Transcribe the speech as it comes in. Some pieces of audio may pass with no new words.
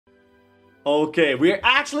Okay, we're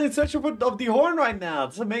actually in search of the horn right now.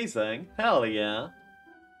 It's amazing. Hell yeah.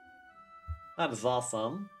 That is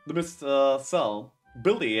awesome. So,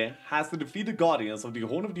 Billy has to defeat the Guardians of the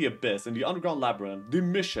Horn of the Abyss in the Underground Labyrinth. The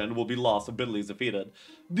mission will be lost if Billy is defeated.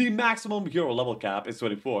 The maximum hero level cap is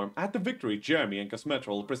 24. At the victory, Jeremy and Cosmetra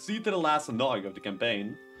will proceed to the last scenario of the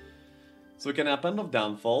campaign. So we can have Pen of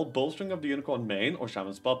Downfall, Bowstring of the Unicorn Mane, or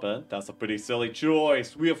Shaman's Puppet. That's a pretty silly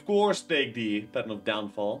choice. We of course take the Pen of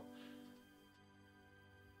Downfall.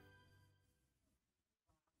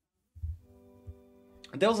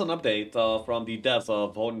 There was an update from the devs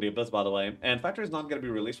of Horn of the Abyss, by the way, and Factory is not going to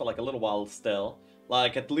be released for like a little while still.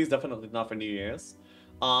 Like, at least definitely not for New Year's.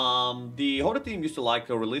 The Horda team used to like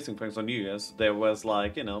releasing things on New Year's. There was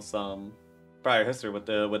like, you know, some prior history with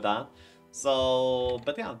that. So,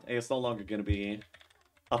 but yeah, it's no longer going to be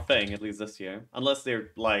a thing, at least this year. Unless they're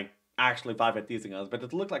like actually 5 teasing us, but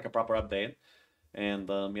it looked like a proper update. And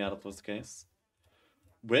yeah, that was the case.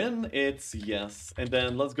 Win, it's yes. And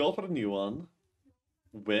then let's go for the new one.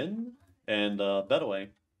 Win and bet away.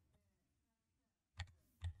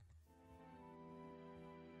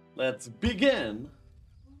 Let's begin.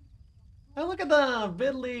 Oh, look at that!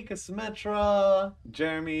 Vidley, Cosmetra,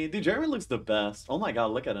 Jeremy. Dude, Jeremy looks the best. Oh my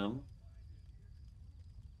god, look at him.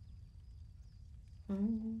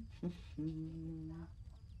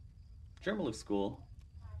 Jeremy looks cool.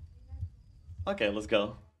 Okay, let's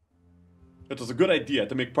go. It was a good idea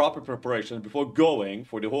to make proper preparation before going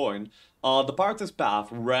for the horn. The pirate's path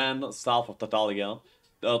ran south of Tatalia,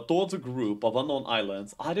 towards a group of unknown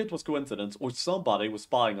islands. Either it was coincidence or somebody was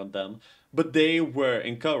spying on them, but they were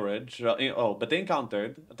encouraged. But they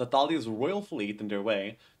encountered Tatalia's royal fleet in their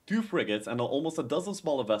way, 2 frigates and almost a dozen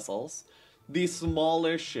smaller vessels. These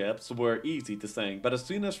smaller ships were easy to sink, but as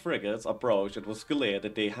soon as frigates approached, it was clear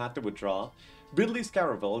that they had to withdraw. Bidley's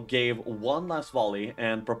caravel gave one last volley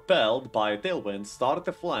and, propelled by a tailwind, started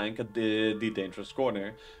to flank the dangerous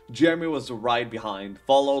corner. Jeremy was right behind,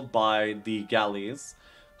 followed by the galleys.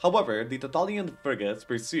 However, the Tatalian frigates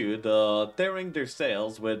pursued, tearing their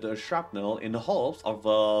sails with shrapnel in hopes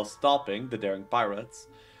of stopping the daring pirates.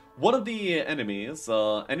 One of the enemy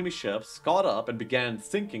ships caught up and began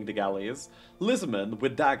sinking the galleys. Lisman,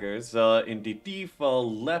 with daggers in the teeth,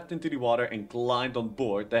 leapt into the water and climbed on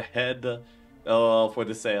board to head for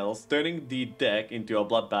the sails, turning the deck into a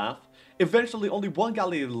bloodbath. Eventually, only one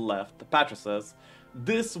galley left, Patricius.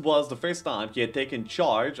 This was the first time he had taken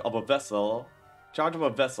charge of a vessel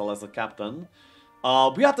as a captain.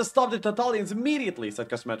 We have to stop the Tatalians immediately, said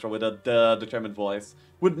Cosmetra with a determined voice.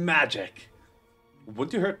 With magic.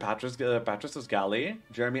 Wouldn't you hurt Patricius' galley?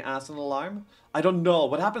 Jeremy asked in alarm. I don't know.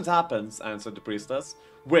 What happens happens, answered the priestess.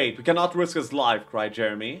 Wait, we cannot risk his life, cried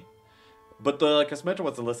Jeremy. But Cosmetra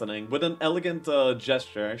wasn't listening. With an elegant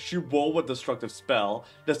gesture, she wove a destructive spell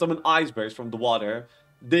that summoned icebergs from the water.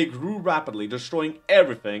 They grew rapidly, destroying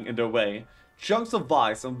everything in their way. Chunks of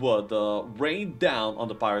ice and wood rained down on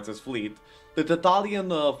the pirates' fleet. The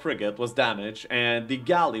Tatalian frigate was damaged, and the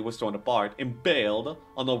galley was torn apart, impaled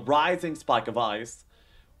on a rising spike of ice.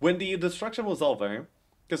 When the destruction was over,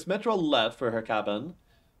 Cosmetra left for her cabin.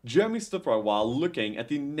 Jeremy stood for a while, looking at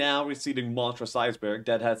the now receding monstrous iceberg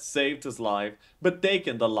that had saved his life, but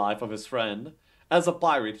taken the life of his friend. As a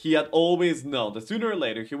pirate, he had always known that sooner or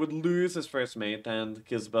later he would lose his first mate and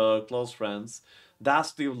his close friends.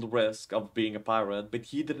 That's the risk of being a pirate, but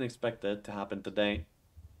he didn't expect it to happen today.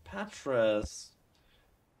 Patras.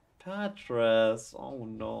 Oh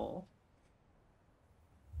no.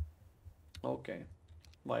 Okay.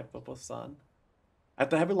 Wife of son.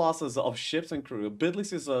 After heavy losses of ships and crew,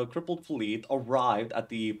 Bidley's crippled fleet arrived at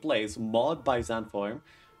the place mauled by Xanthorm.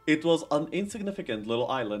 It was an insignificant little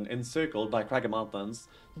island encircled by craggy mountains.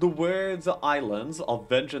 The words "Islands of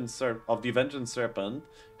the Vengeance Serpent"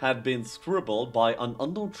 had been scribbled by an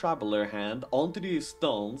unknown traveler hand onto the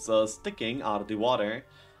stones sticking out of the water.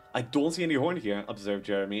 I don't see any horn here, observed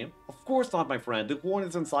Jeremy. Of course not, my friend. The horn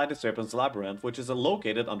is inside the Serpent's Labyrinth, which is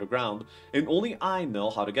located underground, and only I know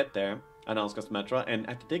how to get there, announced Cosmetra, and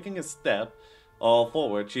after taking a step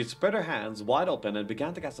forward, she spread her hands wide open and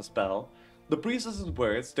began to cast a spell. The priestess's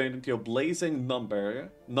words turned into a blazing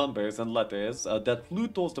numbers and letters that flew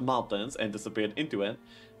towards the mountains and disappeared into it.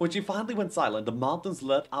 When she finally went silent, the mountains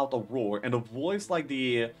let out a roar, and a voice like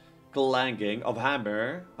the clanging of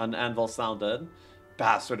hammer an anvil sounded.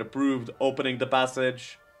 Bastard approved, opening the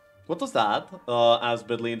passage. What was that? Asked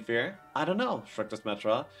Bidley in fear. I don't know, shrugged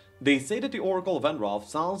Cosmetra. They say that the Oracle of Enroth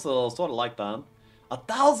sounds sort of like that.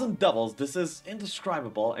 1,000 devils, this is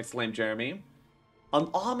indescribable, exclaimed Jeremy. An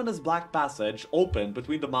ominous black passage opened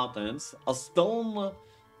between the mountains. A stone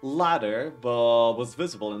ladder was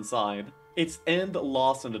visible inside. its end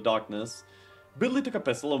lost in the darkness. Billy took a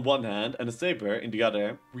pistol in one hand and a saber in the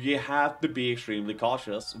other. We have to be extremely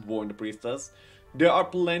cautious, warned the priestess. There are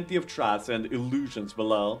plenty of traps and illusions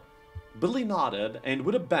below. Billy nodded, and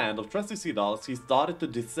with a band of trusty sea dogs, he started to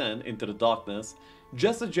descend into the darkness.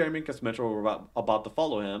 Just as Jeremy and Cosmetro were about to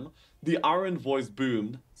follow him, the iron voice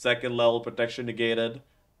boomed. Second level protection negated.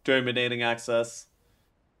 Terminating access.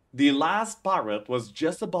 The last pirate was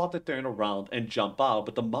just about to turn around and jump out,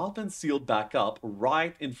 but the mountain sealed back up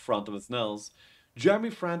right in front of his nose. Jeremy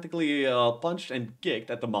frantically punched and kicked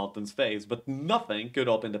at the mountain's face, but nothing could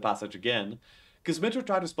open the passage again. Cosmetro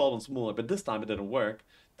tried to spell once more, but this time it didn't work.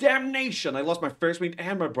 Damnation! I lost my first mate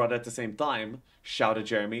and my brother at the same time, shouted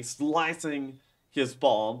Jeremy, slicing his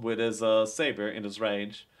palm with his saber in his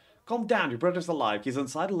rage. Calm down, your brother's alive. He's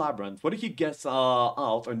inside the labyrinth. Whether he gets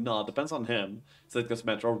out or not depends on him, said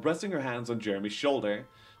Cosmetro, resting her hands on Jeremy's shoulder.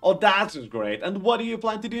 Oh, that's just great. And what do you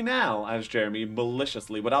plan to do now? Asked Jeremy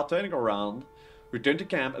maliciously without turning around. Return to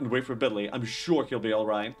camp and wait for Billy. I'm sure he'll be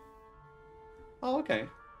alright. Oh, okay.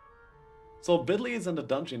 So Billy is in the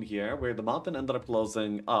dungeon here, where the mountain ended up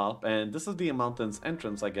closing up, and this is the mountain's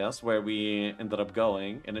entrance, I guess, where we ended up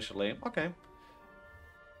going initially. Okay.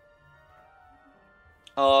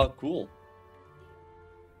 Cool.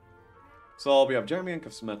 So we have Jeremy and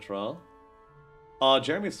Cosmetro.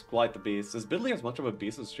 Jeremy's quite the beast. Is Billy as much of a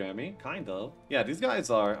beast as Jeremy? Kind of. Yeah, these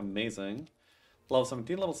guys are amazing. Level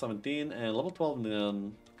 17, and level 12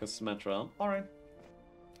 in Cosmetro. Alright.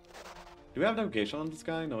 Do we have navigation on this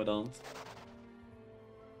guy? No, we don't.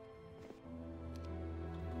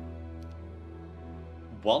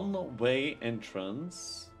 One-way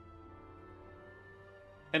entrance.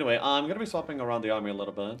 Anyway, I'm gonna be swapping around the army a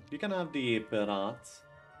little bit. You can have the pirates.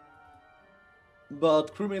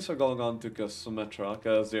 But crewmates are going on to Cosmetro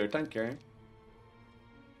because they're tankier.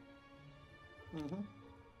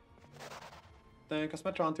 Then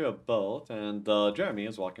Cosmetro onto a boat, and Jeremy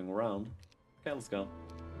is walking around. Okay, let's go.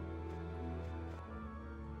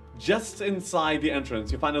 Just inside the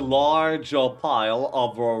entrance, you find a large pile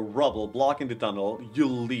of rubble blocking the tunnel. You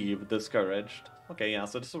leave discouraged. Okay, yeah,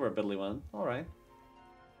 so this is where Billy went. Alright.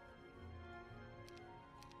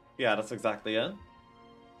 Yeah, that's exactly it.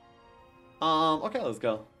 Okay, let's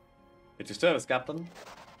go. It's your service, Captain.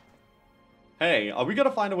 Hey, are we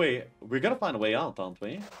gonna find a way? We're gonna find a way out, aren't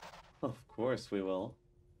we? Of course we will.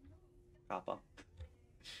 Kappa.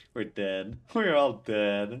 We're dead. We're all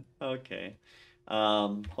dead. Okay.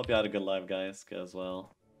 Hope you had a good life, guys, because,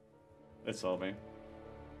 well, it's over.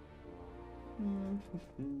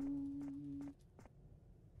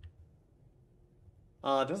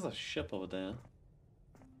 There's a ship over there.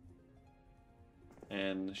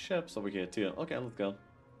 And ships over here, too. Okay, let's go.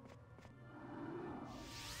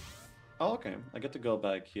 Oh, okay. I get to go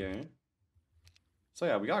back here. So,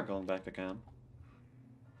 yeah, we are going back to camp.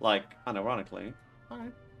 Like, unironically.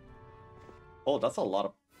 Alright. Oh, that's a lot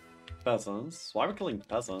of peasants. Why are we killing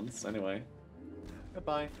peasants, anyway?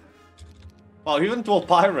 Goodbye. Wow, even 12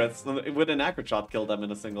 pirates with an accurate shot killed them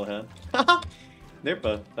in a single hit. They're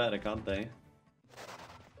pathetic, aren't they?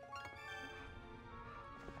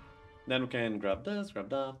 Then we can grab this, grab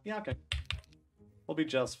that. Yeah, okay. We'll be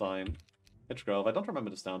just fine. Hitchgrove, I don't remember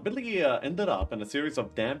this town. Billy ended up in a series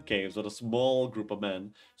of damp caves with a small group of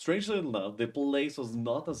men. Strangely enough, the place was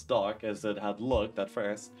not as dark as it had looked at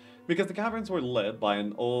first, because the caverns were lit by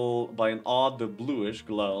an odd bluish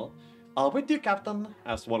glow. Where to, Captain?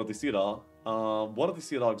 Asked one of the sea dogs. One of the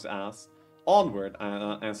sea dogs asked. Onward,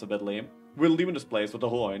 answered Billy. We're leaving this place with a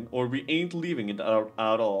horn, or we ain't leaving it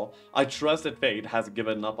at all. I trust that fate hasn't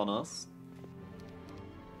given up on us.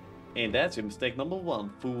 And that's your mistake number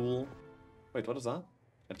one, fool. Wait, what is that?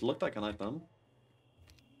 It looked like an item.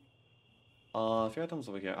 A few items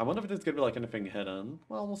over here. I wonder if there's gonna be like anything hidden.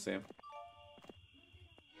 Well, we'll see.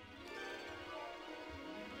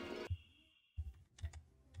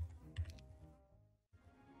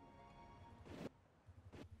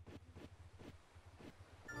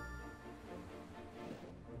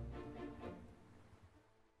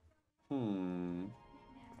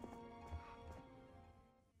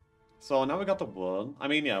 So now we got the wood. I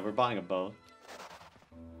mean, yeah, we're buying a boat.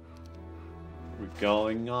 We're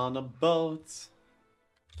going on a boat.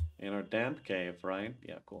 In our damp cave, right?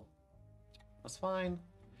 Yeah, cool. That's fine.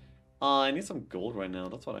 I need some gold right now.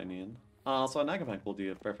 That's what I need. So an Agabank will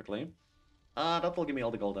do it perfectly. That will give me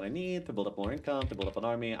all the gold that I need to build up more income, to build up an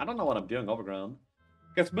army. I don't know what I'm doing overground.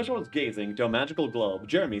 Because Mitchell was gazing to a magical globe.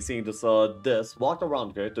 Jeremy, seeing this walked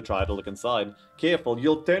around her to try to look inside. Careful,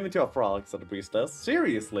 you'll turn into a frog, said the priestess.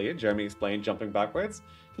 Seriously? Jeremy explained, jumping backwards.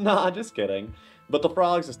 Nah, just kidding. But the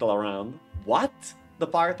frogs are still around. What? the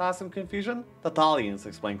pirate asked in confusion. The Italians,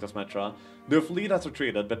 explained Cosmetra. Their fleet has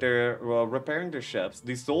retreated, but they're repairing their ships.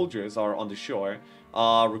 These soldiers are on the shore,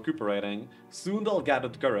 recuperating. Soon they'll gather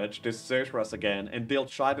the courage to search for us again, and they'll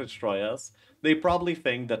try to destroy us. They probably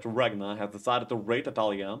think that Regna has decided to raid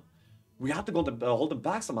Italia. We have to go to hold them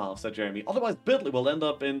back somehow, said Jeremy. Otherwise, Bidley will end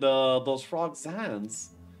up in those frogs' hands.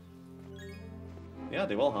 Yeah,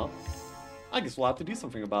 they will, huh? I guess we'll have to do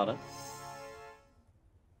something about it.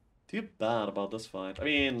 Too bad about this fight. I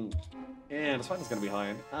mean, yeah, this fight is gonna be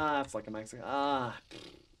hard. It's like a max.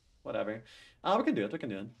 Whatever. We can do it. We can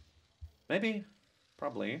do it. Maybe.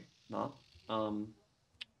 Probably. Not.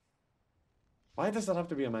 Why does that have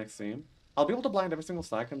to be a max team? I'll be able to blind every single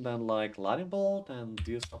stack and then, like, lightning bolt and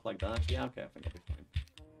do stuff like that. Yeah, okay, I think I'll be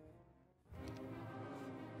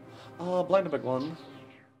fine. Blind a big one.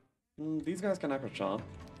 These guys can acro chop.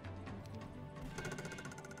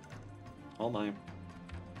 Oh my.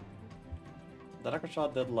 That acro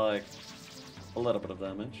shot did, like, a little bit of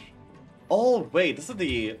damage. Oh, wait, this is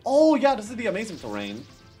the... Oh, yeah, this is the amazing terrain.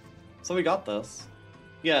 So we got this.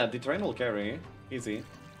 Yeah, the terrain will carry. Easy.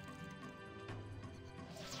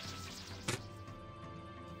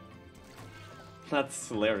 That's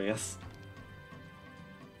hilarious.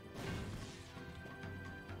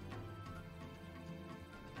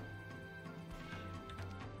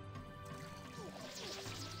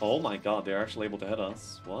 Oh my god, they're actually able to hit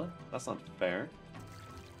us. What? That's not fair.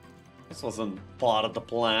 This wasn't part of the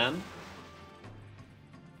plan.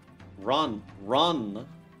 Run! Run!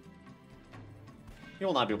 You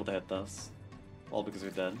will not be able to hit this. All because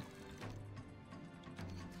you're dead.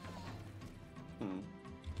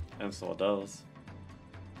 And so it does.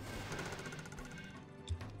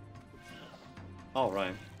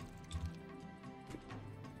 Alright.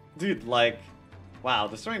 Dude, like... Wow,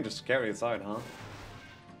 this terrain just carries hard, huh?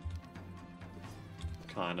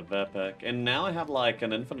 Kind of epic. And now I have like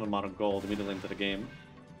an infinite amount of gold immediately into the game.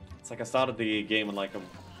 It's like I started the game in like a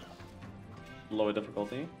lower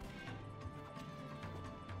difficulty.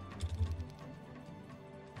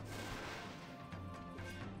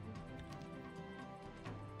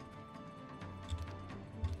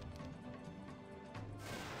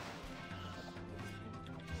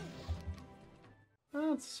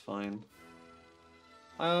 That's fine.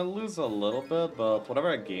 I lose a little bit, but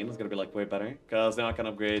whatever I gain is gonna be like way better. Because now I can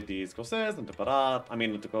upgrade these Goses into Parat,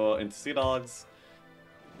 into Sea Dogs.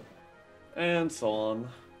 And so on.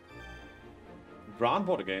 Grand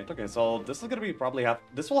Border Gate. Okay, so this is gonna be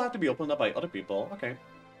this will have to be opened up by other people. Okay.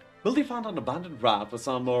 Billy found an abandoned raft with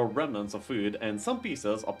some more remnants of food and some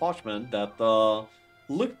pieces of parchment that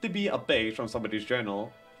looked to be a page from somebody's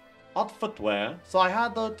journal. Odd footwear, so I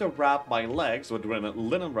had to wrap my legs with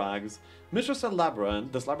linen rags. Mistress said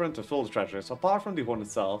this labyrinth is full of treasures, apart from the horn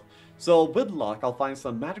itself. So with luck, I'll find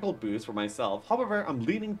some magical boots for myself. However, I'm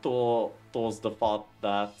leaning towards the thought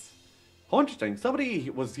that... How interesting, somebody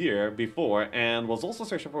was here before and was also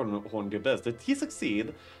searching for a horn abyss. Did he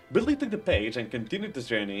succeed? Billy took the page and continued this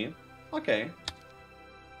journey. Okay.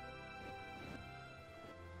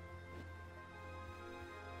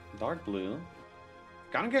 Dark blue.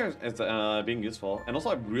 Counter is being useful, and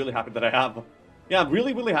also I'm really happy that I have... Yeah, I'm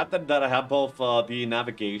really, really happy that I have both the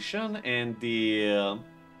navigation and the...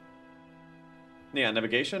 yeah,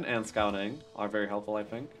 navigation and scouting are very helpful, I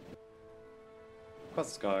think.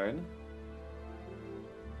 Quest card.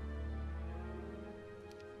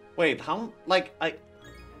 Wait, how... like,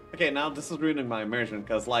 okay, now this is ruining my immersion,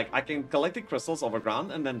 because, like, I can collect the crystals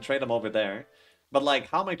overground and then trade them over there. But, like,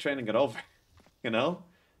 how am I trading it over? You know?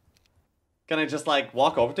 Can I just, like,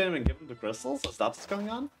 walk over to him and give him the crystals? Is that what's going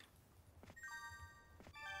on?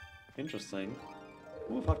 Interesting.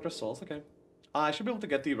 Ooh, 5 crystals, okay. I should be able to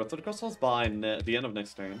get the rest of the crystals by the end of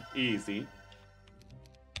next turn. Easy.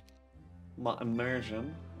 My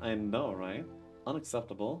immersion. I know, right?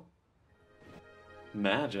 Unacceptable.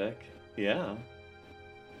 Magic. Yeah.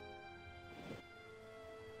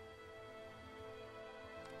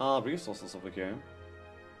 Resources over here.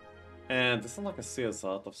 And this is like a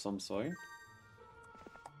CSAT of some sort.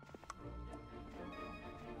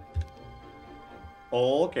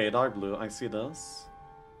 Oh, okay, dark blue. I see this.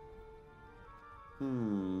 I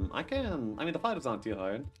mean, the fight is not too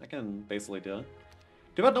hard. I can basically do it.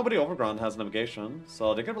 Too bad nobody overground has navigation,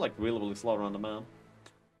 so they could be like really, really slow around the map.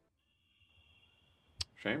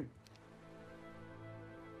 Shame.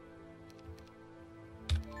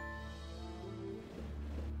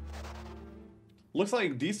 Looks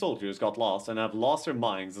like these soldiers got lost and have lost their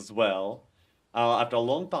minds as well, after a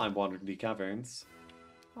long time wandering the caverns.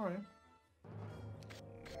 Alright.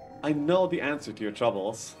 I know the answer to your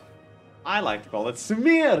troubles. I like to call it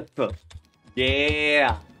Smirt!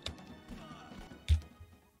 Yeah!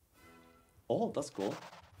 Oh, that's cool.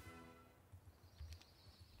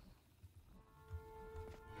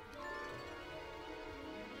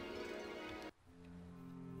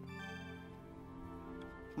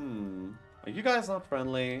 Are you guys not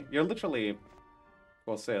friendly? You're literally...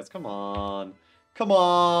 Well, says, come on. Come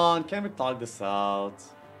on! Can we talk this out?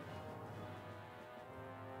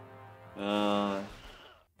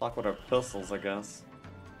 Talk with our pistols, I guess.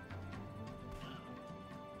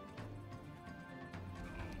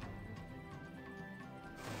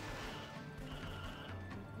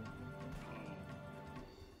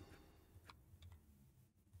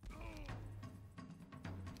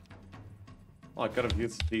 Oh, I could have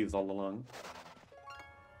used these all along.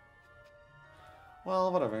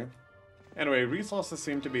 Well, whatever. Anyway, resources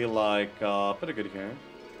seem to be, like, pretty good here.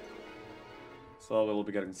 So we'll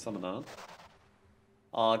be getting some of that.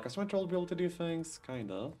 Customer will be able to do things, kind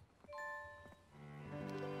of.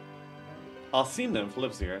 Sea Nymph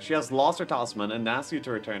lives here. She has lost her talisman and asks you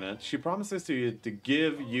to return it. She promises to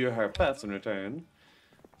give you her pets in return.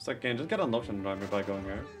 So I can just get a notion around me by going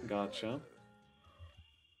here. Gotcha.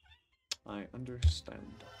 I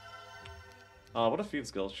understand. What a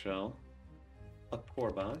Thieves Guild show. A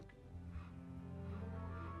core back.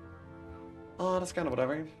 That's kind of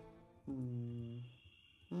whatever.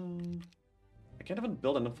 I can't even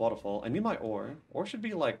build enough waterfall. I need my ore. Ore should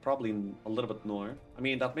be like probably a little bit north. I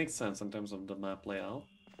mean, that makes sense in terms of the map layout.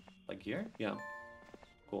 Like here? Yeah.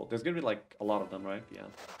 Cool. There's gonna be like a lot of them, right? Yeah.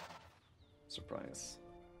 Surprise.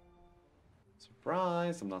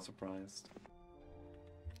 Surprise! I'm not surprised.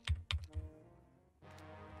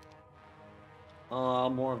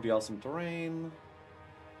 More of the awesome terrain.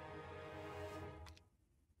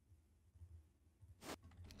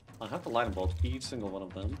 I have to lightning bolt each single one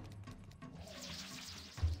of them.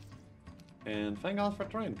 And thank God for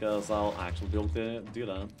terrain, because I'll actually be able to do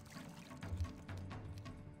that.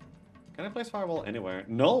 Can I place Fireball anywhere?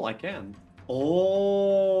 No, I can.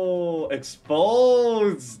 Oh,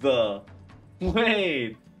 exposed!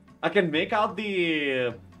 Wait, I can make out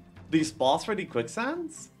the spots for the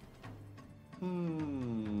quicksands?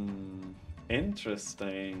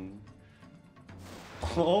 Interesting.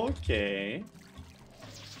 Okay.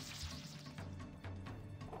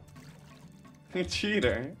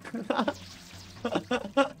 Cheater.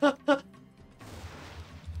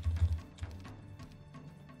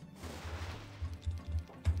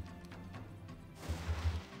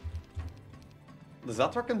 Does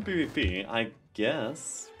that work in PvP? I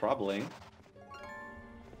guess. Probably.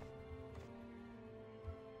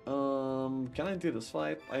 Can I do this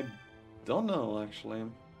fight? I don't know, actually.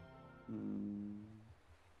 Can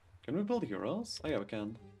we build heroes? Oh yeah, we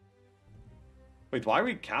can. Wait, why are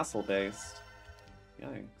we castle-based?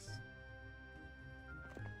 Yikes.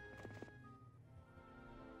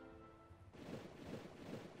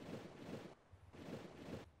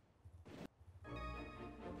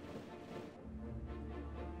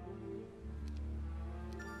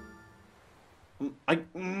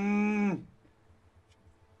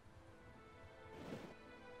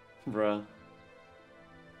 Bruh.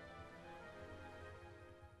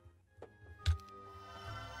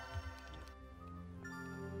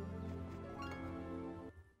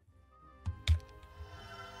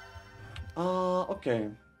 Okay.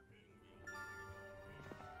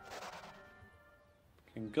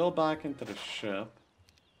 Can go back into the ship.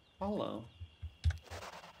 Hello.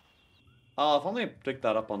 If only I picked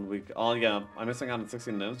that up on week. Oh yeah, I'm missing out on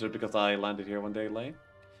 16 nibs just because I landed here one day late.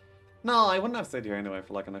 No, I wouldn't have stayed here anyway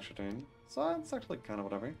for like an extra turn. So it's actually kind of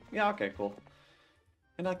whatever. Yeah, okay, cool.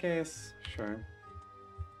 In that case, sure.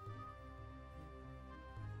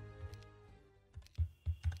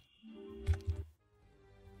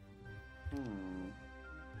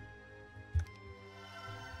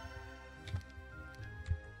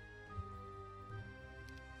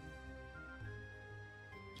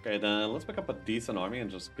 Okay, then let's pick up a decent army and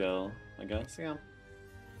just go, I guess, yeah.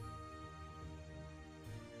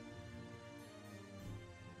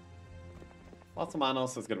 Lots of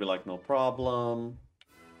manos is gonna be like no problem.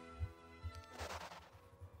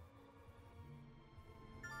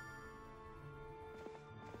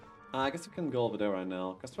 I guess we can go over there right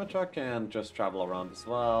now. Customer truck can just travel around as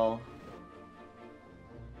well.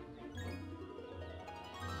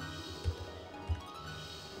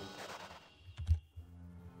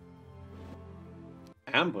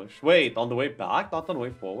 Ambush. Wait, on the way back, not on the way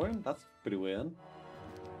forward? That's pretty weird.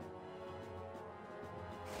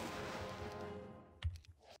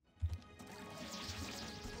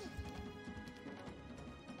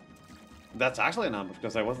 That's actually an ambush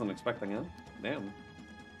because I wasn't expecting it. Damn.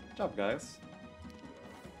 Good job, guys.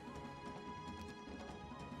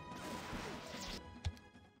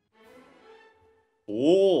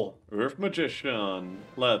 Oh, Earth Magician.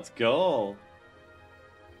 Let's go.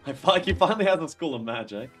 I feel like he finally has a School of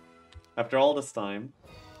Magic. After all this time.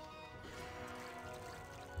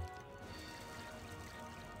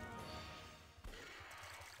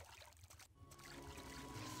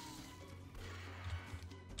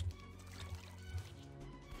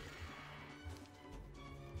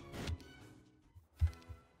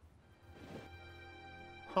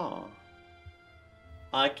 Huh.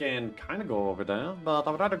 I can kind of go over there, but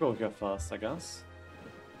I would rather go here first, I guess.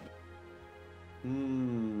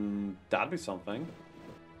 That'd be something.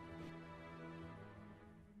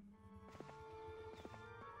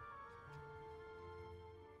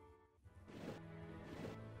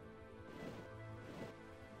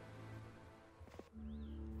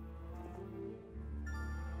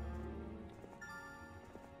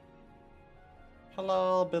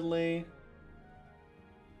 Hello, Billy.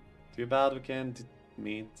 Too bad we can't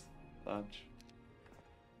meet. Touch.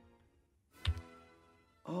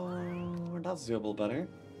 Oh, that's doable better.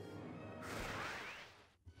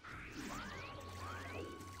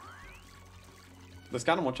 This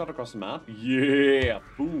kind of one shot across the map? Yeah!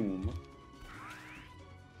 Boom!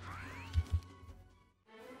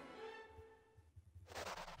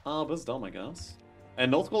 Wisdom, I guess.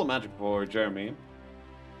 And no School of Magic for Jeremy.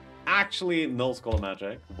 Actually, no School of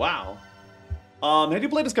Magic. Wow. Had you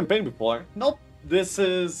played this campaign before? Nope. This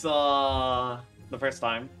is, the first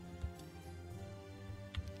time.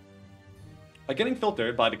 Getting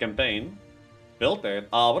filtered by the campaign. Filtered?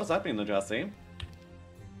 What does that mean, Jesse?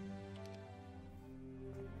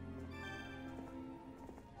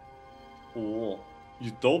 Oh,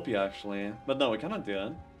 Utopia, actually. But no, we cannot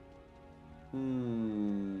do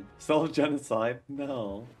it. Self-genocide?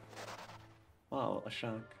 No. Wow, a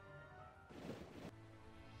shock.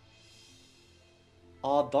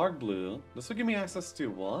 Dark blue. This will give me access to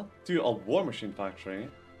what? To a war machine factory.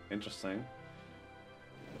 Interesting.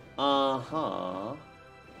 Uh-huh.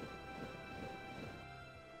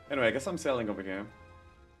 Anyway, I guess I'm sailing over here.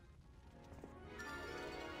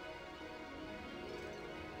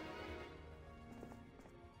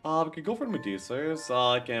 We could go for the Medusas.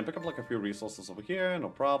 I can pick up like a few resources over here, no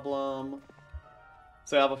problem.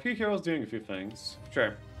 So I have a few heroes doing a few things.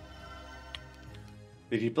 Sure.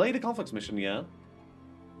 Did he play the conflicts mission yet?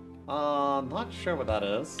 Not sure what that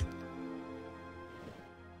is.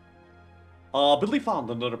 Billy found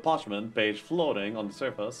another parchment page floating on the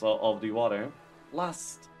surface of the water.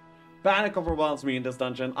 Last. Panic overwhelms me in this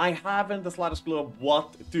dungeon. I haven't the slightest clue of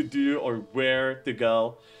what to do or where to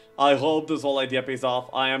go. I hope this whole idea pays off.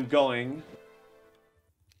 I am going.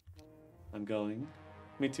 I'm going.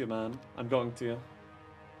 Me too, man. I'm going to.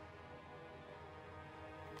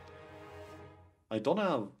 I don't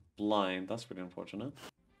have blind. That's pretty unfortunate.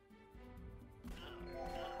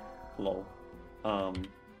 Lol.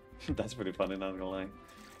 That's pretty funny, not gonna lie.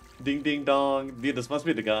 Ding ding dong. Dude, this must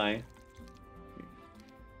be the guy.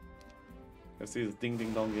 I see his ding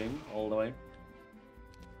ding dong game all the way.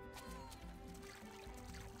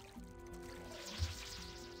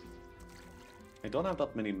 I don't have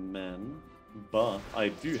that many men, but I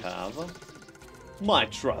do have my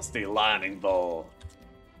trusty lightning bolt.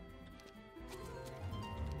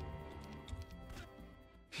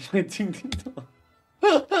 My ding ding dong.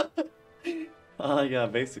 Yeah,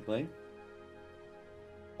 basically.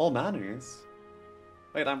 All manners.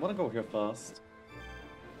 Wait, I want to go here first.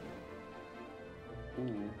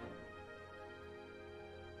 Ooh.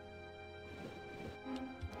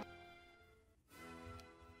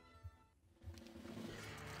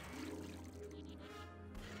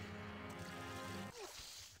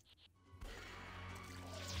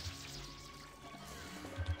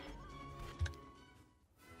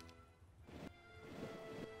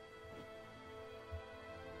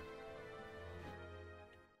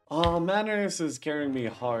 Manners is carrying me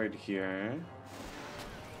hard here.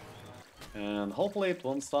 And hopefully it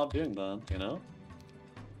won't stop doing that, you know?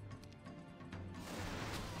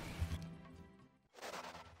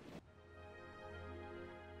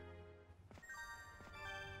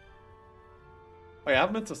 Oh yeah, I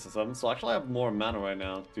have mysticism, so actually I have more mana right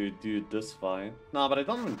now to do this fight. Nah, but I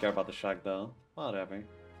don't even care about the shack though. Whatever.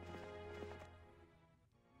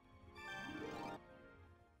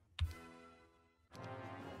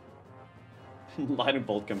 Lightning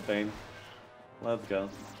Bolt campaign. Let's go.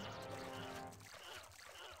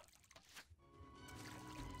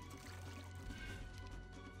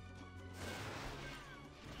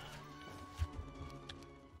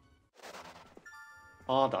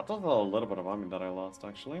 Oh, that was a little bit of army that I lost,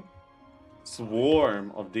 actually.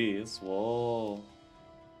 Swarm of these. Whoa.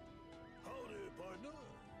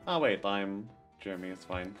 Oh, wait, I'm Jeremy. It's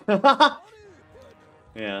fine.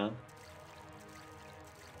 Yeah.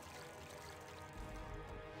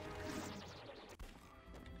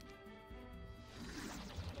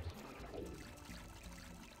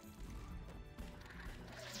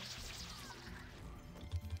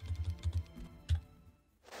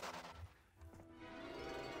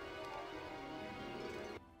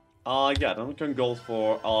 Yeah, then we can go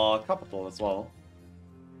for capital as well.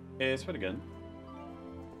 It's pretty good.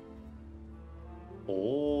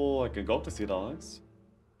 Oh, I can go to Sea Dogs.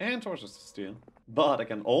 And Torches to Steel. But I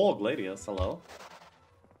can... Oh, Gladius, hello.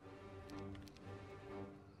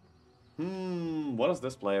 What is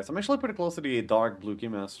this place? I'm actually pretty close to the Dark Blue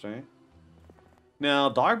Keymaster. Now,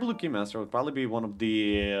 Dark Blue Keymaster would probably be one of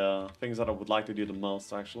the things that I would like to do the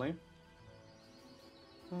most, actually.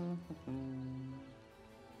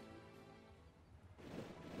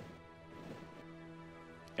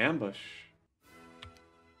 Ambush.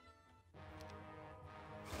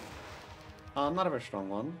 Not a very strong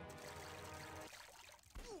one.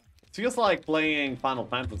 It feels like playing Final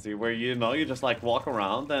Fantasy, where you know you just like walk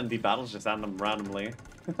around and the battles just end them randomly.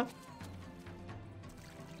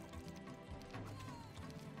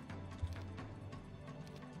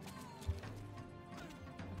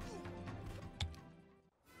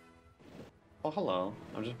 Oh, hello.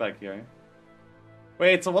 I'm just back here.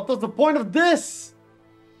 Wait, so what was the point of this?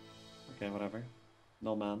 Okay, whatever.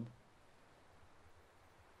 No man.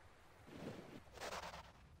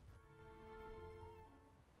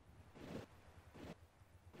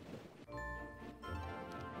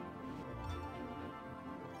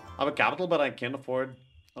 I have a capital, but I can't afford...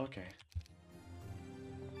 Okay.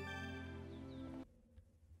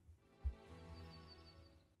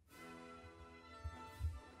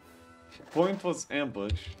 Point was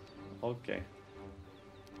ambush. Okay.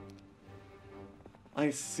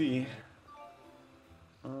 I see.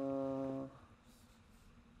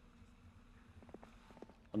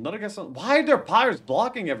 Another guess on... Why are their pirates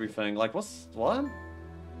blocking everything? Like, what's... What?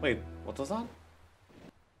 Wait, what was that?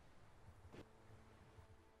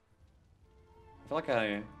 I feel like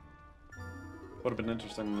I would have been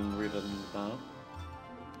interested in reading that.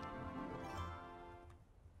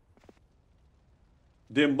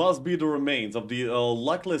 There must be the remains of the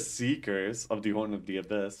luckless seekers of the Horn of the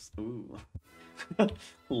Abyss. Ooh.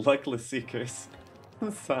 Luckless seekers.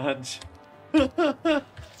 Sag.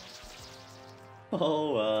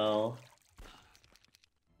 Oh well.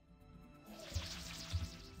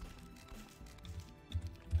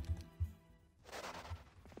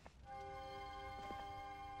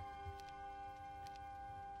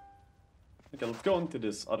 Okay, let's go into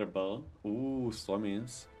this other boat. Ooh,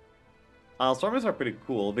 Stormies. Stormies are pretty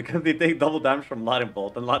cool because they take double damage from Lightning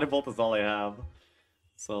Bolt, and Lightning Bolt is all I have.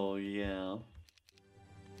 So, yeah.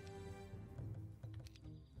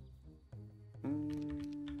 I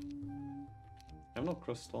have no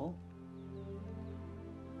crystal.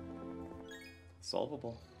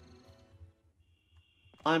 Solvable.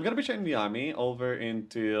 I'm gonna be changing the army over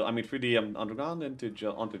into, I mean, through the underground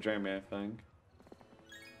onto Jeremy, I think.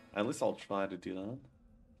 At least I'll try to do that.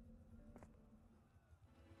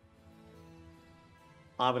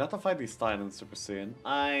 We'd have to fight these titans super soon.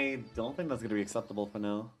 I don't think that's gonna be acceptable for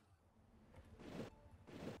now.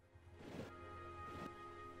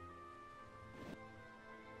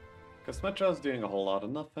 Because Metro's doing a whole lot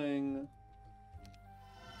of nothing.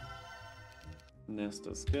 Nest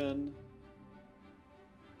is good.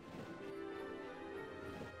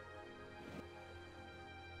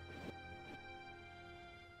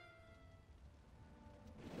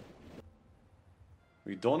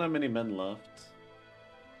 We don't have many men left.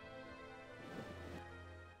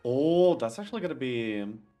 Oh, that's actually gonna be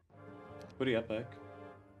pretty epic.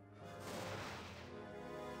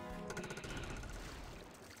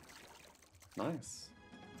 Nice.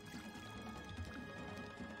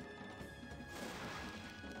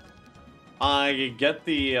 I get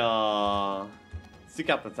the Sea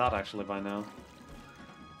Captain's out actually by now.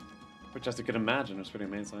 Which, as you can imagine, is pretty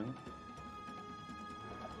amazing.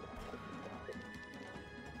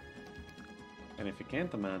 And if you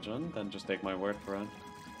can't imagine, then just take my word for it.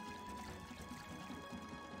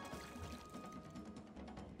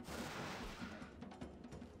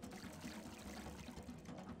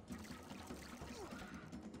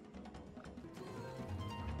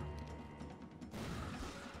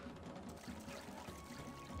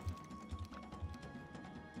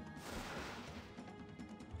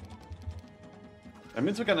 That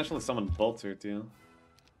means we can actually summon bolts here too.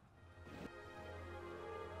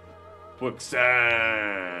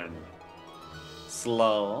 Quicksand!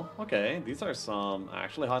 Slow. Okay, these are some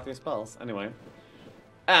actually hot tier spells. Anyway.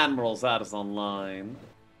 Admiral Zad is online.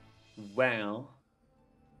 Wow.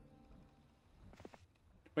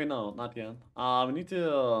 Wait, no, not yet. We need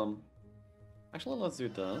to... Actually, let's do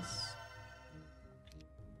this.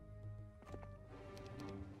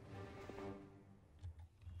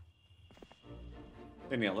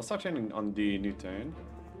 Then yeah, let's start training on the new turn.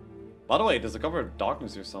 By the way, there's a cover of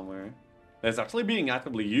darkness here somewhere. It's actually being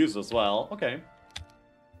actively used as well. Okay.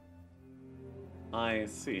 I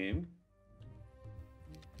see.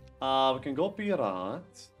 We can go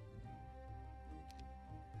Pirate.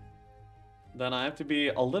 Then I have to be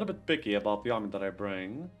a little bit picky about the army that I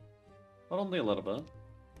bring. But only a little bit.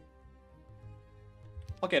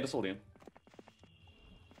 Okay, this will do.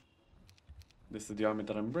 This is the army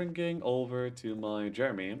that I'm bringing over to my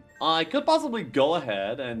Jeremy. I could possibly go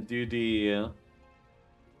ahead and do the...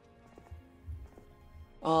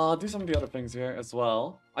 do some of the other things here as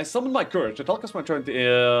well. I summoned my courage to telecast my turn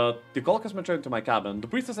to my cabin. The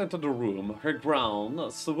priestess entered the room, her gown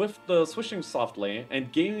swishing softly, and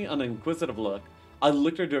gave me an inquisitive look. I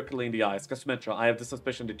looked her directly in the eyes. Kasmetra, I have the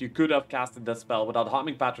suspicion that you could have casted that spell without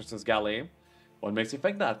harming Patricia's galley. What makes you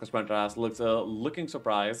think that? Kasmetra asked, looking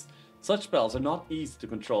surprised. Such spells are not easy to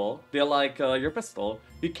control. They're like your pistol.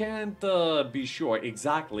 You can't be sure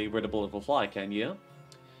exactly where the bullet will fly, can you?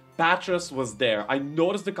 Patrus was there. I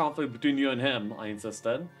noticed the conflict between you and him, I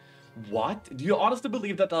insisted. What? Do you honestly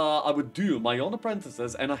believe that I would doom my own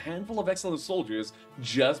apprentices and a handful of excellent soldiers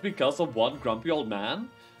just because of one grumpy old man?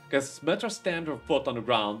 Kasmetra stamped her foot on the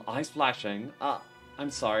ground, eyes flashing.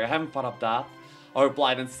 I'm sorry, I haven't thought of that. I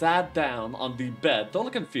replied and sat down on the bed,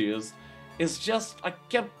 totally confused. It's just, I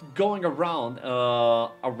kept going around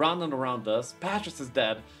and around this. Patrus is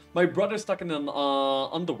dead. My brother's stuck in an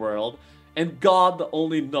underworld. And God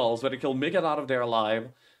only knows whether he'll make it out of there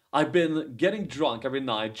alive. I've been getting drunk every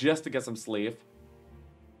night just to get some sleep.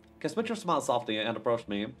 Kasmetra smiled softly and approached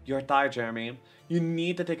me. You're tired, Jeremy. You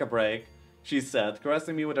need to take a break, she said,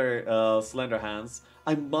 caressing me with her slender hands.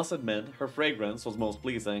 I must admit, her fragrance was most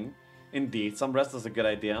pleasing. Indeed, some rest is a good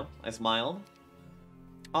idea. I smiled.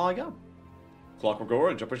 Oh, yeah. Clockwork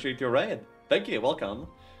Orange, appreciate your raid. Thank you, welcome.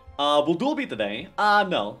 We'll dual beat today.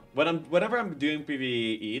 No. Whenever I'm doing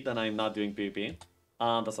PvE, then I'm not doing PvP.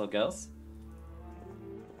 That's how it goes.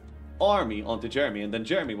 Army onto Jeremy, and then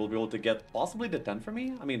Jeremy will be able to get possibly the 10 for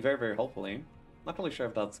me? I mean, very, very hopefully. Not really sure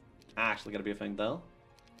if that's actually gonna be a thing, though.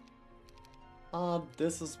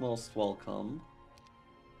 This is most welcome.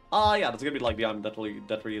 Yeah, that's gonna be like the army that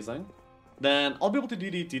we're using. Then I'll be able to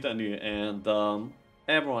do the Tita Nu and,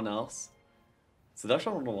 everyone else.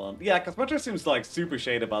 Seduction 101. Yeah, Kasmetra seems like super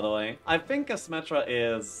shaded, by the way. I think Kasmetra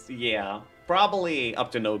is, yeah, probably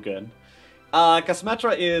up to no good.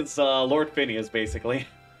 Kasmetra is Lord Phineas, basically.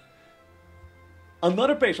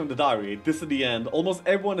 Another page from the diary. This is the end. Almost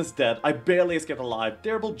everyone is dead. I barely escaped alive.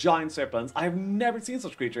 Terrible giant serpents. I have never seen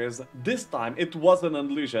such creatures. This time, it wasn't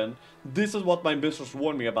an illusion. This is what my mistress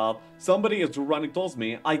warned me about. Somebody is running towards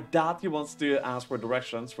me. I doubt he wants to ask for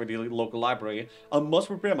directions for the local library. I must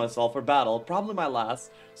prepare myself for battle. Probably my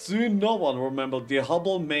last. Soon no one will remember the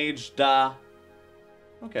Humble Mage Da.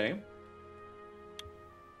 Okay.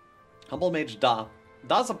 Humble Mage Da.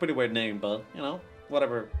 That's a pretty weird name, but, you know,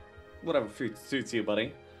 whatever. Whatever suits you,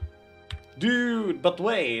 buddy. Dude, but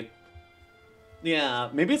wait. Yeah,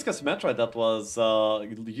 maybe it's Kasmetra that was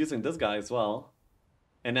using this guy as well.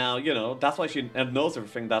 And now, you know, that's why she knows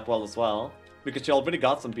everything that well as well. Because she already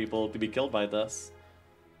got some people to be killed by this.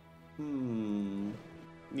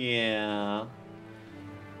 Yeah.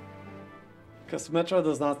 Kasmetra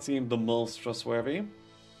does not seem the most trustworthy.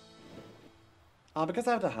 Because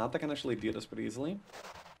I have the hat, I can actually do this pretty easily.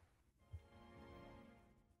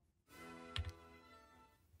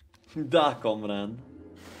 Da, comrade.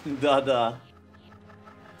 Da.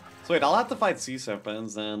 So wait, I'll have to fight sea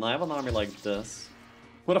serpents, and I have an army like this.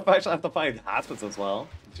 What if I actually have to fight haspits as well?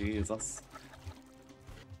 Jesus.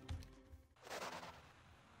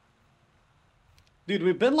 Dude,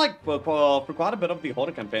 we've been like for quite a bit of the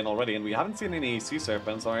Horde campaign already, and we haven't seen any sea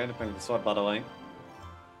serpents or anything of the sort, by the way.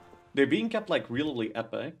 They're being kept like really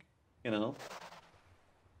epic, you know.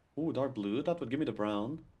 Ooh, dark blue. That would give me the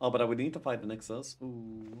brown. Oh, but I would need to fight the Nixus.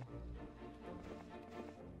 Ooh.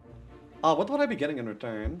 What would I be getting in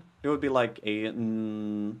return? It would be like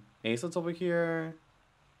acids over here.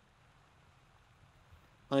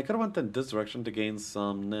 I could have went in this direction to gain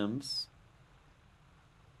some nymphs.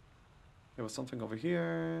 There was something over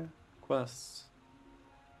here. Quests.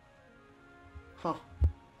 Huh.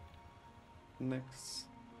 Next.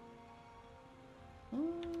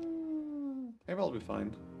 Maybe I'll be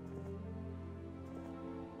fine.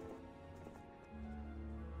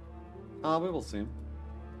 We will see.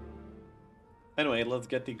 Anyway, let's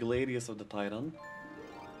get the Gladius of the Titan.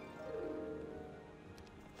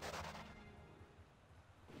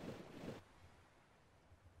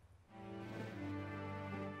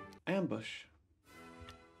 Ambush.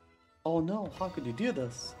 Oh no, how could you do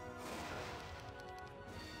this?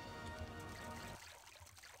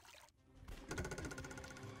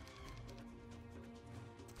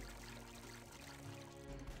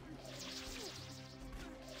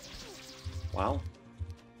 Wow.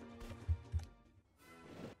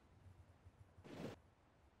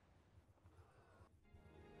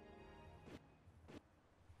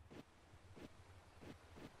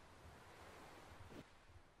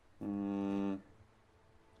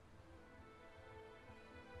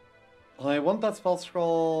 I want that spell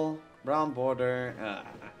scroll. Brown border.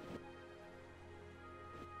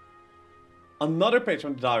 Another page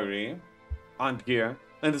from the diary. And here.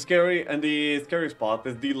 And the scary spot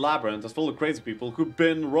is the labyrinth is full of crazy people who've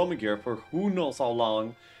been roaming here for who knows how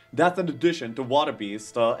long. That's in addition to water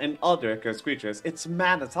beasts and other cursed creatures. It's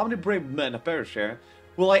madness. How many brave men have perished here?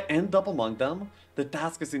 Will I end up among them? The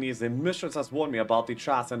task isn't easy. Mistress has warned me about the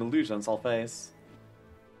traps and illusions I'll face.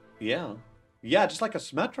 Yeah. Yeah, just like a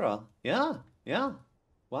Symmetra. Yeah, yeah.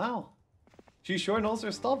 Wow. She sure knows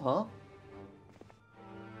her stuff, huh?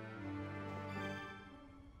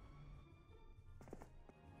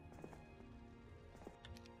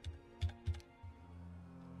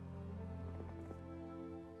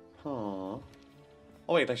 Huh. Oh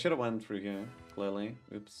wait, I should have went through here, clearly.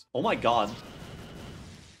 Oops. Oh my god.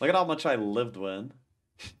 Look at how much I lived with.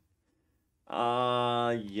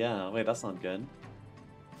 Yeah. Wait, that's not good.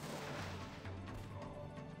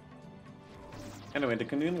 Anyway, the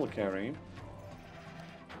Canoon will carry.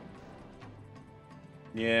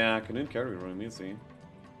 Yeah, Canoon carry room, easy.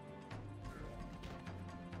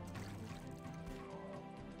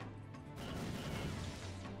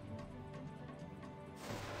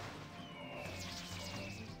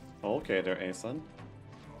 Okay, they're acing.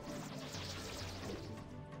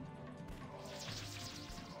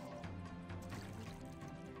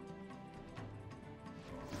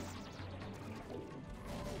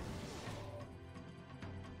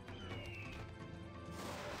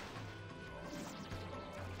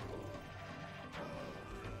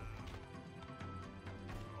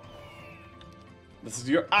 This is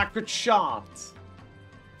your accurate shot!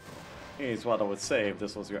 Is what I would say if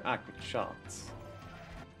this was your accurate shot.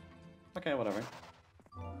 Okay, whatever.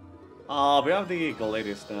 We have the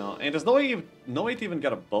Galadius now. And there's no way to even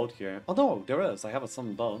get a boat here. Oh no, there is. I have a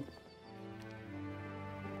summoned boat.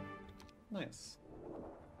 Nice.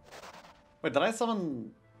 Wait, did I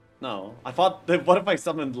summon... No. I thought... What if I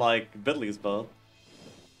summoned, like, Bidley's boat?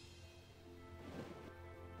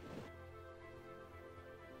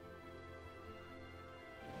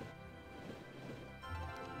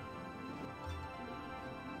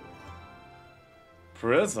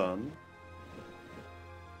 Prison?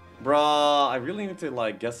 Bruh, I really need to,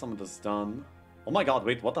 like, get some of this done. Oh my god,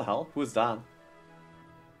 wait, what the hell? Who is that?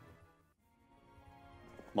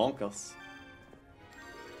 Monkus.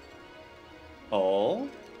 Oh?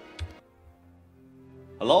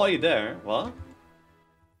 Hello, are you there? What?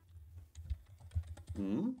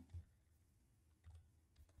 Hmm?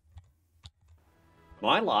 Am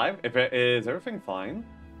I alive? Is everything fine?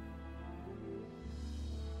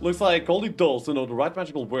 Looks like only those who know the right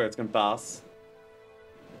magical words can pass.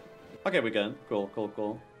 Okay, we can. Cool, cool,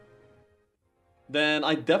 cool. Then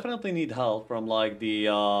I definitely need help from, like, the,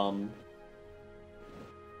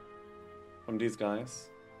 from these guys.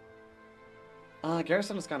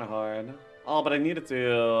 Garrison is kind of hard. Oh, but I need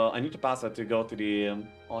to pass it to go to the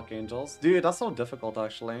Archangels. Dude, that's so difficult,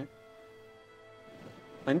 actually.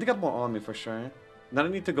 I need to get more army for sure. Then I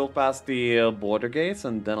need to go past the border gates,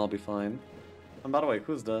 and then I'll be fine. And by the way,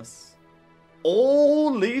 who's this?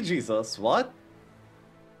 Holy Jesus, what?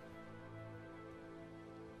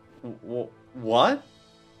 What?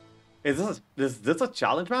 Is this a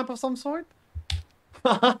challenge map of some sort?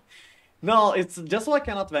 No, it's just so I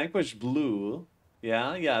cannot vanquish blue.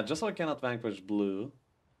 Yeah, just so I cannot vanquish blue.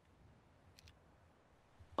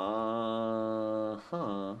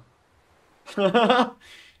 Huh.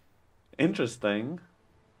 Interesting.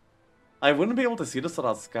 I wouldn't be able to see this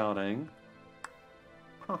without scouting.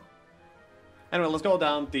 Huh. Anyway, let's go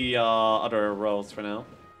down the other rows for now.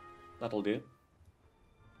 That'll do.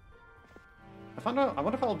 I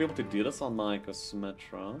wonder if I'll be able to do this on my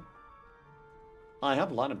Symmetra. I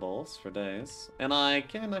have lightning bolts for days, and I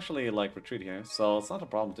can actually, like, retreat here, so it's not a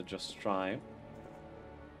problem to just try.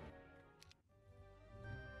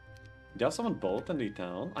 Do you have someone both in the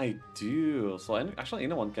town? I do, so actually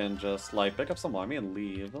anyone can just, like, pick up some army and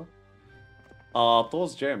leave.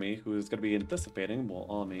 Towards Jeremy, who's gonna be anticipating more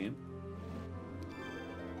army.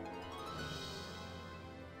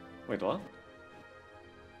 Wait, what?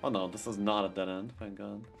 Oh no, this is not a dead end, thank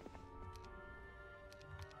god.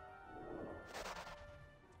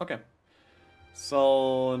 Okay.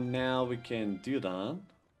 So now we can do that.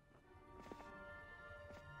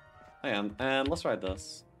 And let's try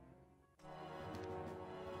this.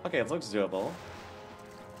 Okay, it looks doable.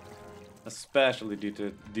 Especially due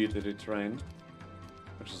to the terrain,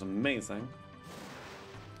 which is amazing.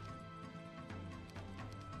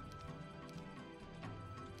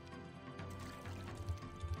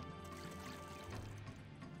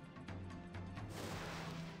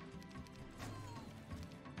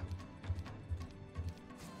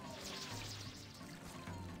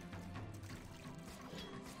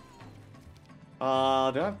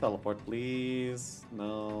 Do I have teleport, please?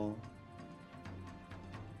 No.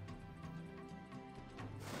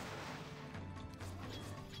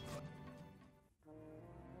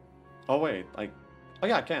 Oh wait, oh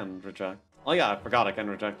yeah, I can reject. Oh yeah, I forgot I can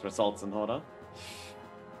reject results in Hoda.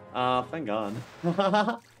 Thank God.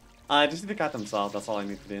 I just need to cut himself, that's all I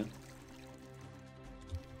need to do.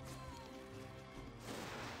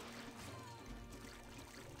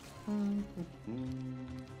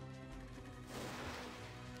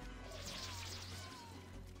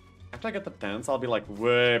 After I get the 10s, I'll be like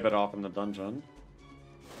way better off in the dungeon.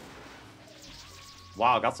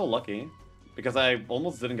 Wow, I got so lucky. Because I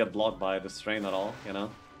almost didn't get blocked by the strain at all, you know?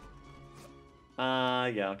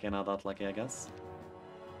 Yeah, okay, not that lucky, I guess.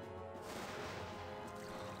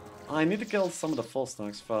 I need to kill some of the full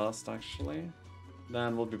stacks first, actually.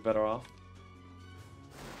 Then we'll be better off.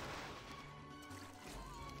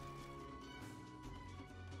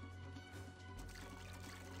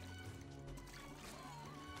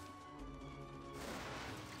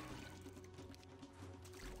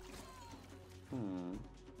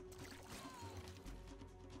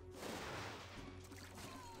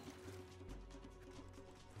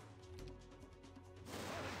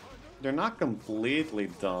 They're not completely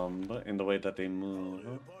dumb in the way that they move.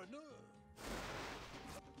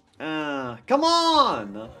 Come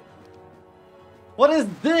on! What is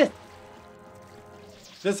this?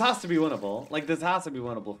 This has to be winnable. Like, this has to be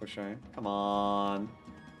winnable for sure. Come on.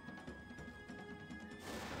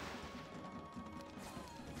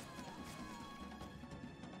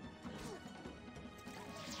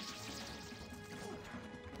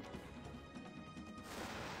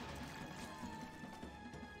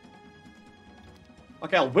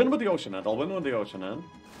 Okay, I'll win with the Ocean End. I'll win with the Ocean End.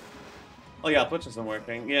 Oh yeah, Twitch isn't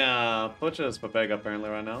working. Yeah, Twitch is Pepega apparently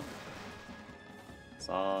right now.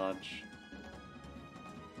 Sarge.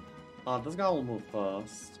 Oh, this guy will move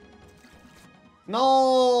first.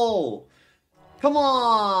 No! Come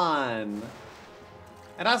on!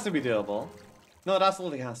 It has to be doable. No, it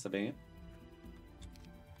absolutely has to be.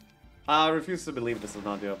 I refuse to believe this is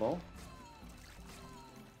not doable.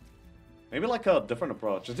 Maybe like a different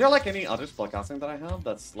approach. Is there like any other spellcasting that I have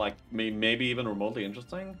that's like maybe even remotely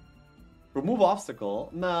interesting? Remove obstacle?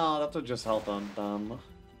 No, that would just help on them.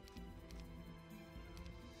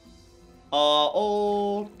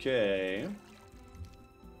 Okay.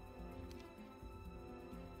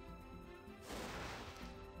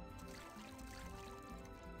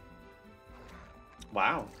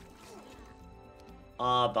 Wow.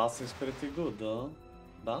 That is pretty good,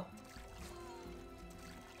 that?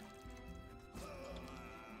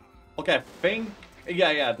 Okay, I think...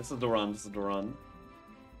 Yeah, this is the run, this is the run.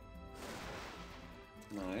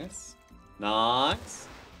 Nice. Nice.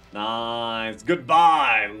 Nice.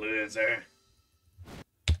 Goodbye, loser.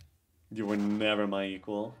 You were never my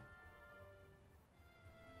equal.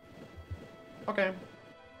 Okay.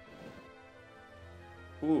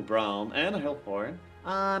 Ooh, brown. And a hill fort.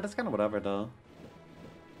 That's kind of whatever, though.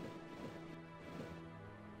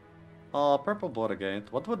 Purple border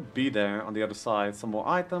gate. What would be there on the other side? Some more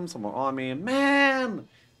items, some more army. Man!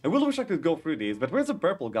 I really wish I could go through these, but where's the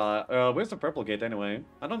purple guy? Where's the purple gate anyway?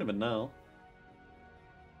 I don't even know.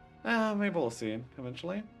 Maybe we'll see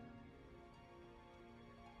eventually.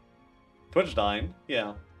 Twitch dying?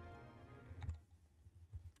 Yeah.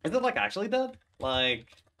 Is it like actually dead? Like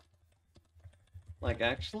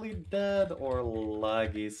actually dead or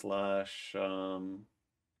laggy slash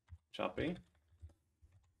choppy?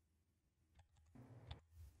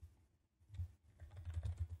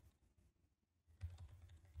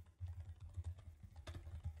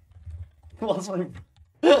 What's my...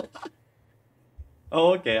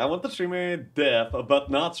 Oh, okay, I want the streamer death, but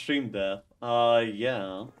not stream death.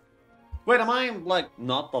 Yeah. Wait, am I, like,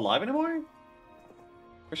 not alive anymore?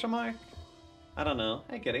 Question mark? I don't know.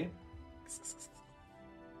 Hey, kitty.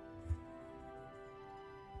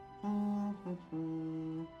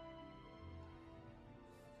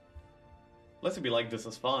 Let's be like, this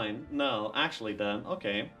is fine. No, actually then,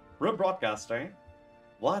 okay. Rip broadcaster.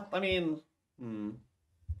 What? I mean,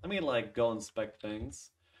 like, go inspect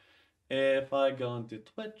things. If I go into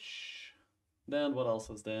Twitch, then what else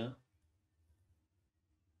is there?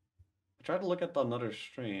 I tried to look at another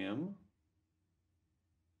stream.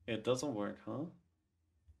 It doesn't work, huh?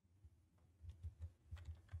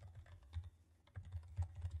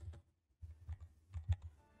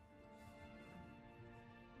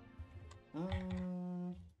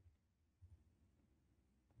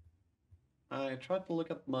 I tried to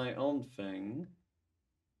look at my own thing.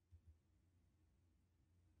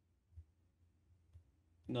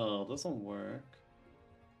 No, it doesn't work.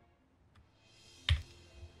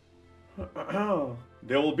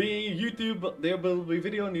 There will be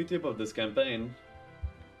video on YouTube of this campaign.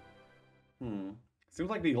 Seems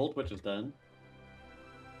like the whole Twitch is done.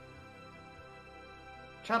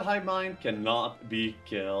 Chat Hive Mind cannot be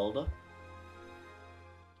killed.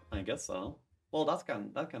 I guess so. Well, that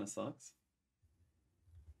kind of sucks.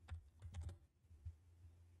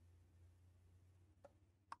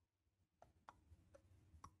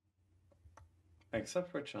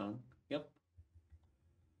 Except for Chung. Yep.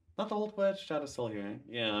 Not the whole Twitch, chat is still here.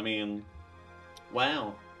 Yeah, I mean...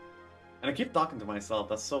 Wow. And I keep talking to myself,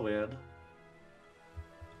 that's so weird.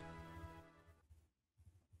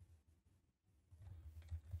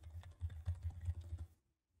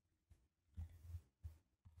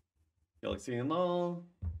 Galaxy and all.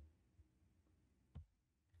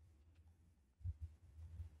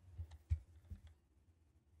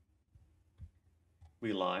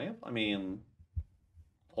 We live? I mean...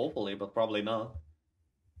 Hopefully, but probably not.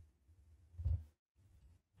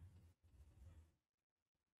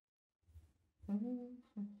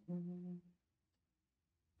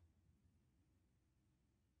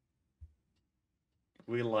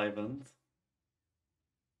 We livened.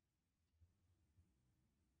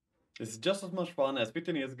 It's just as much fun as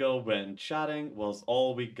 15 years ago when chatting was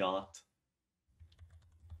all we got.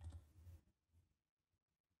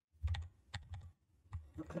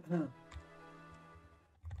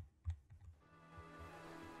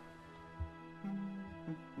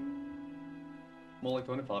 More like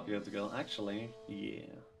 25 years ago, actually. Yeah.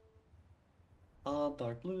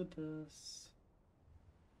 Dark blue this.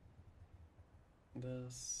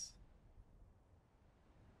 This.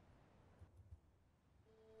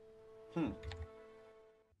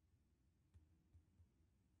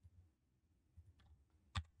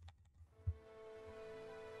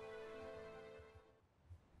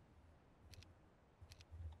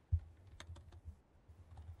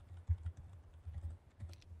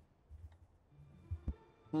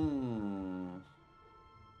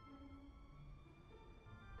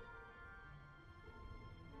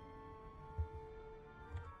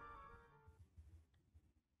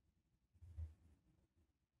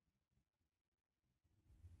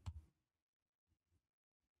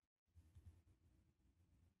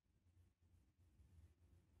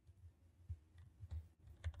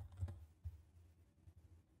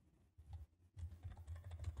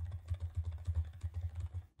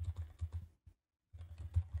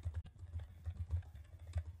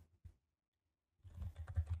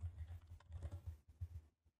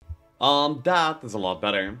 That is a lot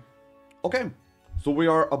better. Okay, so we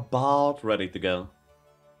are about ready to go.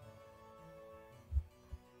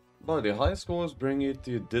 But the high scores bring you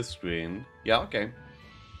to this screen. Yeah, okay.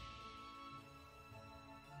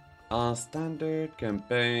 Standard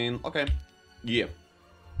campaign. Okay, yeah.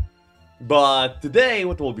 But today,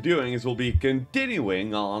 what we'll be doing is we'll be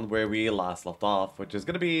continuing on where we last left off, which is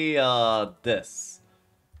gonna be this.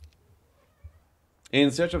 In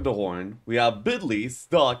search of the horn, we have Bidley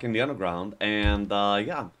stuck in the underground, and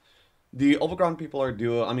yeah, the overground people are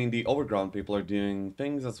the overground people are doing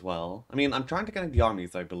things as well. I mean, I'm trying to connect the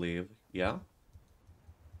armies, I believe. Yeah.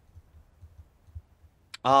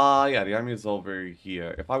 Yeah, the army is over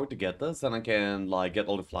here. If I were to get this, then I can like get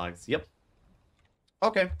all the flags. Yep.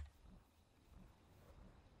 Okay.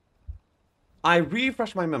 I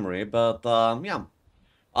refreshed my memory, but yeah.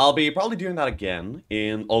 I'll be probably doing that again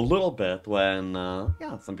in a little bit when,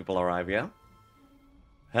 yeah, some people arrive, yeah?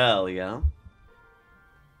 Hell yeah.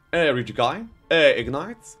 Hey, Rijikai. Hey,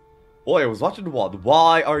 Ignites. Oh, I was watching the WOD.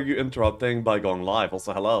 Why are you interrupting by going live?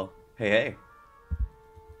 Also, hello. Hey, hey.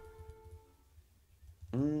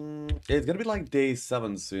 It's gonna be like day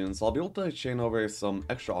 7 soon, so I'll be able to chain over some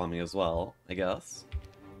extra army as well, I guess.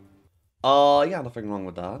 Yeah, nothing wrong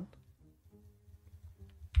with that.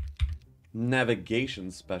 Navigation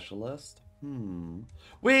specialist.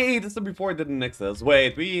 Wait, this is before I did the Nixes.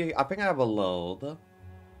 Wait, I think I have a load.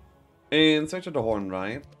 In search of the horn,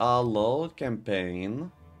 right? Load campaign.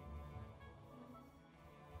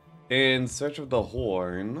 In search of the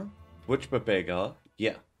horn. Which Pepega?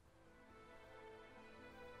 Yeah.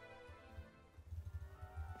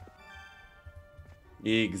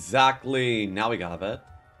 Exactly. Now we got it.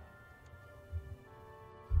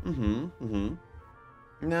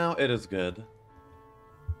 Now it is good.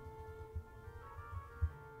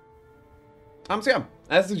 So yeah,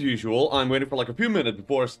 as usual, I'm waiting for like a few minutes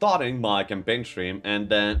before starting my campaign stream, and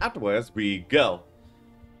then afterwards we go.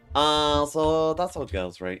 So that's how it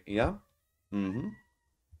goes, right? Yeah? Mm-hmm.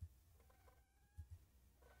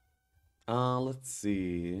 Let's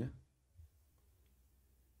see.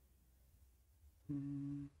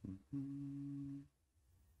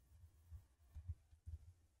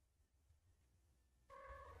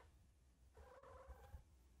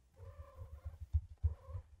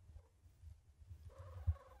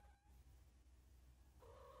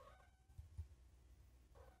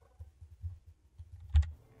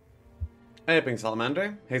 Hey, Pink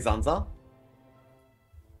Salamander. Hey, Zanza.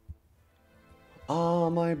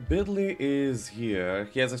 My Bidley is here.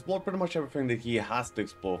 He has explored pretty much everything that he has to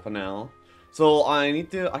explore for now. So I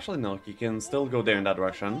need to... Actually, no, he can still go there in that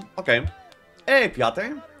direction. Okay. Hey,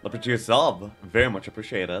 Piotr. Look at your sub. Very much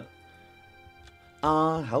appreciated.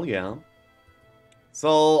 Hell yeah.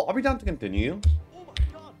 So, are we down to continue?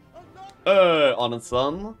 Hey, Honest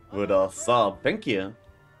Son, with a sub. Thank you.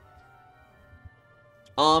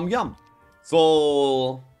 Yeah.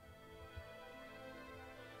 So...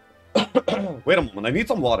 Wait a moment, I need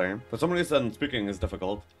some water. For some reason, speaking is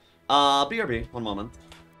difficult. BRB, one moment.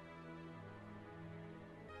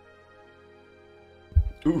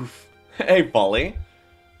 Oof. Hey, Polly.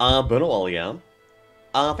 Been yeah.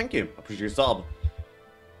 Thank you. Appreciate your sub.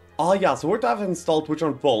 Yeah, so we're to have installed Twitch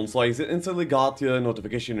on phone, so I instantly got the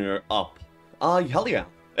notification here up. Hell yeah.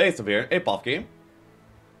 Hey, Severe. Hey, Puffkey.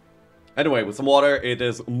 Anyway, with some water, it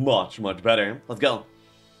is much, much better. Let's go.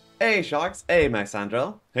 Hey, Sharks. Hey,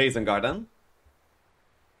 Maxandra. Hey, Zengarden.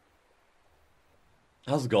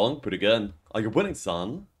 How's it going? Pretty good. Are you winning,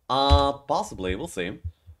 son? Possibly. We'll see.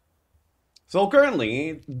 So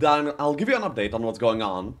currently, then I'll give you an update on what's going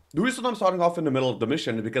on. The reason I'm starting off in the middle of the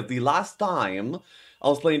mission is because the last time I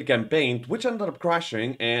was playing the campaign, Twitch ended up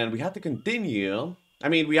crashing and we had to continue. I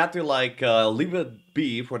mean, we had to like leave it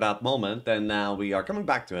be for that moment, and now we are coming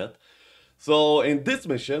back to it. So in this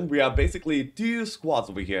mission, we have basically two squads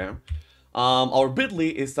over here. Our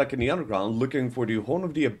Bidley is stuck in the underground looking for the Horn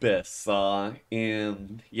of the Abyss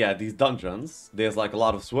in, yeah, these dungeons. There's like a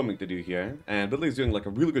lot of swimming to do here, and Bidley is doing like a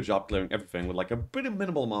really good job clearing everything with like a pretty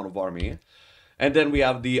minimal amount of army. And then we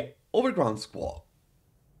have the Overground Squad.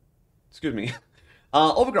 Excuse me.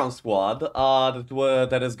 Overground Squad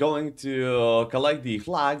that is going to collect the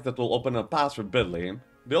flags that will open a pass for Bidley.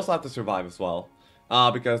 They also have to survive as well.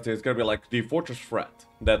 Because there's gonna be like the fortress threat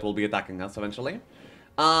that will be attacking us eventually.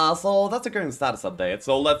 So that's the current status update.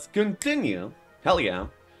 So let's continue. Hell yeah.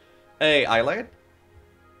 Hey, Eilert.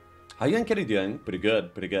 How you and Kitty doing? Pretty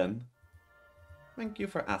good, pretty good. Thank you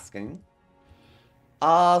for asking.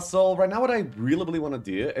 So right now what I really want to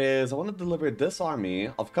do is I want to deliver this army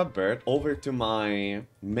of Cuthbert over to my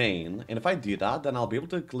main. And if I do that, then I'll be able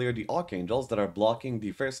to clear the Archangels that are blocking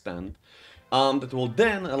the first tent. That will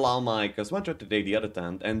then allow my Cosmetro to take the other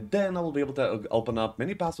tent, and then I will be able to open up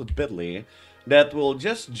many paths with Bidley that will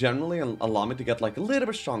just generally allow me to get like a little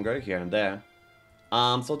bit stronger here and there.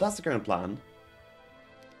 So that's the current plan.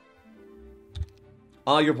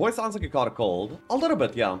 Your voice sounds like you caught a cold. A little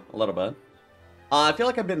bit, yeah, a little bit. I feel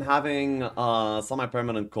like I've been having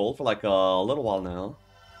semi-permanent cold for like a little while now,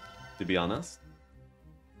 to be honest.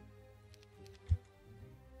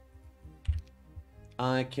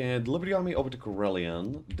 I can deliver the army over to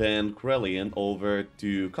Corellian, then Corellian over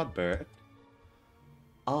to Cuthbert.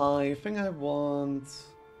 I think I want...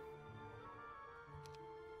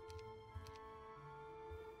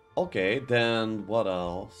 Okay, then what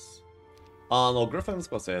else? No, Griffin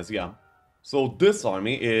says, yeah. So this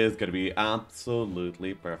army is gonna be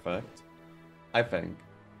absolutely perfect, I think.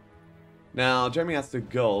 Now, Jeremy has to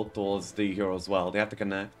go towards the hero as well. They have to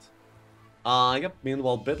connect. Yep,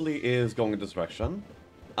 meanwhile, Bidley is going in this direction.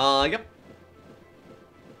 Yep.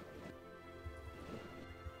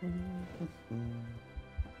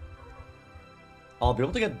 I'll be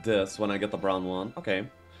able to get this when I get the brown one. Okay.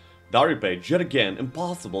 Diary page, yet again,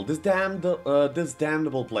 impossible. This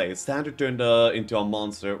damnable place. Standard turned into a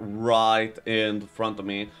monster right in front of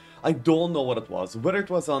me. I don't know what it was, whether it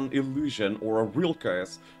was an illusion or a real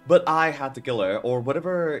curse, but I had to kill her, or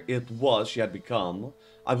whatever it was she had become.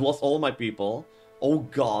 I've lost all my people. Oh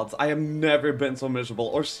god, I have never been so miserable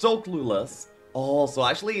or so clueless. Oh, so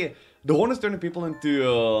actually, the Horn is turning people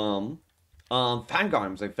into,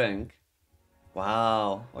 fangarms, I think.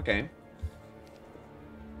 Wow, okay.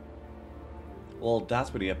 Well,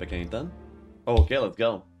 that's pretty epic, ain't it? Okay, let's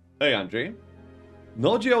go. Hey, Andre.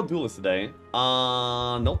 No Geo Duelist today.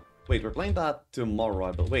 Nope. Wait, we're playing that tomorrow,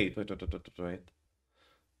 I believe. Wait.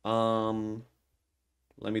 Um,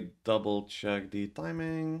 Let me double check the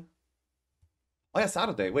timing. Oh yeah,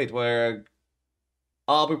 Saturday. Wait, we're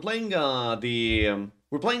playing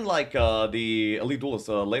we're playing like the Elite Duelist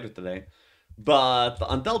later today. But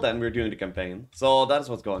until then, we're doing the campaign. So that is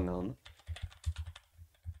what's going on.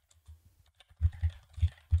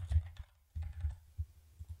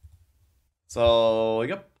 So,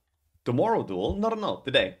 yep. Tomorrow duel? No,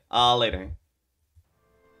 today. Later.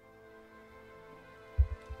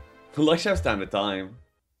 Lexiav's time to time.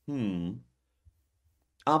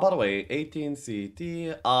 By the way, 18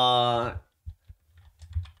 CT.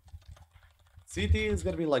 CT is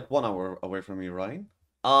gonna be like 1 hour away from me, right?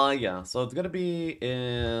 Yeah, so it's gonna be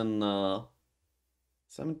in,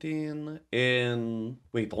 17 in...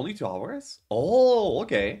 Wait, only 2 hours? Oh,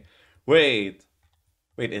 okay. Wait.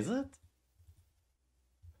 Wait, is it?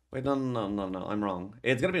 Wait, no, I'm wrong.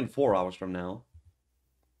 It's gonna be in 4 hours from now.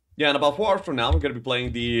 Yeah, in about 4 hours from now, we're gonna be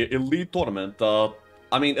playing the Elite Tournament,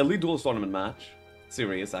 Elite Duelist Tournament match.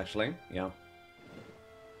 Series, actually, yeah.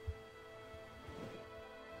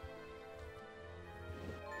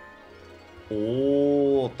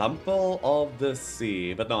 Oh, Temple of the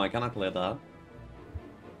Sea. But no, I cannot play that.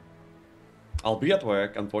 I'll be at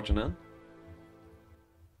work, unfortunate.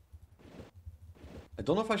 I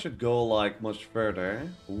don't know if I should go, like, much further.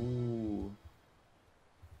 Ooh.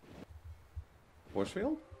 Force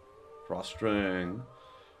field? Frostring.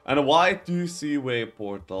 And a white 2C wave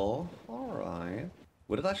portal. Alright.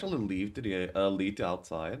 Would it actually lead to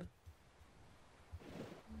outside?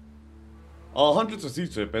 Hundreds of sea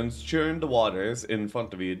serpents churn the waters in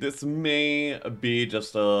front of you. This may be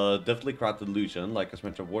just a deftly crafted illusion, like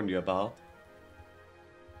I warned you about.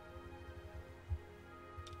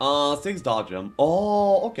 6 Dodgem.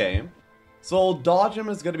 Oh, okay. So Dodgem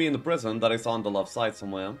is gonna be in the prison that I saw on the left side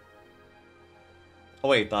somewhere. Oh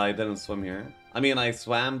wait, I didn't swim here. I mean, I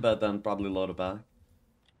swam, but then probably loaded back.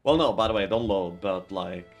 Well, no, by the way, don't load, but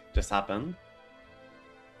like, just happened.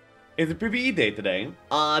 Is it PvE day today?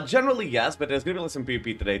 Generally yes, but there's gonna be some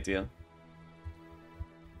PvP today too.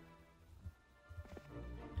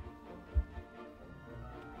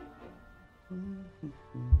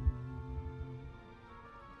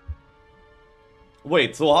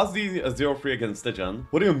 Wait, so how's the 0-3 against Stygian?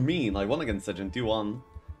 What do you mean? I won against Stygian 2-1.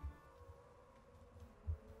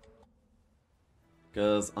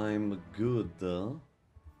 Cause I'm good.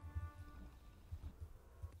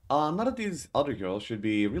 None of these other heroes should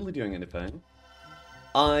be really doing anything.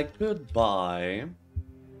 I could buy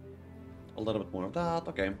a little bit more of that,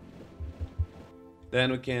 okay.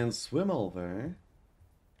 Then we can swim over.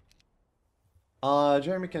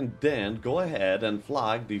 Jeremy can then go ahead and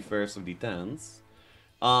flag the first of the tents.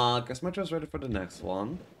 Cosmetro's ready for the next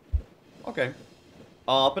one. Okay.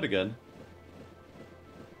 Pretty good.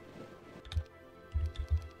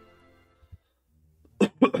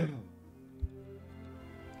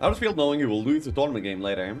 I just feel knowing you will lose the tournament game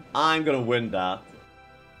later. I'm gonna win that.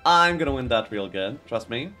 I'm gonna win that real good. Trust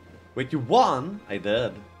me. Wait, you won? I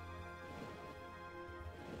did.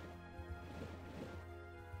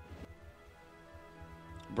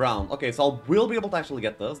 Brown. Okay, so I will be able to actually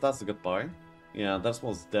get this. That's the good part. Yeah, that's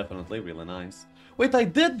most definitely really nice. Wait, I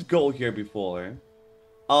did go here before.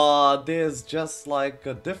 There's just like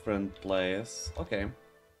a different place. Okay.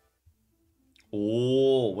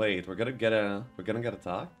 Oh, wait, we're gonna get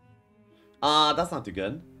attacked? That's not too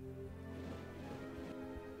good.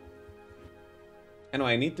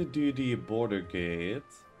 Anyway, I need to do the border gate.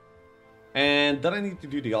 And then I need to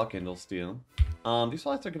do the Archangels too. These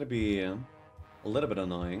fights are gonna be a little bit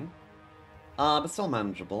annoying. But still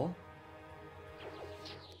manageable.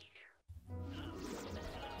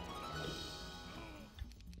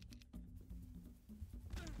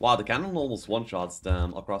 Wow, the cannon almost one-shots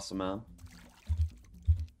them across the map.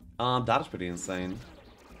 That is pretty insane.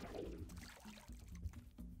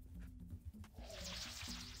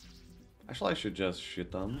 Actually, I should just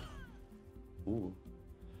shoot them. Ooh.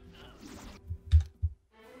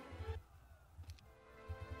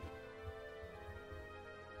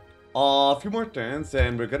 A few more turns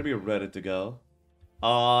and we're gonna be ready to go.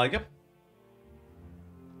 Yep.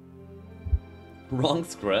 Wrong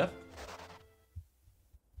script.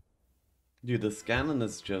 Dude, this cannon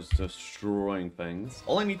is just destroying things.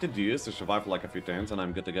 All I need to do is to survive for like a few turns and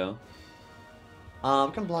I'm good to go.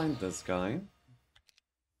 We can blind this guy.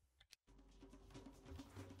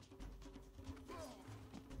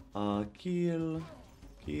 Kill.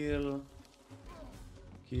 Kill.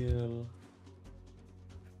 Kill.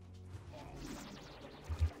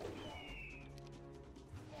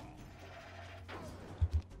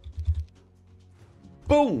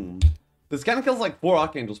 Boom! This cannon kills like 4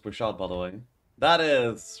 Archangels per shot, by the way. That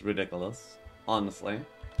is ridiculous, honestly.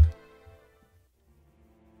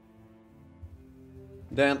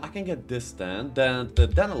 Then I can get this stand, then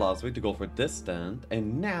allows me to go for this stand,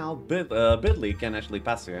 and now Bidley can actually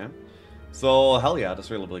pass here. So hell yeah,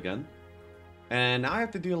 that's really good. And now I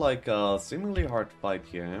have to do like a seemingly hard fight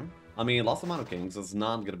here. I mean, Lost Amount of Kings is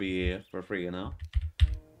not gonna be for free, you know?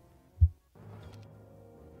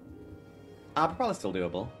 But probably still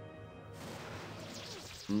doable.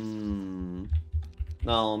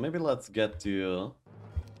 Now, maybe let's get to...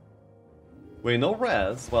 Wait, no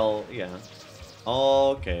res? Well, yeah.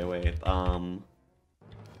 Okay, wait,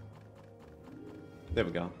 there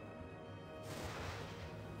we go.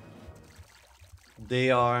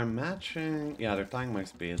 They are matching... Yeah, they're tying my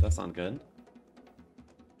speed. That's not good.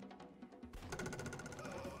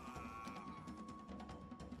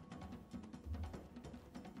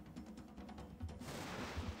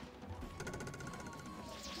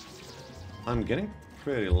 I'm getting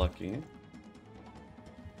pretty lucky.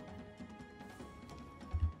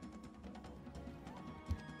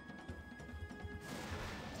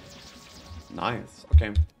 Nice,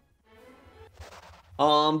 okay.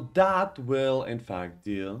 That will in fact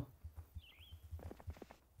do.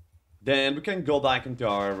 Then we can go back into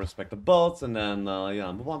our respective boats and then,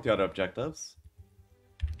 yeah, move on to other objectives.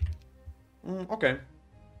 Okay.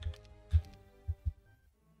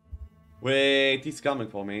 Wait, he's coming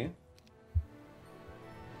for me.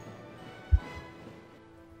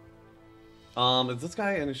 Is this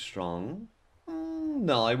guy any strong?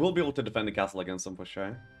 No, I will be able to defend the castle against him for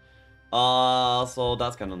sure. So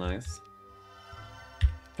that's kind of nice.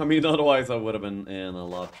 I mean, otherwise I would have been in a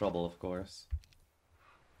lot of trouble, of course.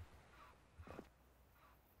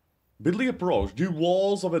 Bidley approached. The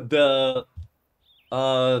walls of a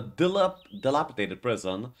dilapidated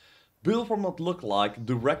prison, built from what looked like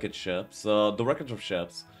the wreckage of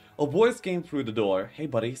ships. A voice came through the door. Hey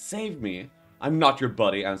buddy, save me. I'm not your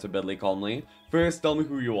buddy, answered Bidley calmly. First, tell me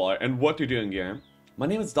who you are and what you're doing here. My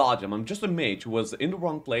name is Dodgem. I'm just a mage who was in the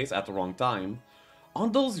wrong place at the wrong time.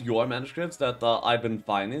 Aren't those your manuscripts that I've been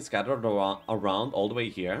finding scattered around all the way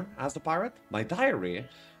here? Asked the pirate. My diary?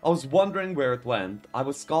 I was wondering where it went. I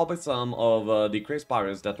was scalded by some of the crazed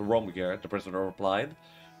pirates that roam here, the prisoner replied.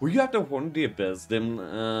 Were you at the horn of the abyss,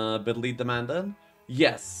 Bidley demanded.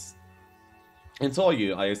 Yes. And so are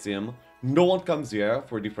you, I assume. No one comes here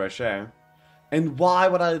for the fresh air. And why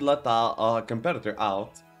would I let a competitor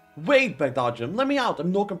out? Wait, begged Dodgem, let me out. I'm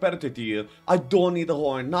no competitor to you. I don't need the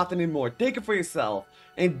horn, not anymore. Take it for yourself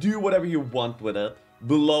and do whatever you want with it.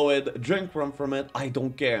 Blow it, drink from it, I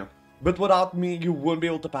don't care. But without me, you wouldn't be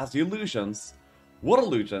able to pass the illusions. What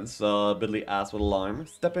illusions? Bidley asked with alarm,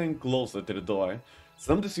 stepping closer to the door.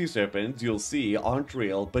 Some of the sea serpents you'll see aren't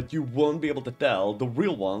real, but you won't be able to tell the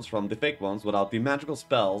real ones from the fake ones without the magical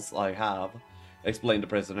spells I have, explained the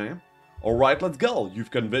prisoner. Alright, let's go.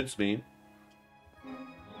 You've convinced me.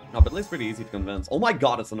 No, but it's pretty easy to convince. Oh my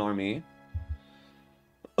god, it's an army.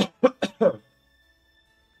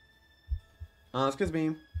 Excuse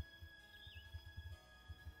me.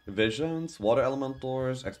 Visions, water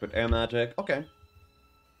elementors, expert air magic. Okay.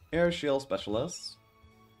 Air shield specialist.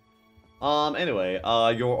 Anyway,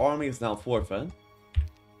 your army is now forfeit.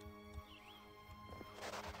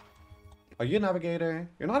 Are you a navigator?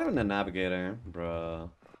 You're not even a navigator, bruh.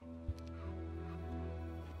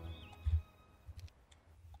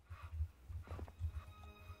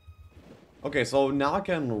 Okay, so now I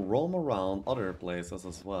can roam around other places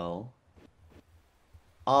as well.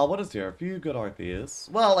 What is here? A few good Arthies.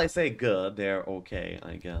 Well, I say good, they're okay,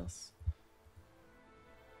 I guess.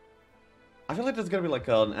 I feel like there's gonna be like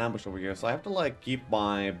an ambush over here, so I have to like keep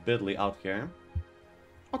my Bidley out here.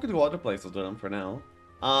 I could go other places with them for now.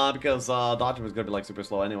 Because dodging is gonna be like super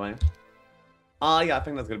slow anyway. Yeah, I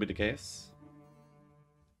think that's gonna be the case.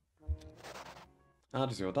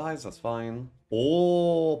 Just 0 dies, that's fine.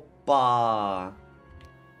 Opa!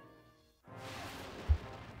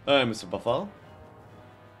 Hey, Mr. Buffalo.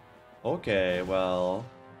 Okay, well...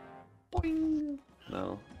 Boing!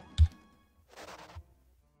 No.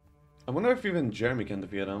 I wonder if even Jeremy can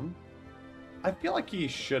defeat him. I feel like he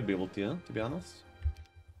should be able to be honest.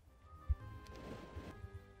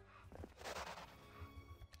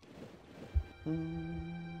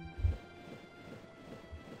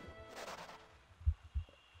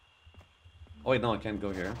 Oh wait, no, I can't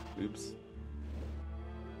go here. Oops.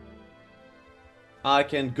 I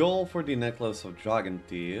can go for the necklace of dragon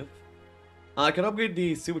teeth. I can upgrade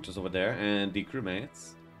the sea witches over there and the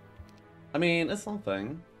crewmates. I mean, it's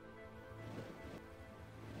something.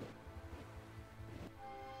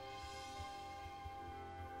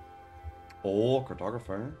 Oh,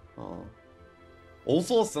 cartographer. Oh.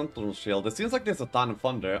 Also a sentinel shield. It seems like there's a ton of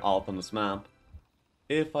thunder out on this map.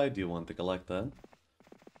 If I do want to collect it.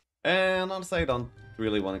 And honestly, I don't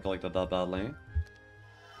really want to collect it that badly.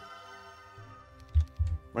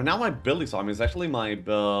 Right now, my Billy's army is actually my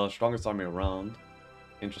strongest army around.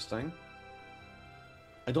 Interesting.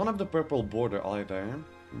 I don't have the purple border either.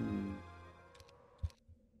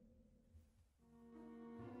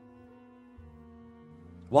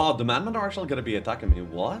 Wow, the Madmen are actually gonna be attacking me.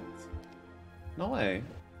 What? No way.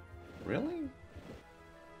 Really?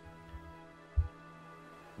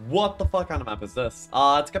 What the fuck kind of map is this?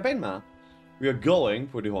 It's a campaign map. We are going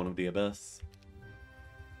for the Horn of the Abyss.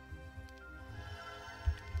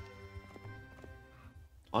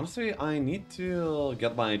 Honestly, I need to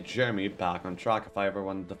get my Jeremy back on track if I ever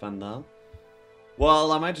want to defend that.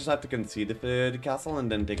 Well, I might just have to concede the castle and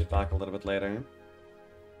then take it back a little bit later.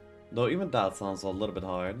 Though even that sounds a little bit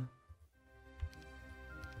hard.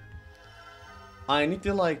 I need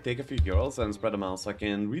to like take a few heroes and spread them out so I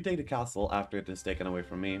can retake the castle after it is taken away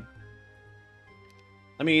from me.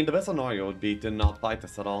 I mean, the best scenario would be to not fight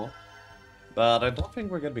this at all. But I don't think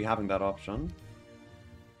we're gonna be having that option.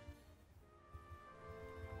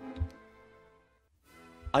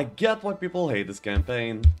 I get why people hate this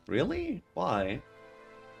campaign. Really? Why?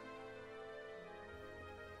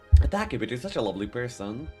 Attack it, but you're such a lovely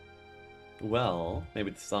person. Well,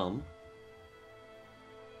 maybe to some.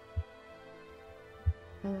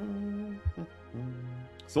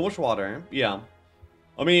 So much water, yeah.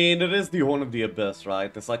 I mean, it is the Horn of the Abyss,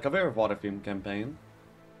 right? It's like a very water-themed campaign.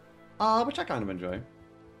 Which I kind of enjoy.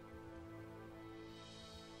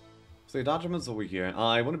 So Dodgem's over here.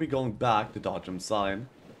 I want to be going back to Dodgem's side.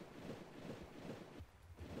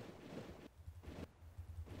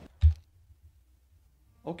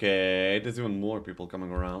 Okay, there's even more people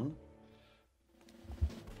coming around.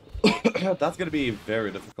 That's gonna be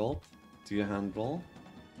very difficult to handle.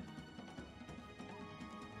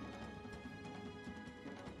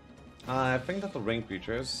 I think that the rain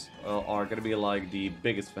creatures are gonna be like the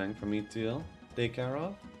biggest thing for me to take care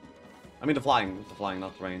of. I mean the flying,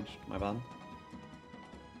 not ranged, my bad.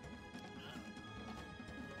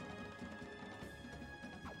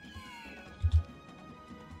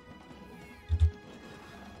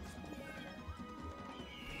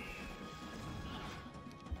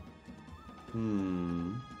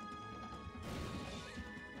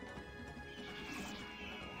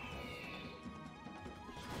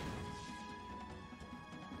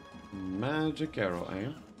 Magic arrow,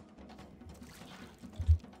 eh?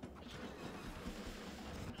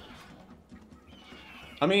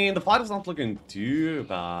 I mean, the fight is not looking too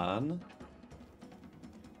bad.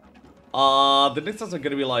 The Nixes are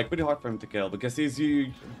gonna be like pretty hard for him to kill because he's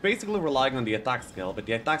basically relying on the attack skill, but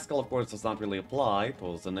the attack skill of course does not really apply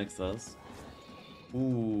towards the Nixes.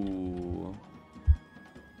 Ooh.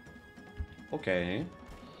 Okay.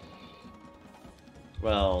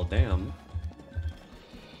 Well, damn.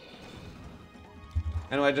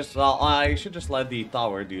 Anyway, I should just let the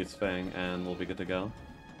tower do its thing and we'll be good to go.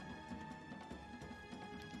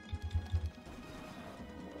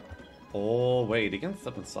 Oh, wait, he can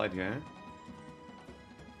step inside here.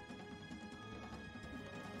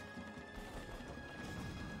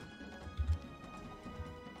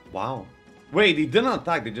 Wow. Wait, he didn't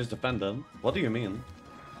attack, they just defended. What do you mean?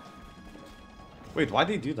 Wait, why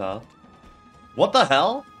did he do that? What the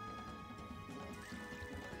hell?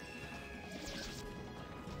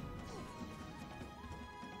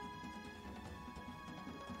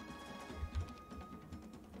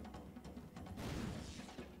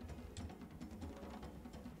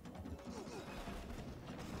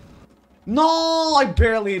 No, I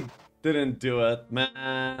barely didn't do it,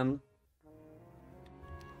 man.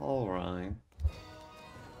 Alright.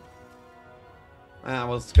 I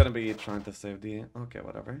was gonna be trying to save the... Okay,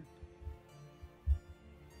 whatever.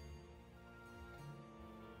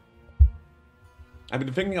 I've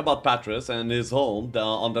been thinking about Patras and his home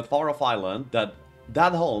on that far-off island, that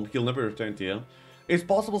home he'll never return to. It's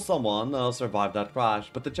possible someone survived that crash,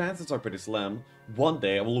 but the chances are pretty slim. One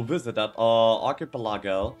day I will visit that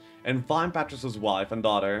archipelago and find Patras' wife and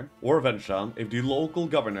daughter, or avenge them if the local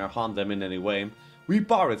governor harmed them in any way. We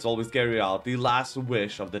pirates always carry out the last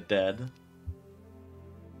wish of the dead.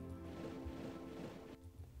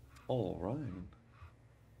 Alright.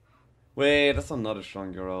 Wait, that's another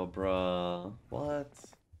strong hero, bruh. What?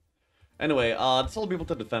 Anyway, this will be able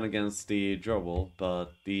to defend against the gerbil,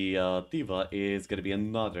 but the Diva is gonna be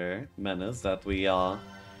another menace that we are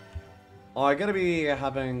gonna be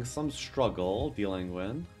having some struggle dealing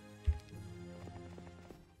with.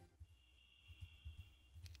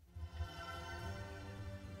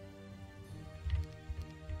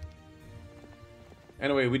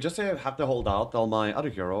 Anyway, we just have to hold out till my other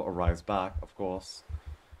hero arrives back, of course.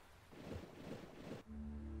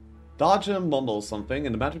 Dodge him, mumbles something,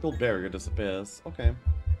 and the magical barrier disappears. Okay.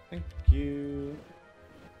 Thank you.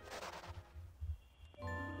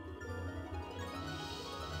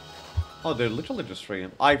 Oh, they're literally just free.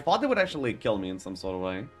 I thought they would actually kill me in some sort of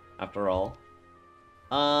way, after all.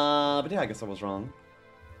 But yeah, I guess I was wrong.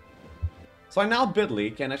 So I now,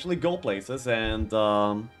 Bidley, can actually go places and,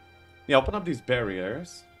 yeah, open up these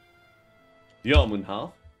barriers. Yo,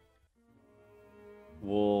 Moonhalf.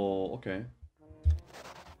 Whoa, okay.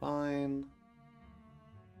 Fine.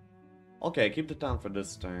 Okay, keep the town for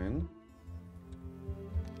this turn.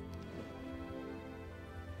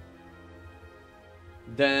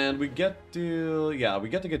 Then we get to... yeah, we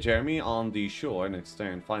get to get Jeremy on the shore next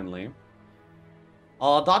turn, finally.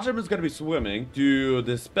 Dodgem is gonna be swimming to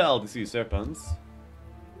dispel the sea serpents.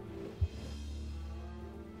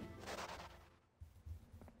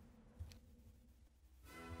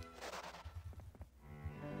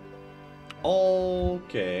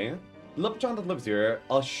 Okay. The Leprechaun that lives here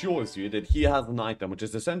assures you that he has an item which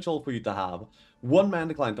is essential for you to have. One man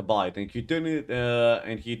declined to buy it, and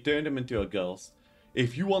he turned him into a ghost.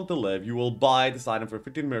 If you want to live, you will buy this item for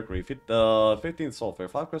 15 mercury, 15 sulfur,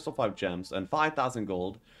 5 crystal, 5 gems, and 5,000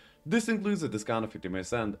 gold. This includes a discount of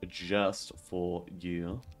 50% just for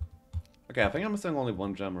you. Okay, I think I'm missing only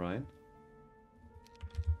one gem, right?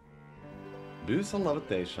 Boost on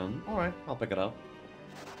levitation. Alright, I'll pick it up.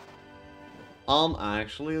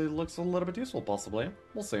 Actually looks a little bit useful, possibly.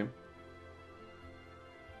 We'll see.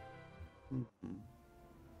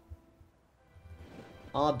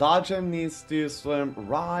 Dodgen needs to swim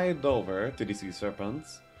right over to the sea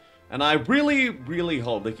serpents. And I really, really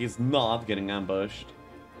hope that he's not getting ambushed.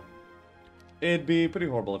 It'd be pretty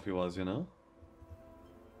horrible if he was, you know?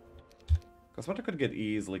 Because Winter could get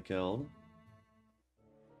easily killed.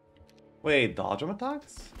 Wait, Dodgem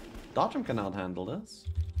attacks? Dodgem cannot handle this.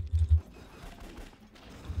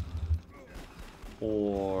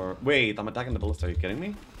 Or... wait, I'm attacking the ballista, are you kidding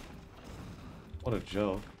me? What a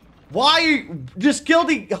joke. Why? Just kill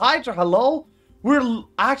the Hydra, hello? We're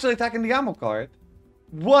actually attacking the ammo cart.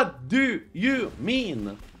 What do you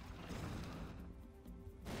mean?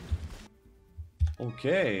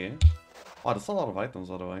 Okay. Oh, that's a lot of items,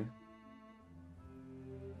 by the way.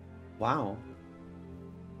 Wow.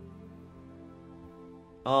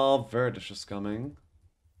 Verdish is coming.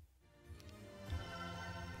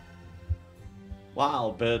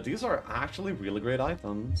 Wow, but these are actually really great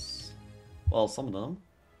items. Well, some of them.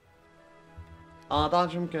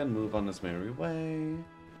 Dodgem can move on his merry way.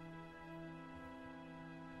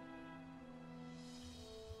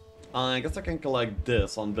 I guess I can collect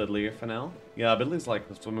this on Bidley for now. Yeah, Bidley's like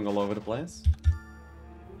swimming all over the place.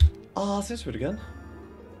 Seems pretty good.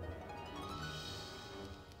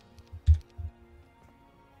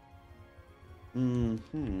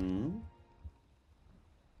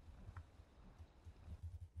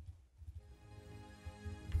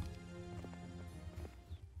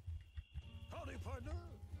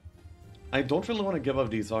 I don't really want to give up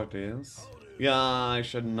these artists. Yeah, I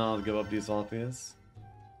should not give up these artists.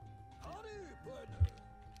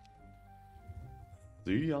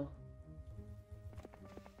 See ya.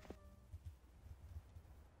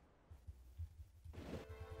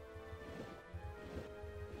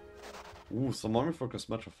 Ooh, some army for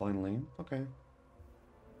Cosmetra finally. Okay.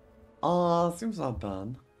 Seems not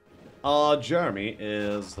bad. Jeremy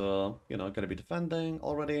is, you know, gonna be defending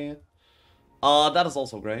already. That is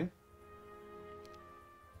also great.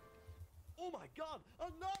 Oh my god,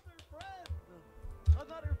 another friend!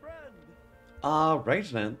 Another friend!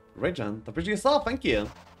 Ragent, appreciate yourself, thank you.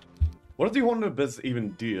 What does the Horn of Abyss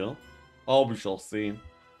even do? Oh, we shall see. In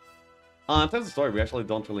terms of story, we actually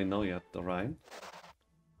don't really know yet, though, right?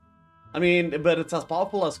 I mean, but it's as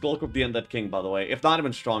powerful as Skulk of the Undead King, by the way, if not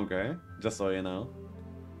even stronger, just so you know.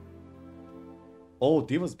 Oh,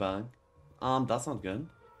 Diva's back. That's not good.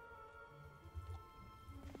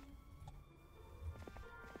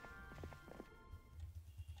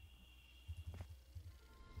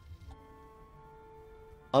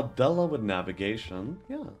 Adela with navigation,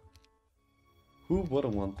 yeah. Who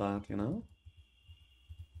wouldn't want that, you know?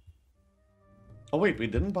 Oh wait, we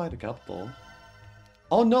didn't buy the capital.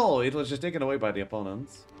 Oh no, it was just taken away by the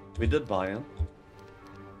opponents. We did buy it.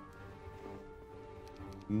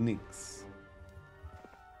 Nix.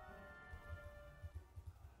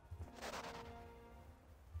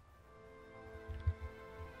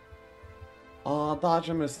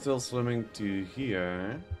 Dodgem is still swimming to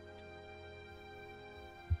here.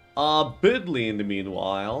 Bidley in the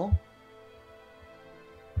meanwhile.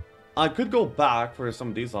 I could go back for some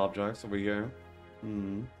of these objects over here.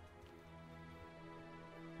 Hmm.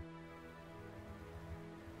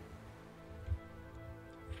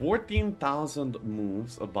 14,000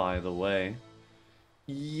 moves, by the way.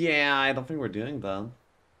 Yeah, I don't think we're doing that.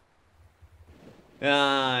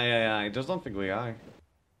 Yeah, I just don't think we are.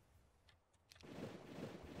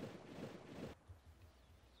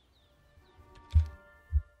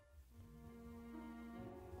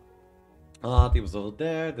 He was over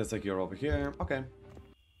there, there's a hero over here, okay.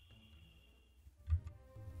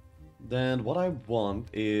 Then what I want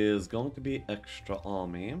is going to be extra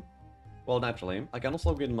army. Well, naturally, I can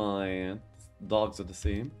also get my dogs at the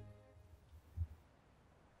sea.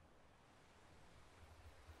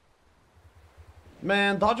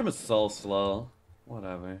 Man, Dodgem is so slow.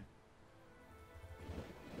 Whatever.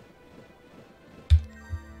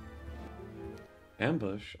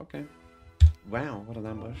 Ambush, okay. Wow, what an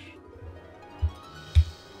ambush.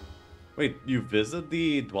 Wait, you visit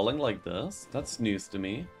the dwelling like this? That's news to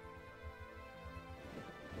me.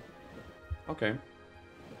 Okay.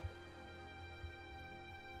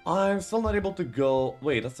 I'm still not able to go...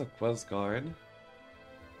 Wait, that's a quest card.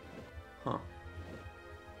 Huh.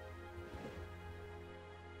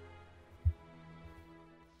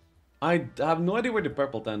 I have no idea where the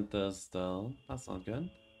purple tent is, though. That's not good.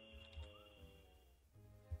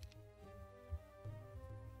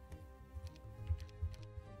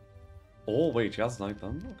 Oh, wait, she has an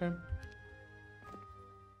item. Okay.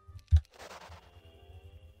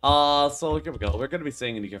 So here we go. We're gonna be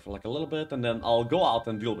staying in here for like a little bit, and then I'll go out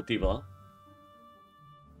and deal with Tifa.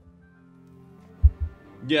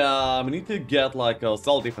 Yeah, we need to get like a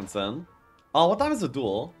cell defense in. What time is the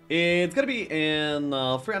duel? It's gonna be in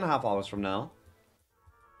 3.5 hours from now.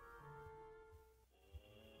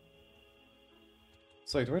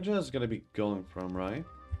 So wait, we're just gonna be going from, right?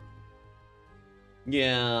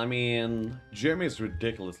 Yeah, I mean, Jeremy is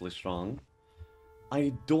ridiculously strong.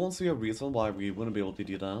 I don't see a reason why we wouldn't be able to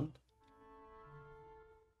do that.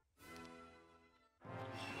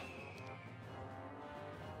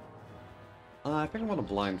 I think I want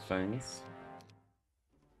to blind things.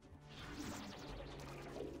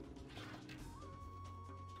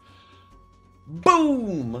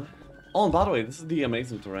 Boom! Oh, and by the way, this is the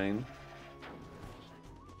amazing terrain.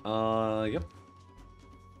 Yep.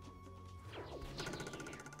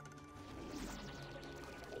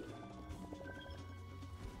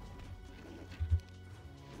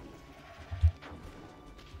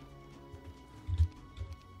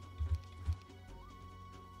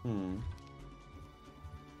 Hmm.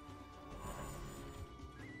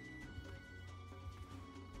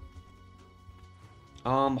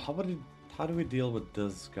 How do we deal with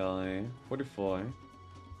this guy? 44.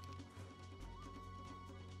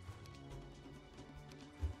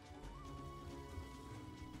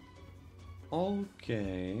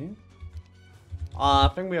 Okay. I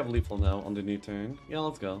think we have lethal now on the new turn. Yeah,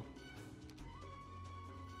 let's go.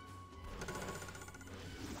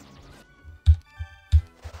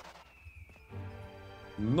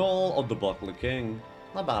 Null of the Buckler King.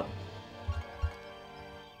 Not bad.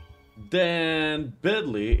 Then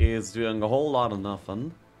Bidley is doing a whole lot of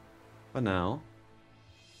nothing. For now.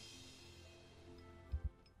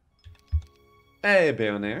 Hey,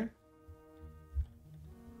 Bayonaire.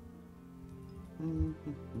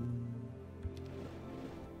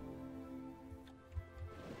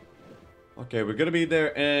 Okay, we're gonna be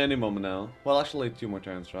there any moment now. Well, actually, 2 more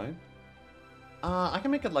turns, right? I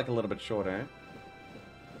can make it like a little bit shorter.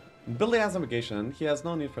 Billy has navigation. He has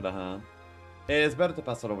no need for the hand. It's better to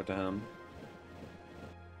pass it over to him.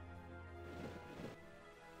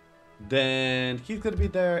 Then he's gonna be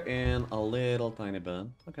there in a little tiny bit.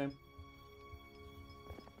 Okay.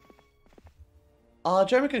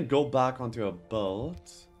 Jeremy can go back onto a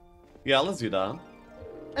boat. Yeah, let's do that.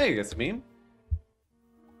 Hey, it's me.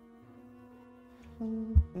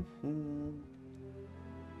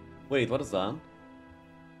 Wait, what is that?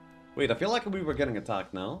 Wait, I feel like we were getting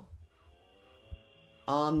attacked now.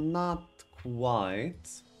 Not quite.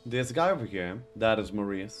 There's a guy over here. That is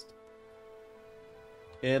Maurice.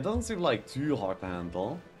 It doesn't seem like too hard to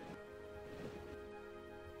handle.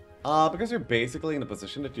 Because you're basically in the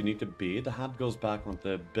position that you need to be, the hat goes back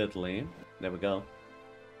onto Bidley. There we go.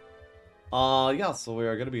 Yeah, so we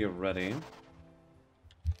are gonna be ready.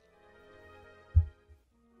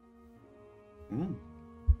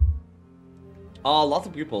 Lots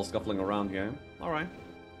of people scuffling around here. Alright.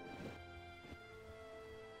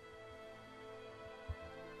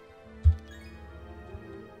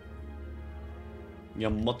 Yeah,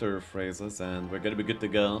 mutter phrases, and we're gonna be good to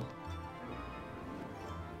go.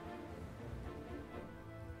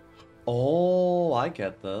 Oh, I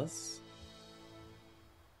get this.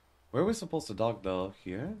 Where are we supposed to dock though?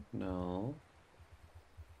 Here? No.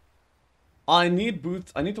 I need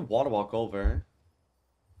boots. I need to water walk over.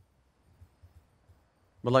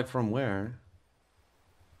 But like from where?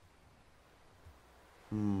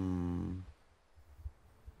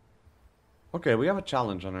 Okay, we have a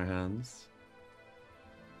challenge on our hands.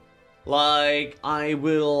 Like, I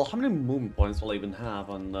will... How many movement points will I even have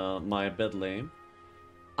on my Bidley?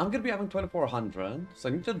 I'm gonna be having 2400, so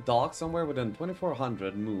I need to dock somewhere within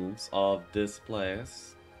 2400 moves of this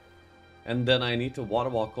place. And then I need to water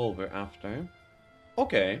walk over after.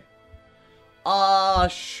 Okay.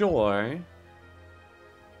 Sure.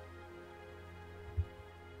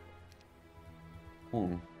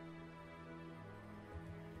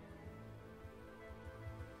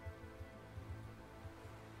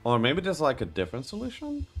 Or maybe there's like a different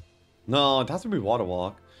solution? No, it has to be water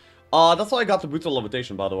walk. That's why I got the boots of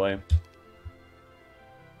levitation, by the way.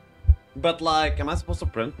 But like, am I supposed to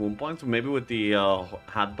print moon points? Maybe with the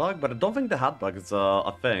hat bug? But I don't think the hat bug is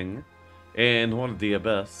a thing in one of the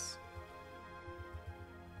abyss.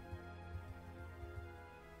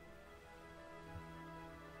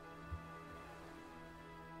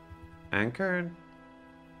 Anchored?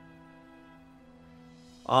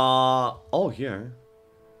 Oh, here.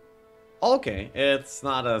 Okay, it's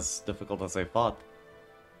not as difficult as I thought.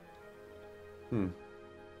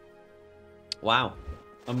 Wow.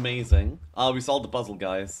 Amazing. We solved the puzzle,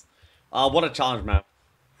 guys. What a challenge map.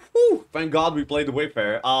 Whew, thank God we played the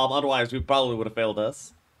Wayfarer. Otherwise we probably would have failed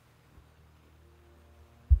this.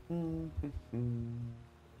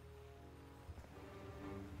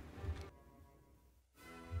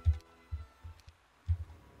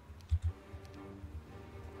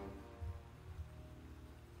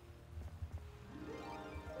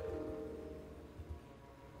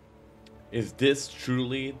 Is this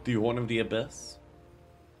truly the Horn of the Abyss?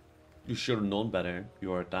 You should have known better.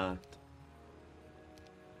 You are attacked.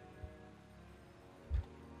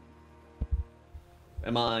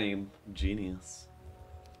 Am I genius?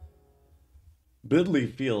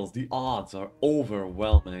 Bidley feels the odds are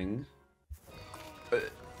overwhelming.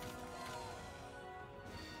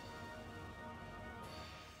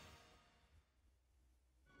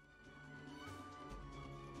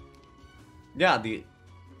 Yeah, the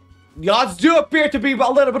odds do appear to be a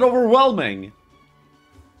little bit overwhelming.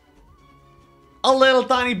 A little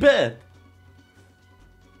tiny bit.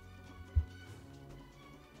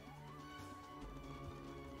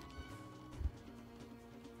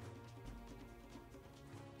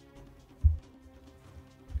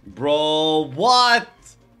 Bro, what?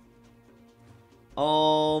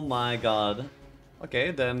 Oh my god.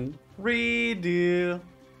 Okay, then redo.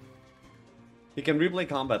 You can replay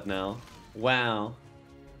combat now. Wow.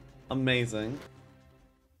 Amazing.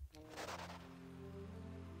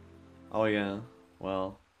 Oh yeah,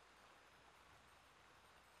 well.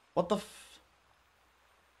 What the f...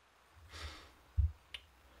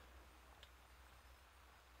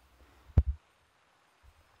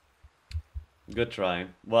 Good try.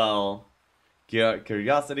 Well,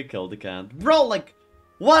 curiosity killed the cat. Bro, like,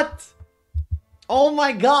 what? Oh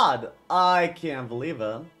my god! I can't believe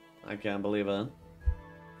it. I can't believe it.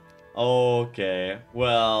 Okay,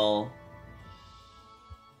 well...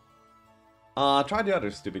 try the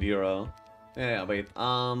other stupid hero. Yeah, wait,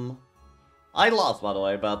 I lost, by the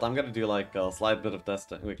way, but I'm gonna do, like, a slight bit of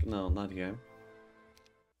testing. Wait, no, not here.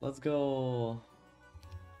 Let's go...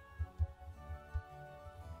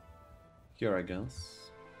 Here, I guess.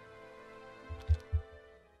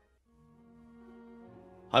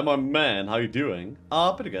 Hi, my man, how you doing?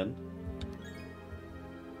 Pretty good.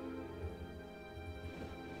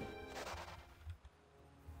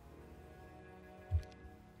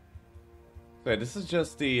 Wait, this is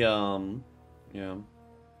just the, yeah.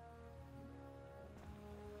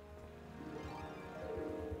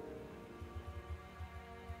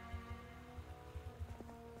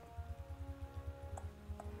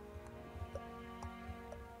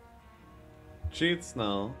 Cheats?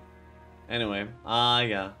 No. Anyway,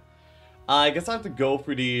 yeah. I guess I have to go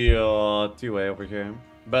for the, two-way over here.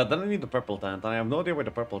 But then I need the purple tent, and I have no idea where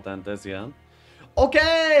the purple tent is yet.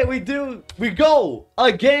 Okay, we go!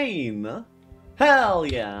 Again! Hell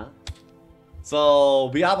yeah! So,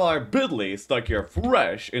 we have our Bidley stuck here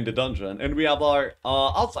fresh in the dungeon, and we have our,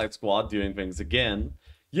 outside squad doing things again.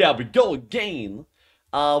 Yeah, we go again!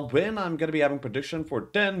 When I'm gonna be having prediction for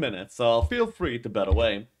 10 minutes, so feel free to bet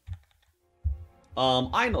away.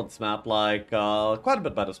 I know this map, like, quite a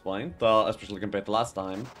bit by this point, especially compared to last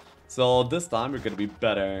time. So this time we're gonna be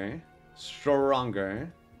better,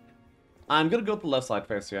 stronger. I'm gonna go to the left side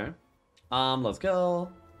first here. Let's go.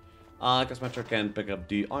 Cosmetra can pick up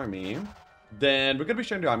the army. then we're gonna be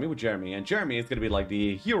sharing the army with Jeremy, and Jeremy is gonna be like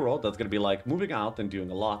the hero that's gonna be like moving out and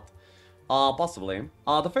doing a lot. Possibly.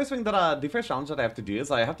 The first challenge that I have to do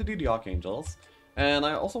is I have to do the Archangels, and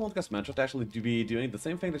I also want Cosmetra to actually be doing the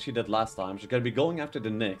same thing that she did last time. She's gonna be going after the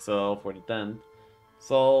Nick, so for the 10.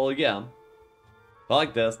 So yeah, I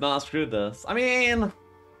like this. Nah, screw this. I mean,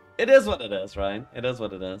 it is what it is, right? It is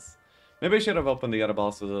what it is. Maybe I should have opened the other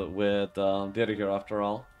boss with the other hero after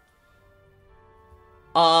all.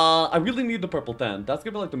 I really need the purple 10. That's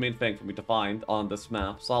gonna be like the main thing for me to find on this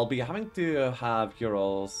map. So I'll be having to have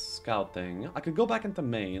heroes scouting. I could go back into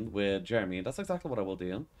main with Jeremy. That's exactly what I will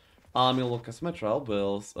do. Lucas Symmetra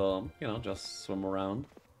will, you know, just swim around.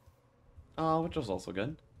 Which is also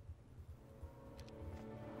good.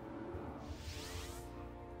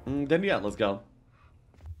 Then yeah, let's go.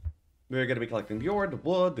 We're gonna be collecting the ore, the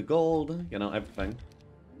wood, the gold, you know, everything.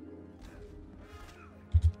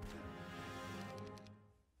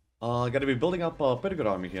 Gotta be building up a pretty good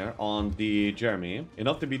army here on the Jeremy.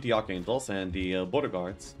 Enough to beat the Archangels and the Border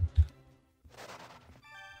Guards.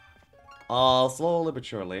 Slowly but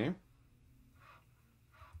surely.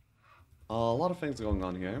 A lot of things going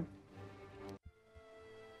on here.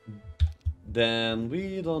 Then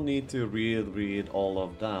we don't need to read all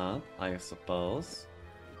of that, I suppose.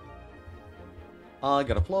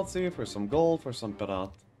 Get a float sea for some gold, for some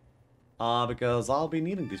pirat. Because I'll be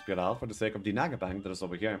needing these pirat for the sake of the Nagabank that is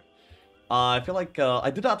over here. I feel like I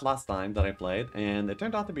did that last time that I played, and it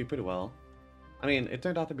turned out to be pretty well. I mean, it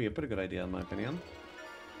turned out to be a pretty good idea in my opinion.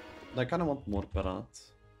 I kind of want more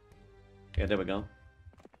pirats. Yeah, there we go.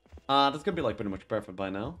 That's gonna be like pretty much perfect by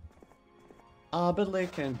now. Billy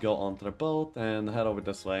can go onto the boat and head over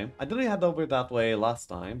this way. I didn't head over that way last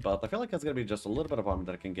time, but I feel like it's gonna be just a little bit of armor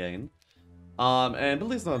that I can gain. And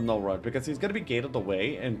Billy's not no rush because he's gonna be gated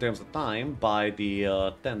away in terms of time by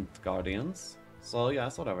the tent guardians. So yeah,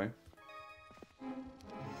 it's whatever.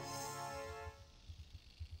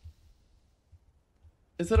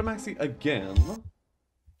 Is it a maxi again?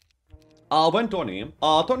 When Tony?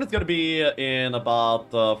 Tony's gonna be in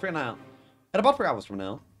about 3.5. In about 3 hours from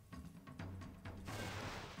now.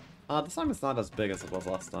 This time it's not as big as it was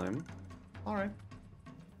last time. Alright.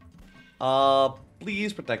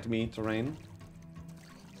 Please protect me, terrain.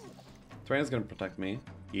 Terrain's gonna protect me.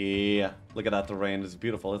 Yeah, look at that terrain. It's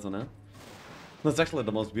beautiful, isn't it? That's actually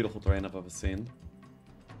the most beautiful terrain I've ever seen.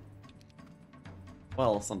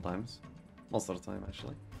 Well, sometimes. Most of the time,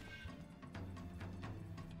 actually.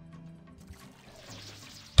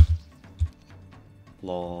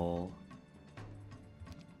 Lol.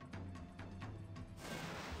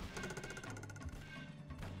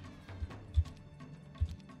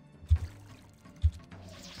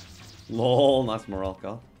 Lol, nice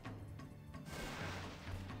Morelka.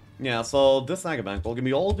 Yeah, so this Nagabank will give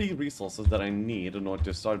me all the resources that I need in order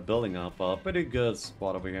to start building up a pretty good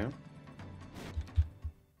squad over here.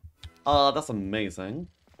 That's amazing.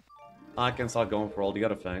 I can start going for all the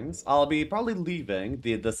other things. I'll be probably leaving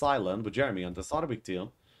this island with Jeremy on this other big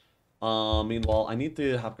deal. Meanwhile, I need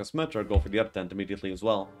to have Cosmetra go for the other tent immediately as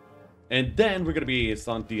well. And then we're gonna be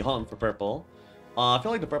on the hunt for purple. I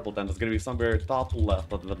feel like the purple tent is gonna be somewhere top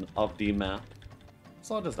left of the map.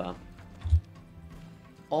 So does that.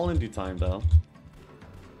 All in due time though.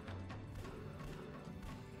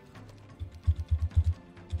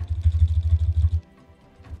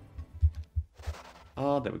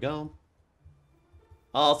 There we go.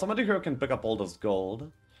 Somebody here can pick up all this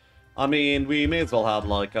gold. I mean, we may as well have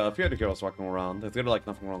like a few other heroes walking around. There's gonna be like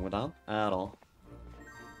nothing wrong with that at all.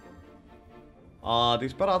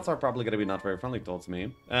 These pirates are probably gonna be not very friendly towards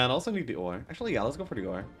me. And I also need the ore. Actually, yeah, let's go for the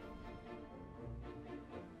ore.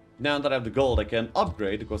 Now that I have the gold, I can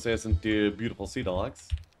upgrade the Corsairs into beautiful sea dogs.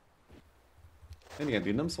 And yeah,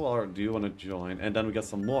 the nymphs do you want to join? And then we get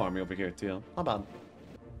some more army over here too. Not bad.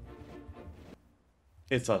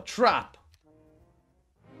 It's a trap!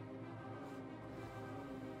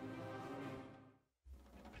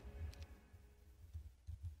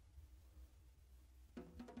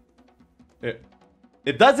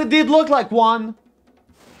 It does indeed look like one!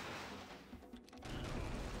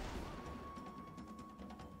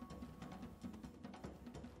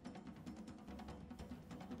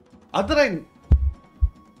 How did I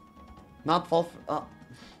not fall for,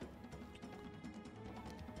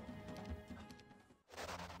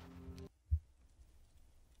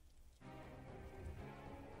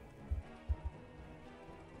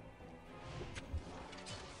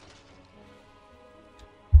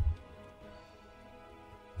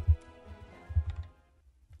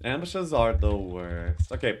 Ambushes are the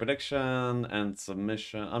worst. Okay, prediction and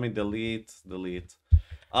submission. I mean, delete.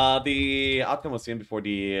 The outcome was seen before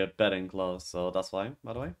the betting closed, so that's why,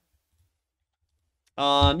 by the way.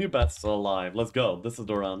 New bet's still alive. Let's go. This is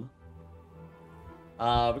the run.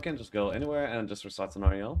 We can just go anywhere and just restart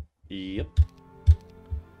scenario. Yep.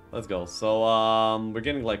 Let's go. So, we're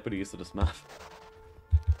getting, like, pretty used to this map.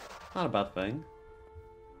 Not a bad thing.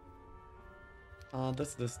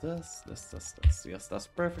 This. Yes, that's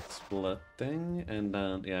perfect splitting. And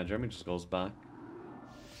then, yeah, Jeremy just goes back.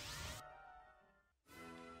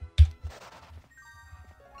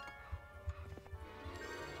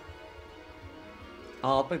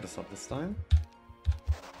 I'll pick this up this time.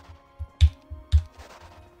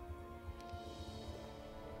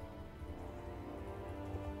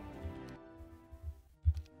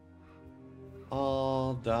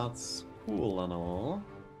 Oh, that's cool and all.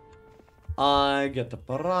 I get the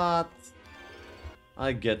pirat.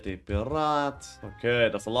 I get the pirat. Okay,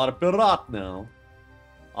 that's a lot of pirat now.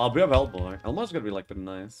 We have Elmore. Elmore's gonna be like pretty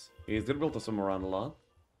nice. He's gonna be able to swim around a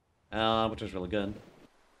lot. Which is really good.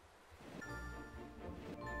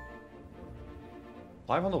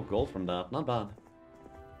 500 gold from that, not bad.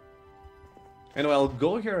 Anyway, I'll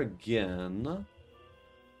go here again.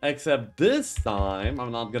 Except this time,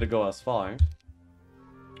 I'm not gonna go as far.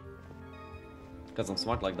 Because I'm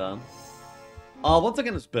smart like that. Once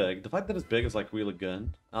again, it's big. The fact that it's big is, like, really good.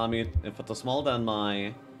 I mean, if it was small, then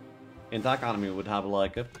my entire economy would have,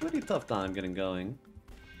 like, a pretty tough time getting going.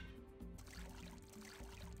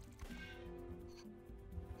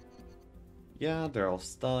 Yeah, they're all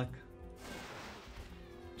stuck.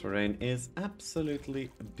 Terrain is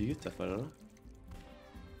absolutely beautiful.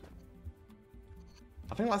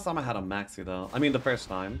 I think last time I had a maxi, though. I mean, the first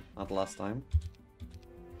time, not the last time.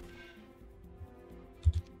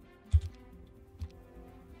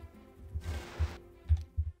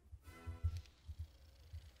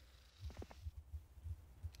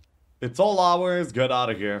 It's all ours. Get out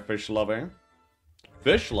of here, fish lover.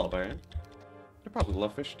 Fish lover? I probably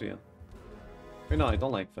love fish, do you? Wait, no, I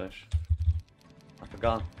don't like fish. I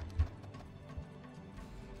forgot.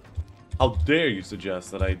 How dare you suggest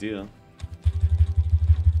that I do?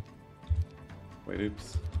 Wait,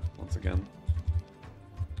 oops. Once again.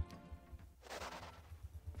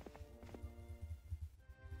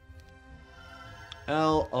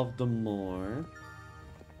 L of the Moor.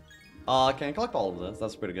 Can I collect all of this?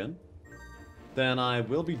 That's pretty good. Then I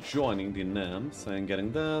will be joining the nymphs and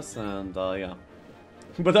getting this, and yeah.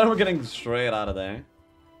 But then we're getting straight out of there.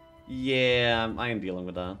 Yeah, I ain't dealing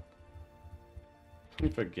with that.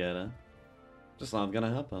 Forget it. Just not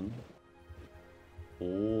gonna happen.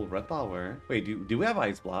 Oh, red power. Wait, do we have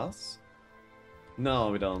ice blast? No,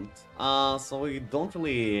 we don't. So we don't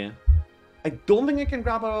really... I don't think I can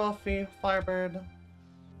grab a firebird.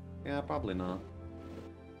 Yeah, probably not.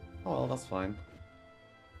 Oh well, that's fine.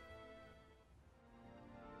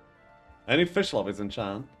 Any fish lovers in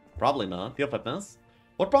chat? Probably not. Your fitness?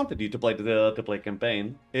 What prompted you to play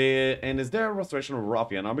campaign? And is there a Restoration of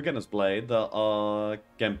Raphia and Armageddon's Blade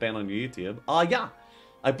campaign on YouTube? Yeah!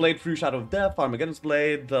 I played through Shadow of Death, Armageddon's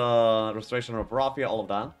Blade, Restoration of Raphia, all of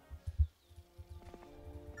that.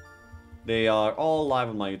 They are all live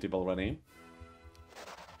on my YouTube already.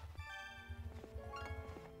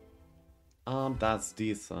 That's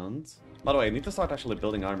decent. By the way, I need to start actually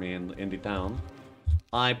building army in the town.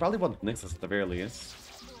 I probably want Nixus at the very least.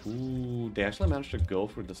 Ooh, they actually managed to go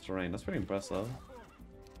through this terrain. That's pretty impressive.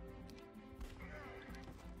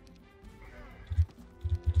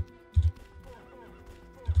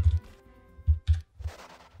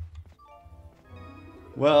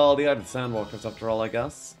 Well, they are the Sandwalkers after all, I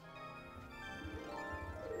guess.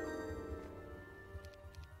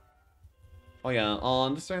 Oh yeah,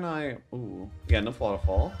 on this turn ooh, yeah, enough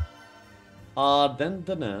waterfall. Then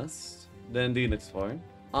the nest. Then the next one.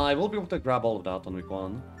 I will be able to grab all of that on week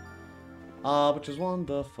 1. Which is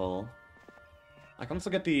wonderful. I can also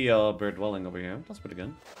get the bird dwelling over here. That's pretty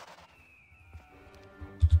good.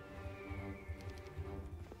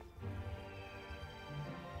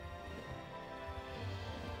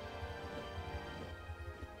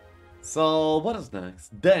 So, what is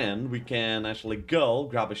next? Then we can actually go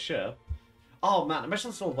grab a ship. Oh man, I'm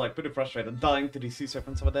actually still like pretty frustrated dying to these sea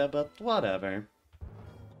serpents over there, but whatever.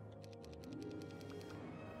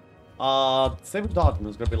 Saving Dogma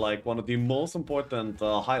is gonna be like one of the most important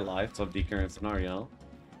highlights of the current scenario.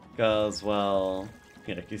 Because, well,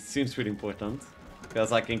 yeah, it seems pretty important.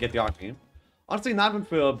 Because I can get the army. Honestly, not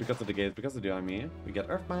even because of the gates, because of the army. We get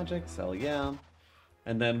Earth Magic, hell yeah.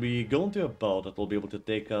 And then we go into a boat that will be able to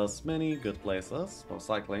take us many good places, most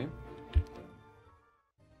likely.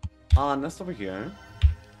 Nest over here.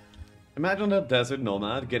 Imagine a desert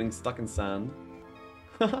nomad getting stuck in sand.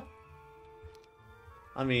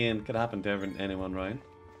 I mean, could happen to anyone, right?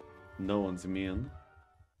 No one's immune.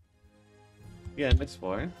 Yeah, mix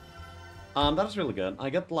 4. That is really good. I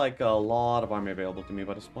get like a lot of army available to me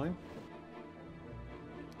by this point.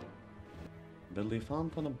 Build a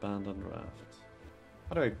fountain, abandoned raft.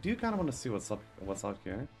 By the way, do you kind of want to see what's out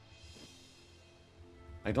here?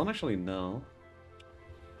 I don't actually know.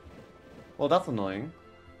 Well, that's annoying.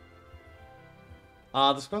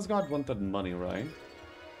 The Squares God wanted money, right?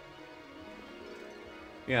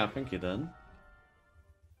 Yeah, I think he did.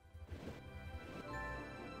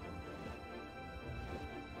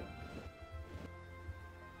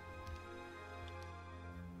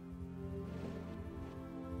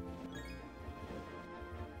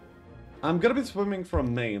 I'm gonna be swimming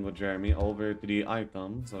from Maine with Jeremy over to the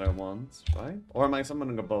items that I want, right? Or am I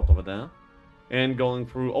summoning a boat over there? And going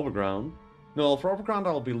through Overground? No, for Overground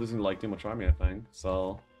I'll be losing like too much army, I think.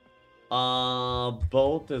 So,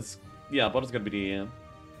 boat is... Yeah, boat is gonna be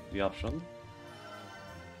the option.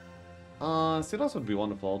 Silos would be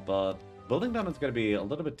wonderful, but building them is gonna be a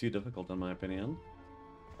little bit too difficult in my opinion.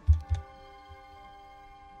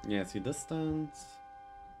 Yeah, see distance.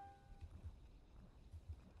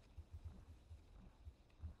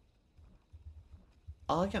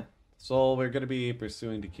 Yeah. So we're gonna be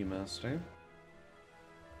pursuing the Keymaster.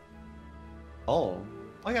 Oh.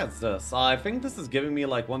 Oh yeah, it's this. I think this is giving me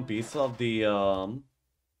like one piece of the,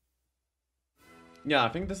 Yeah, I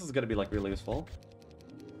think this is gonna be like really useful.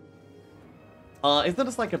 Isn't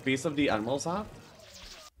this like a piece of the Admiral's hat?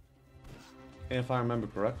 If I remember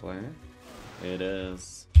correctly. It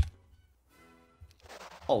is.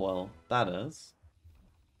 Oh well, that is.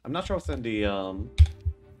 I'm not sure what's in the,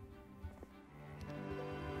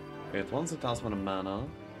 It wants a talisman of mana.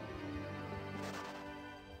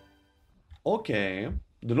 Okay.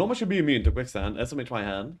 The Noma should be immune to quicksand. Estimate my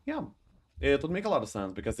hand. Yeah. It would make a lot of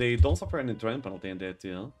sense because they don't suffer any terrain penalty in there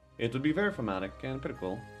too. It would be very thematic and pretty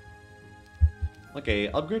cool. Okay,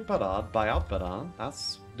 upgrade Para, buy out Para.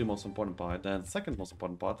 That's the most important part. And the second most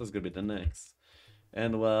important part is gonna be the next.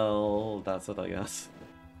 And well, that's it I guess.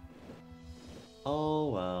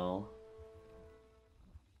 Oh well.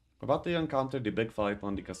 We're about to encounter the big fight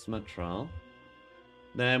on the Cosmetra.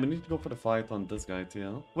 Then we need to go for the fight on this guy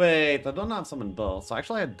too. Wait, I don't have summon boat. So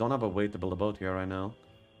actually I don't have a way to build a boat here right now.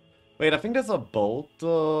 Wait, I think there's a boat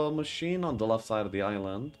machine on the left side of the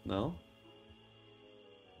island. No?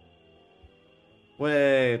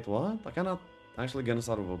 Wait, what? I cannot actually get us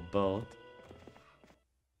out of a boat.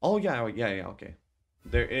 Oh yeah, okay.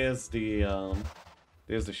 There's the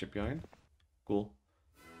shipyard. Cool.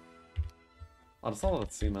 Oh, that's all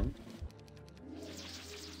that's seamen.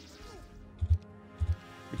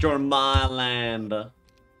 You're my land.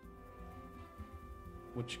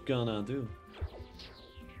 What you gonna do?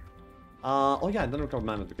 Oh yeah, I didn't recover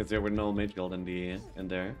mana because there were no mage guild in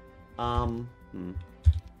there. Yikes.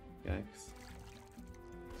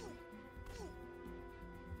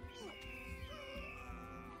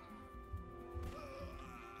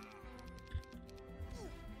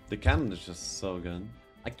 The cannon is just so good.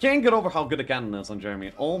 I can't get over how good the cannon is on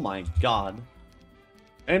Jeremy. Oh my god.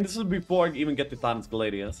 And this is before I even get to Titan's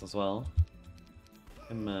Gladius as well.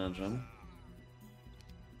 Imagine.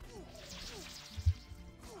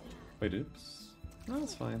 Wait, oops. No,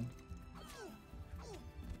 that's fine.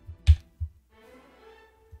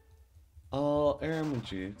 Oh, air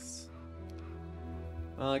magics.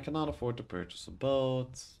 I cannot afford to purchase a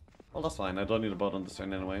boat. Well, that's fine. I don't need a boat on this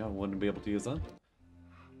turn anyway. I wouldn't be able to use that.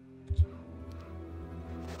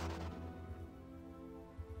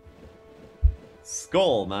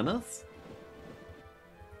 Skull, Manus.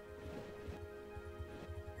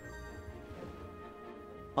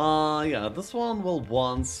 Yeah, this one will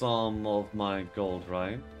want some of my gold,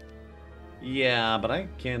 right? Yeah, but I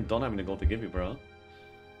don't have any gold to give you, bro.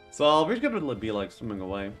 So we're gonna be like swimming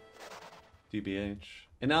away. TBH.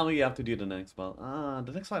 And now we have to do the next, but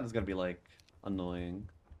the next fight is gonna be like annoying.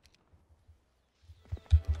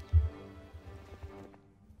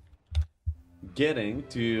 Getting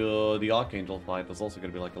to the Archangel fight is also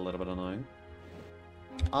gonna be like a little bit annoying.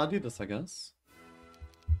 I'll do this, I guess.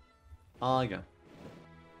 Yeah.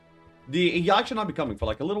 The Yag should not be coming for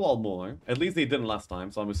like a little while more. At least they didn't last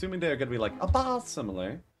time, so I'm assuming they're gonna be like about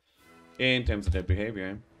similar in terms of their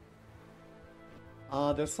behavior.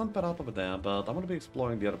 There's some pet out over there, but I'm gonna be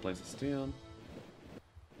exploring the other places too.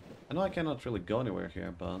 I know I cannot really go anywhere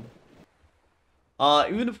here, but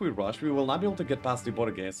even if we rush, we will not be able to get past the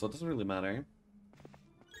border gates, so it doesn't really matter.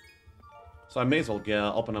 So I may as well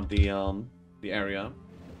open up the area.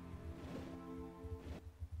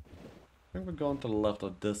 I think we're going to the left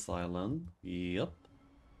of this island. Yep.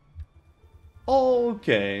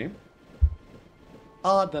 Okay.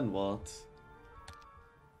 Then what?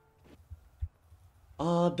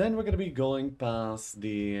 Then we're gonna be going past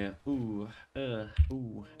the...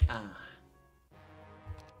 ah.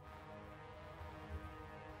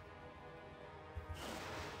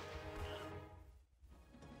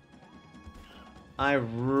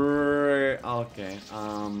 Okay,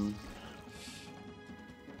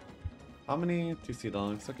 how many TC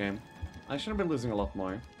dogs? Okay. I shouldn't be losing a lot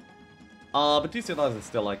more. But TC dogs is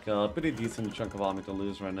still like a pretty decent chunk of army to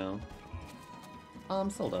lose right now.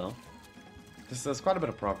 Still though. This is quite a bit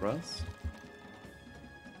of progress.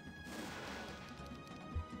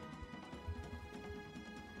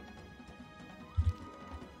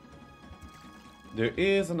 There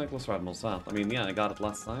is a Nicholas Radmill South. I mean, yeah, I got it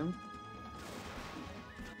last time.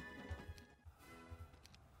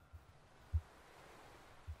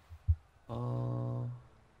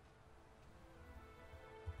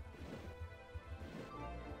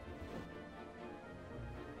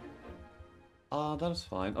 That is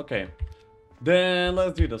fine. Okay. Then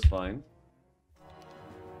let's do this fine.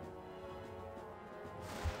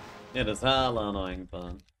 It is hella annoying,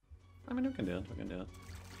 but... I mean, we can do it. We can do it.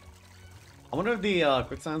 I wonder if the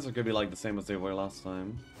quicksands are gonna be like the same as they were last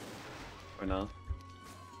time. Or not.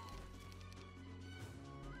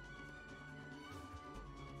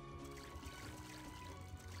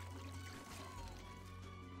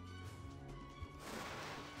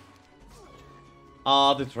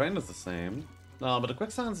 The terrain is the same. No, but the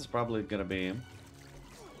quicksands is probably gonna be...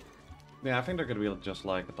 Yeah, I think they're gonna be just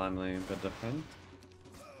like a tiny bit different.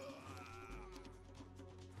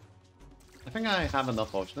 I think I have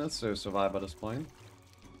enough fortunates to survive at this point.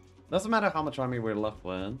 Doesn't matter how much army we're left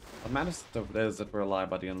with. What matters is that we're alive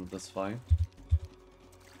by the end of this fight.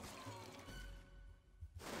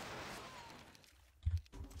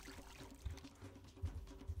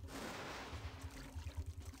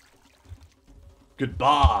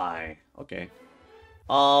 Goodbye! Okay.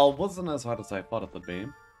 Wasn't as hard as I thought it would be.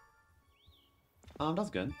 That's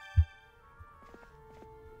good.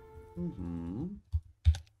 We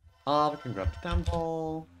can grab the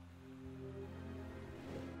temple.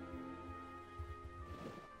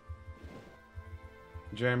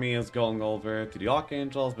 Jeremy is going over to the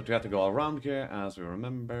Archangels, but we have to go around here, as we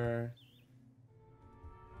remember.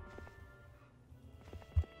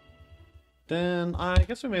 Then I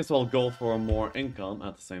guess we may as well go for more income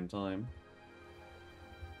at the same time.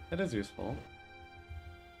 It is useful.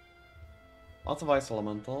 Lots of ice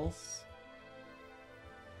elementals.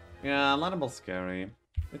 Yeah, Lightning's scary.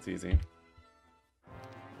 It's easy.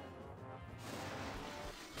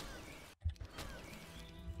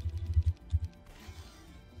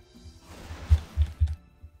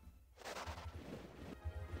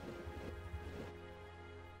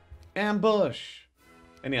 Ambush!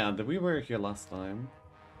 And yeah, we were here last time.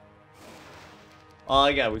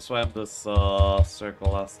 Yeah, we swapped this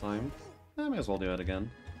circle last time. I may as well do it again.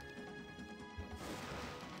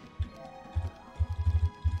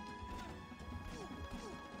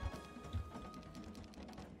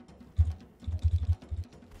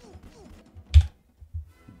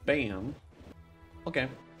 Bam. Okay.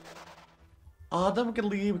 Then we can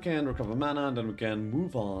leave, we can recover mana, and then we can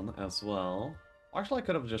move on as well. Actually, I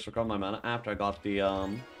could have just recovered my mana after I got the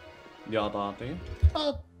Audati.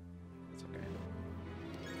 But it's okay.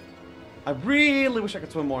 I really wish I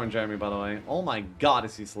could swim more in Jeremy, by the way. Oh my god,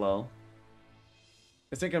 is he slow.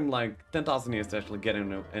 It's taking him like 10,000 years to actually get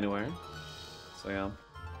anywhere. So yeah.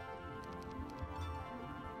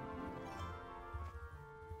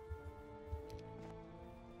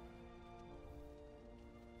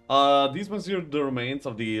 These must be the remains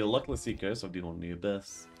of the luckless seekers of the Lonely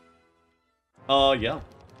Abyss. Yeah.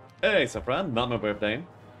 Hey, Safran, not my birthday.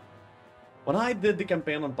 When I did the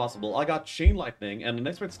campaign on Possible, I got Chain Lightning and an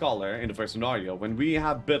Expert Scholar in the first scenario. When we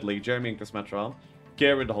had Bidley, Jeremy, and Kismetra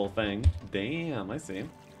carried the whole thing. Damn, I see.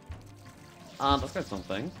 That's quite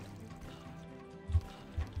something.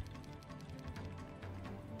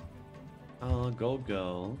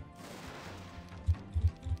 Go.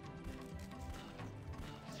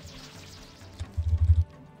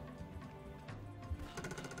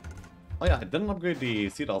 Oh yeah, I didn't upgrade the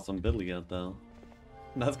Sea Dolls on Bidley yet, though.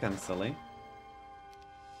 That's kind of silly.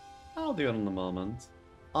 I'll do it in a moment.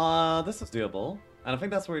 This is doable. And I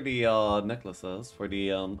think that's where the necklace is, for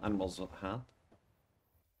the animal's hat.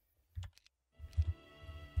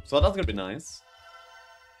 So that's gonna be nice.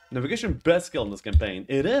 Navigation best skill in this campaign.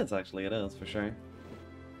 It is, actually, it is, for sure.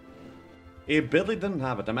 If Bidley didn't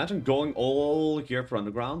have it, imagine going all here for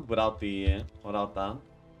Underground without that.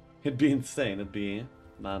 It'd be insane, it'd be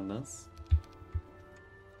madness.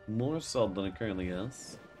 More so than it currently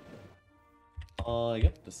is.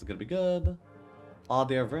 Yep, this is gonna be good.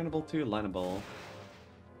 They are vulnerable to lineable.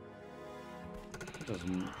 is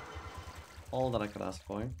all that I could ask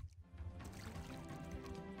for.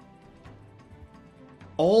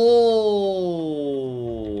 Oh,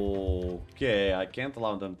 okay. I can't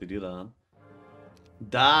allow them to do that.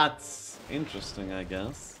 That's interesting, I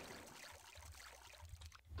guess.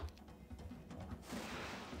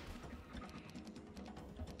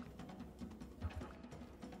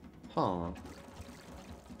 Huh.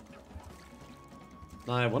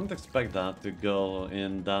 I wouldn't expect that to go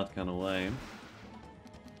in that kind of way.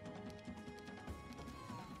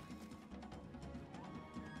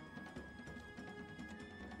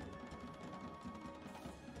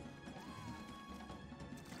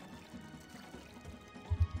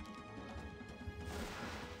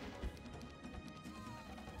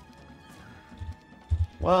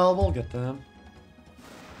 Well, we'll get there.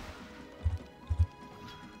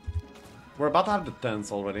 We're about to have the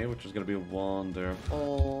tents already, which is gonna be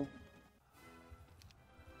wonderful.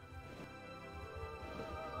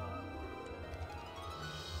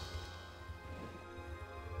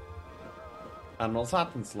 Animals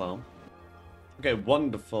happen slow. Okay,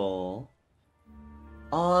 wonderful.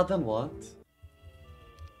 Then what?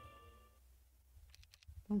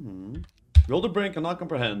 Will the brain cannot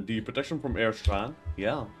comprehend the protection from air strand?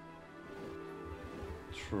 Yeah.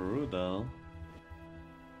 True, though.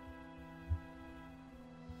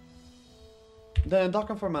 Then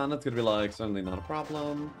docking for mana, it's gonna be like, certainly not a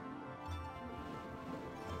problem.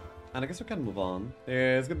 And I guess we can move on.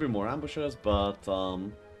 There's gonna be more ambushes, but,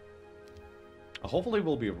 hopefully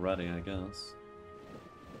we'll be ready, I guess.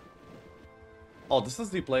 Oh, this is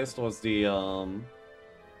the place towards the,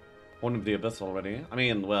 Horn of the Abyss already. I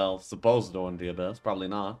mean, well, supposed Horn of the Abyss. Probably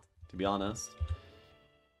not, to be honest.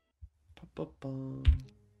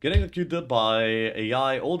 Getting executed by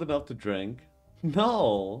AI old enough to drink.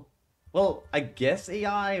 No! Well, I guess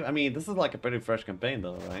AI? I mean, this is like a pretty fresh campaign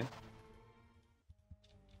though, right?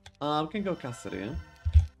 We can go Cassidy.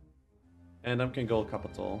 And then we can go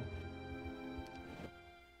Capital.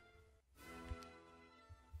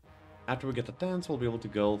 After we get the dance, we'll be able to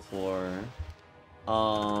go for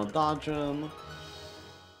dodge him.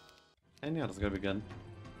 And yeah, that's gonna be good.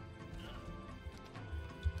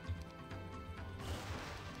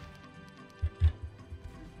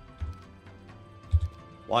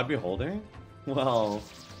 Why Beholder? Well,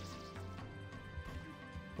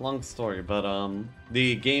 long story, but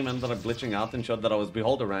the game ended up glitching out and showed that I was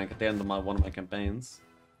Beholder rank at the end of one of my campaigns.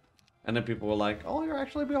 And then people were like, oh, you're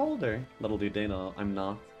actually Beholder. Little did they know, I'm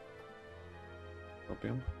not.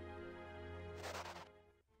 Opium.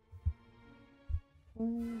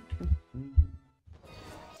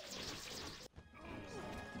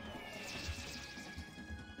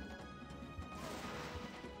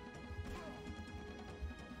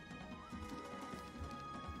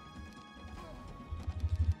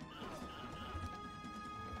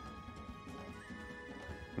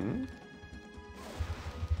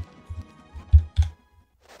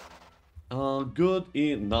 Good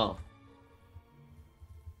enough.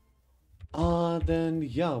 Then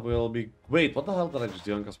yeah, we'll be... Wait, what the hell did I just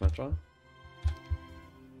do on Cosmetra?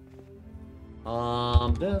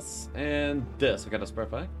 This and this. Okay, that's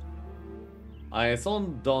perfect. I still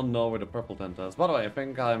don't know where the purple tent is. By the way, I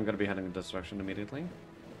think I'm gonna be heading in this direction immediately.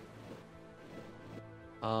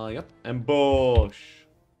 Yep. Ambush!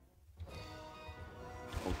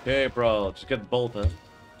 Okay, bro, just get bolted.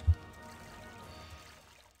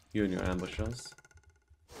 You and your ambushes.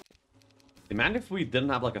 Imagine if we didn't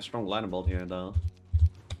have like a strong lightning bolt here, though.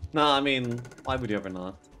 Nah, I mean, why would you ever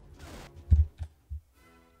not?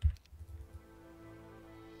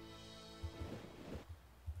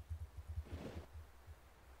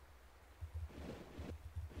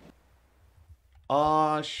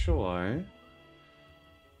 Sure.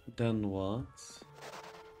 Then what?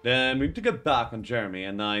 Then we need to get back on Jeremy,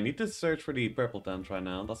 and I need to search for the purple tent right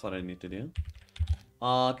now. That's what I need to do.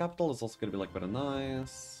 Capital is also gonna be like very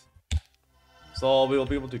nice. So we will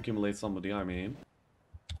be able to accumulate some of the army.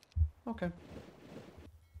 Okay.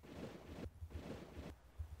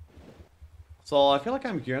 So I feel like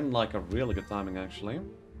I'm here in like a really good timing actually.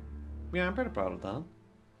 Yeah, I'm pretty proud of that.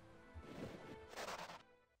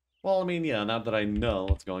 Well, I mean, yeah, now that I know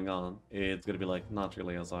what's going on, it's gonna be like not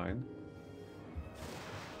really as hard.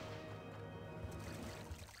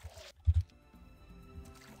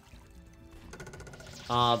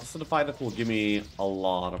 This is a fight that will give me a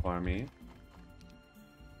lot of army.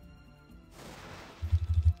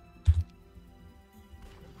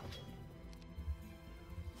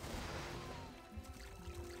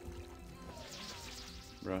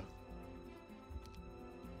 Bruh.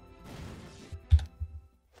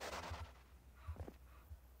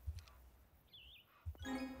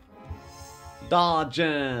 Dodge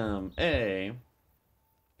him! Hey!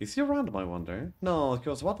 Is he random, I wonder? No, it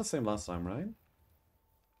was about the same last time, right?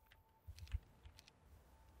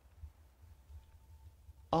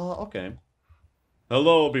 Okay.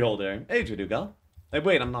 Hello, Beholder. Hey, Juduga. Hey,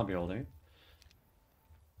 wait, I'm not Beholder.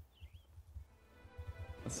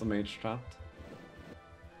 That's the mage trapped.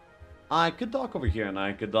 I could dock over here and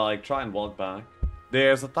I could, like, try and walk back.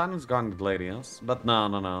 There's a Titan's Garden Gladius, but no,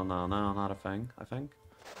 not a thing, I think.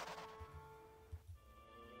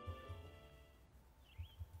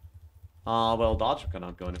 Well, Dodger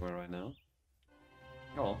cannot go anywhere right now.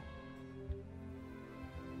 Oh.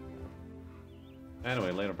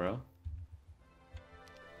 Anyway, later, bro.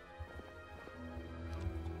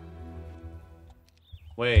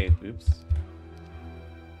 Wait, oops.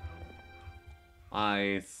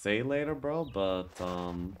 I say later, bro, but,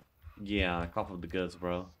 yeah, cough of the goods,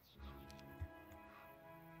 bro.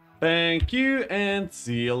 Thank you, and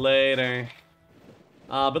see you later.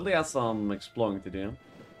 Billy has some exploring to do.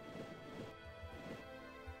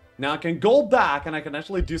 Now I can go back, and I can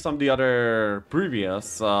actually do some of the other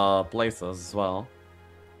previous, places as well.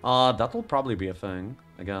 That will probably be a thing,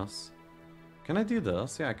 I guess. Can I do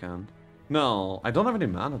this? Yeah, I can. No, I don't have any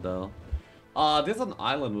mana, though. There's an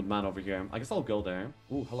island with mana over here. I guess I'll go there.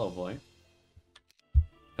 Ooh, hello, boy.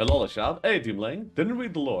 Hello, Lexiav. Hey, Doomling. Didn't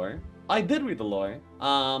read the lore. I did read the lore.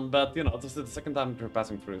 But, you know, this is the second time we're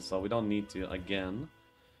passing through, so we don't need to again.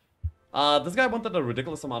 This guy wanted a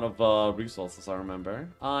ridiculous amount of, resources, I remember.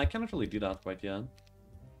 I cannot really do that quite yet.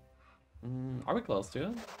 Are we close to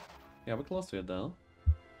it? Yeah, we're close to it, though.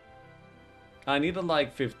 I needed,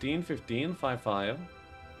 like, 15, 15, 5, 5.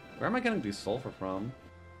 Where am I getting these sulfur from?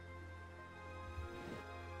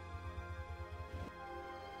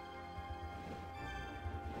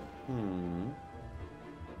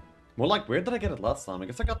 More like, where did I get it last time? I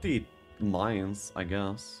guess I got the mines, I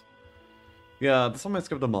guess. Yeah, this time I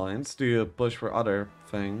skipped the mines to push for other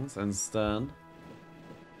things instead.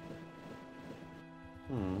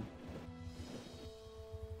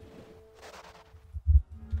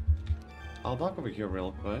 I'll dock over here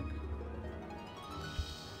real quick.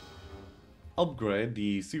 Upgrade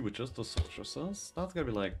the sea witches to sorceresses. That's gonna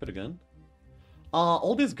be like pretty good.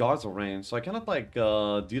 All these guards are ranged, so I cannot like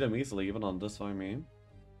do them easily even on this army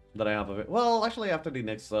that I have of it. Well, actually after the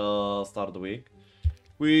next start of the week,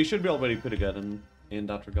 we should be already pretty good in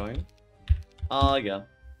that regard. Yeah.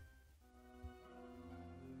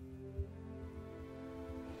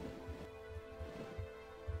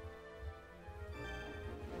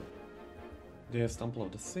 There's Temple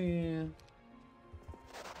of the Sea.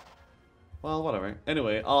 Well, whatever.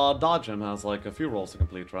 Anyway, Dodgem has like a few roles to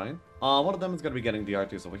complete, right? One of them is gonna be getting the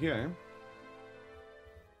R2s over here.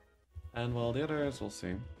 And well, the others, we'll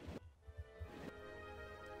see.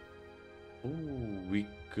 Ooh, we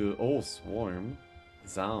could... Oh, Swarm.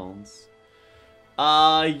 Zounds.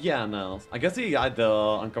 Yeah, no. I guess he had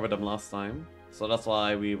uncovered them last time. So that's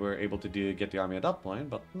why we were able to get the army at that point,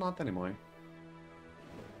 but not anymore.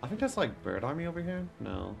 I think there's like bird army over here?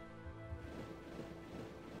 No.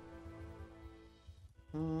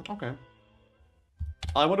 Okay.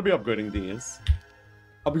 I want to be upgrading these.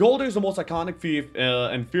 A Beholder is the most iconic thief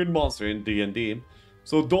and feared monster in D&D.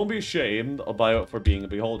 So don't be ashamed for being a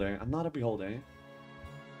Beholder. I'm not a Beholder.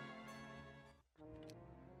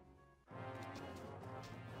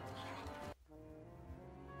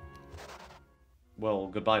 Well,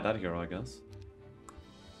 goodbye that hero, I guess.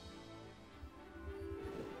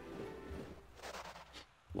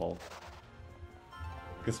 Lol.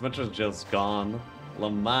 Kismetra's just gone.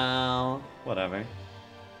 Lamau. Whatever.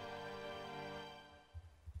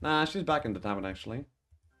 Nah, she's back in the tavern, actually.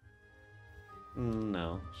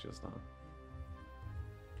 No, she's not.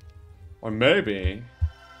 Or maybe...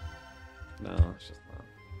 No, she's not.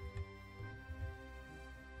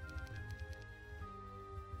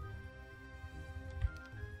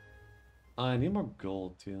 I need more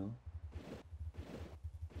gold, too.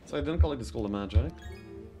 So I didn't collect the School of Magic.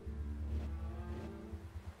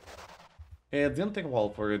 It's gonna take a while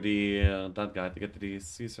for the that guy to get to these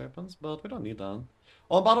sea serpents, but we don't need that.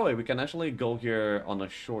 Oh, by the way, we can actually go here on a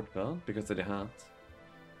shortcut because of the hat.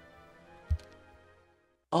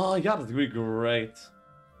 Oh, yeah, that's gonna be great.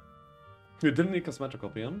 We didn't need cosmetic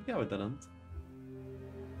opium. Yeah, we didn't.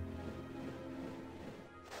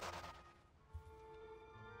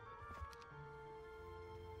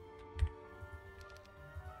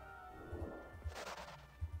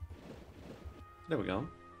 There we go.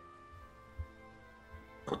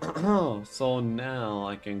 So now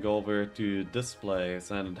I can go over to this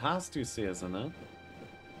place, and it has 2 Cs in it.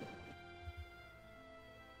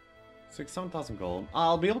 7,000 gold.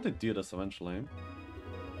 I'll be able to do this eventually.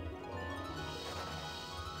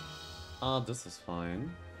 This is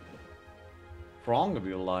fine. Prong of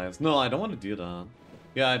your lives. No, I don't want to do that.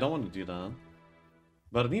 Yeah, I don't want to do that.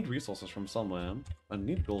 But I need resources from somewhere. I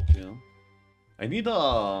need gold too. I need,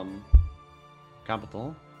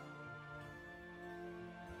 capital.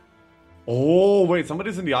 Oh, wait,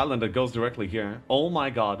 somebody's in the island that goes directly here. Oh my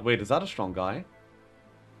god. Wait, is that a strong guy?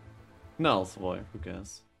 No, it's a boy. Who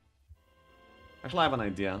cares? Actually, I have an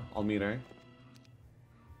idea. I'll meet her.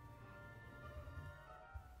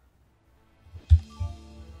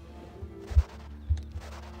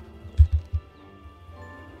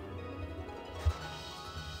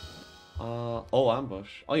 Oh,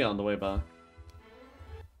 ambush. Oh yeah, on the way back.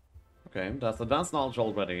 Okay, that's advanced knowledge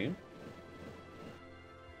already.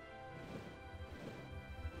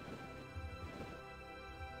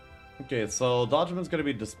 Okay, so Dodgeman's gonna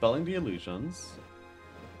be dispelling the illusions.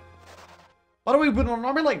 By the way, with an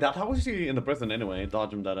army like that, how is he in the prison anyway?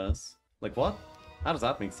 Dodgeman, that is. Like, what? How does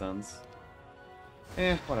that make sense?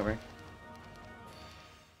 Whatever.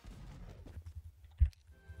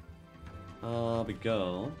 We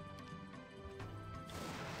go.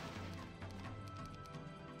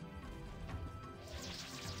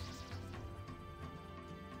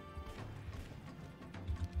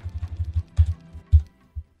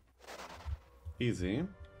 Easy.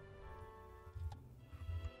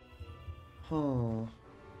 Huh.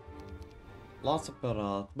 Lots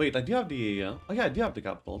of wait, I do have the oh yeah, I do have the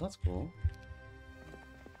capital, that's cool.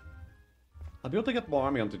 I'll be able to get more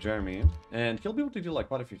army onto Jeremy, and he'll be able to do like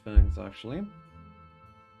quite a few things actually.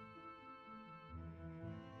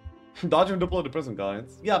 Dodge and deploy the prison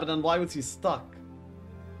guides. Yeah, but then why was he stuck?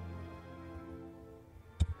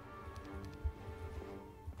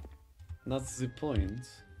 That's the point.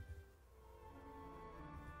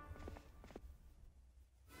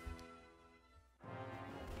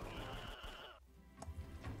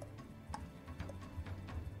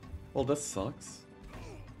 Well, this sucks.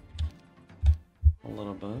 A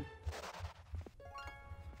little bit.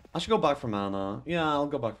 I should go back for mana. Yeah, I'll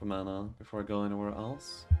go back for mana before I go anywhere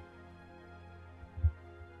else.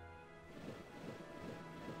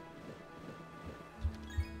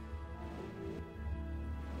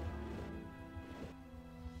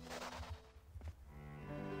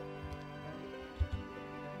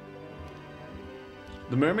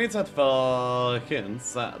 The mermaids have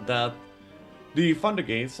hints that the Thunder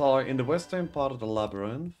Gates are in the western part of the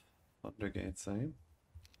labyrinth. Thunder Gates, eh?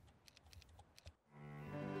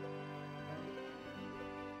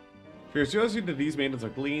 Here shows you that these maidens are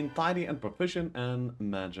clean, tidy, and proficient in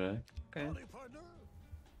magic. Okay.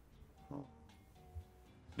 Oh.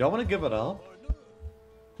 Do I want to give it up?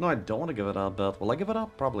 No, I don't want to give it up, but will I give it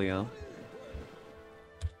up? Probably, yeah.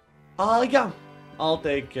 Yeah. I'll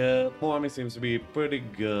take it. More army seems to be pretty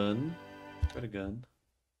good. Pretty good.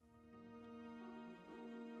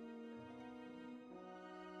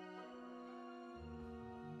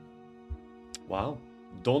 Wow.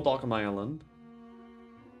 Don't dock on my island.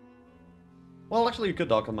 Well, actually, you could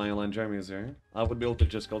dock on my island. Jeremy is here. I would be able to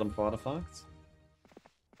just kill them for artifacts.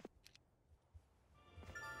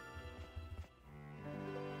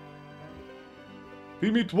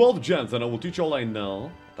 Feed me 12 gens and I will teach you all I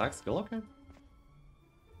know. Attack skill, okay.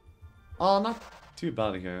 Not too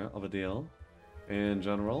bad here of a deal. In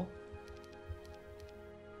general.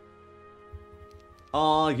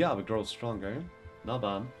 Yeah, we grow stronger. Not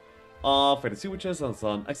bad. For the sea witches, that's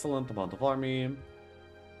an excellent amount of army.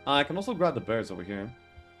 I can also grab the bears over here.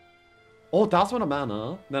 Oh, that's one of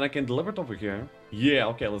mana. Then I can deliver it over here. Yeah,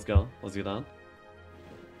 okay, let's go. Let's do that.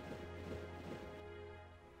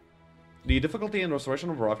 The difficulty in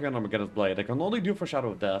Restoration of Raphia and Armageddon's Blade, I can only do for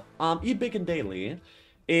Shadow of Death. Eat Bacon Daily.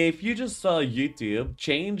 If you just YouTube,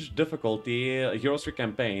 change difficulty, Heroes 3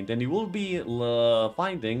 campaign, then you will be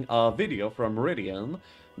finding a video from Meridian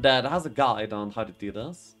that has a guide on how to do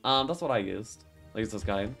this. That's what I used. I used this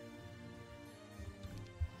guide.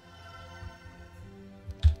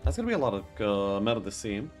 That's gonna be a lot of Metal of the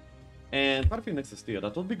Sea. And quite a few Nexus too.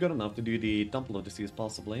 That would be good enough to do the Temple of the Seas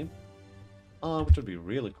possibly. Which would be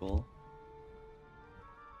really cool.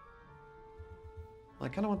 I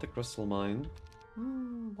kinda want the Crystal Mine.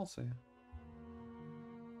 We'll see.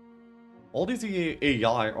 All these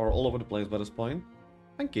AI are all over the place by this point.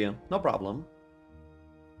 Thank you, no problem.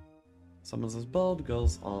 Summons this build,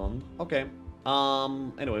 goes on. Okay.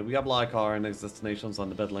 Anyway, we have like our next destinations on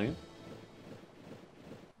the bed lane.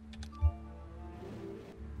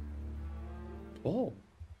 Oh.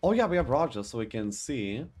 Oh yeah, we have Raja, so we can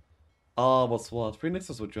see. What's what? Free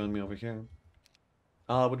Nexus would join me over here.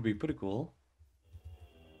 Would be pretty cool.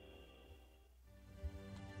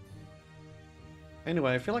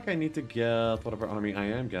 Anyway, I feel like I need to get whatever army I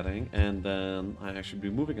am getting, and then I should be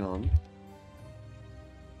moving on.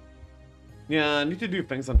 Yeah, I need to do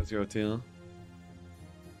things on the 0-2.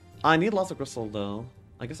 I need lots of crystal, though.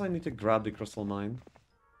 I guess I need to grab the crystal mine.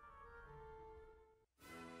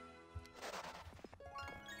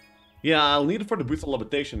 Yeah, I'll need it for the boost of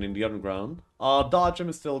levitation in the underground. Dodgem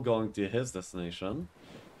is still going to his destination.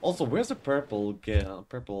 Also, where's the purple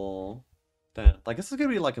purple tent? I guess it's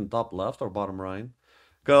gonna be like in top left or bottom right.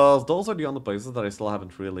 Because those are the only places that I still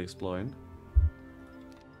haven't really explored.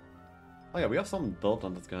 Oh yeah, we have something built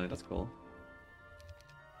on this guy. That's cool.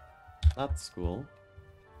 That's cool.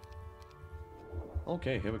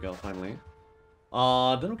 Okay, here we go, finally.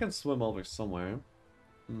 Then we can swim over somewhere.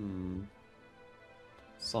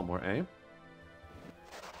 Somewhere, eh?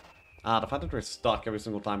 The fact that we're stuck every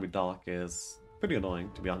single time we dock is pretty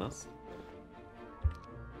annoying, to be honest.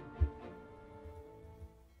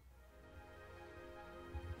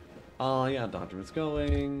 Yeah, Dodger is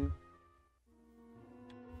going.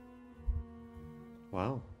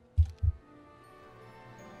 Wow.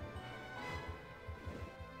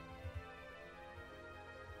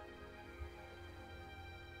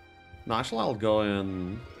 No, actually I'll go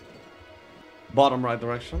in bottom right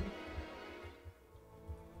direction.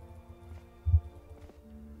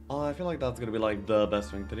 I feel like that's gonna be like the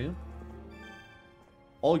best thing to do.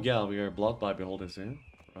 Oh yeah, we are blocked by beholders here.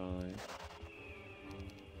 Right.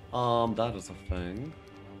 That is a thing.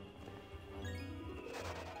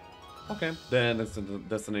 Okay, then the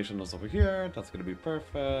destination is over here. That's gonna be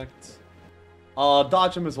perfect.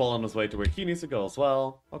 Dodge him is well on his way to where he needs to go as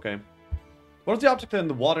well. Okay. What is the object in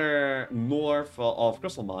the water north of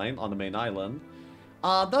Crystal Mine on the main island?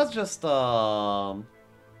 That's just,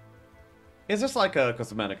 it's just like a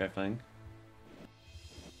cosmetic, I think.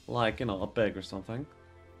 Like, you know, a pig or something.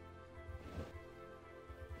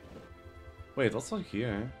 Wait, what's on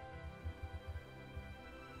here?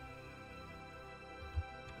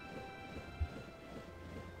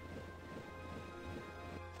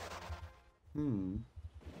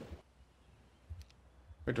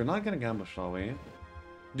 Wait, we're not getting ambushed, are we?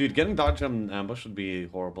 Dude, getting dodged and ambushed would be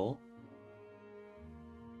horrible.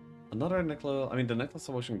 Another necklace... I mean, the Necklace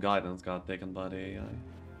of Ocean Guidance got taken by the AI.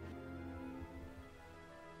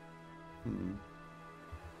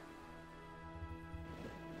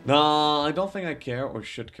 Nah, I don't think I care or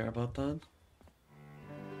should care about that.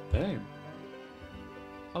 Hey.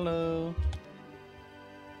 Hello.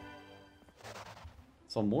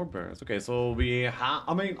 Some more bears. Okay, so we have...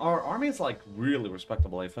 I mean, our army is, like, really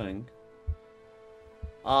respectable, I think.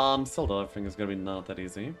 Still though, I think it's gonna be not that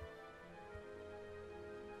easy.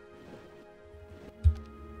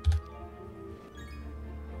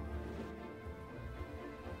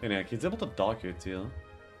 Anyway, he's able to dock here, too.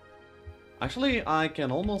 Actually, I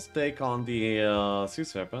can almost take on the Sea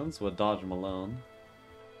Serpents with Dodge him alone.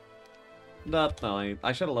 No,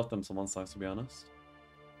 I should have left them some one size, to be honest.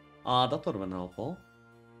 That would have been helpful.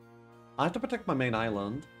 I have to protect my main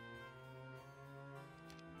island.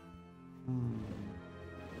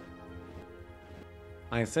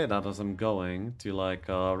 I say that as I'm going to, like,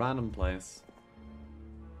 a random place.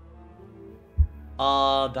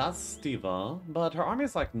 That's Stiva, but her army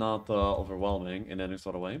is, like, not overwhelming in any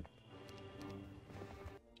sort of way.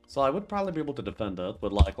 So I would probably be able to defend it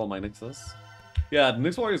with, like, all my Nixes. Yeah, the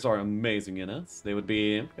Nyx Warriors are amazing units. They would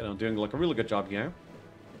be, you know, doing, like, a really good job here.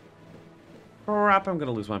 Crap, I'm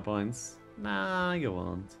gonna lose my points. Nah, you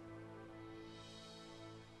won't.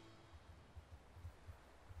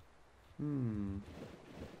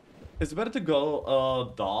 Is it better to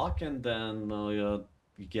go, dock and then, you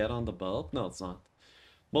get on the boat? No, it's not.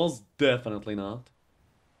 Most definitely not.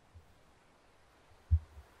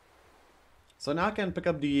 So now I can pick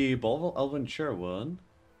up the Elven Sherwood.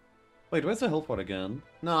 Wait, where's the hill fort again?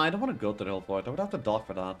 No, I don't want to go to the hill fort. I would have to dock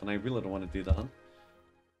for that, and I really don't want to do that.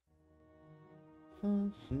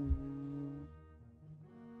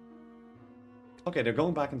 Okay, they're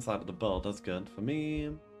going back inside of the boat. That's good for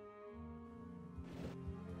me.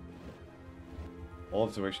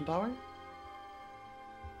 Observation tower?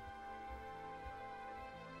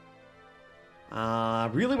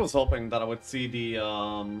 Really was hoping that I would see the,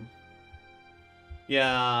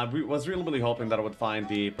 yeah, I was really hoping that I would find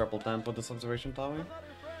the purple tent with this observation tower.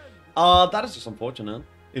 That is just unfortunate.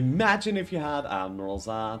 Imagine if you had admirals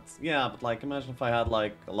at... Yeah, but like, imagine if I had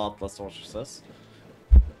like a lot less sorceresses.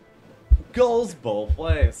 Goes both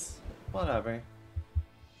ways. Whatever.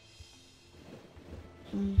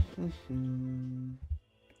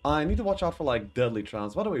 I need to watch out for like deadly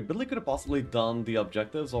traps. By the way, Billy could have possibly done the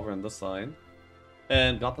objectives over on this side.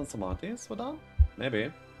 And gotten some arties with that? Maybe.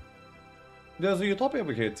 There's a Utopia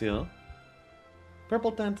over here too.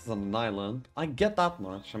 Purple tent is on an island. I get that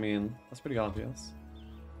much. I mean, that's pretty obvious.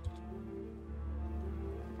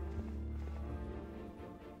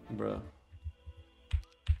 Bruh.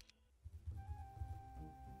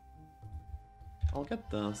 I'll get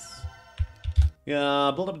this.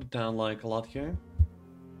 Yeah, build up the town like a lot here.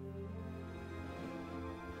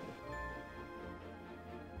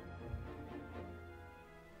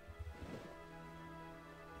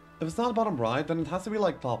 If it's not bottom right, then it has to be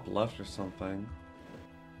like top left or something.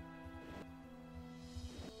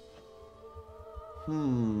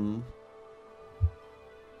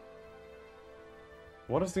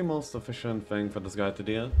 What is the most efficient thing for this guy to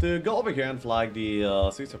do? To go over here and flag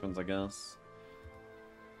the sea serpents, I guess.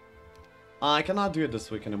 I cannot do it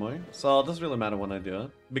this week anymore, so it doesn't really matter when I do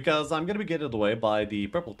it. Because I'm gonna be gated away by the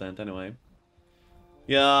purple tent anyway.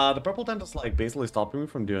 Yeah, the purple tent is like basically stopping me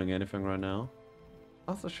from doing anything right now.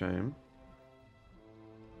 That's a shame.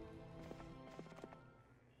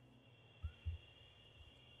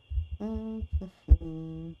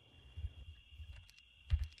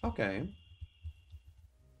 Okay.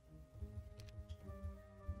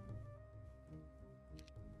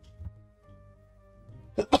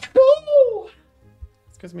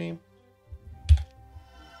 Excuse me.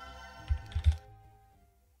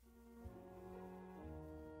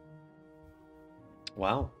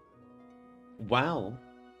 Wow. Wow.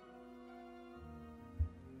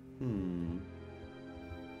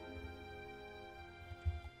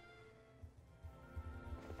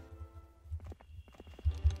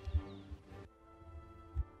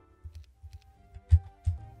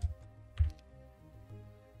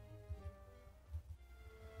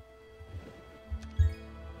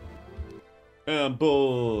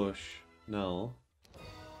 Ambush. No.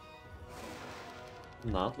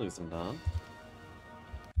 Not losing that.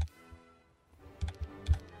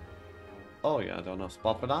 Oh yeah, I don't have a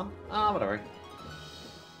spot for that. Ah, whatever.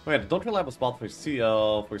 Wait, don't really have a spot for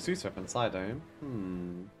sea serpents either.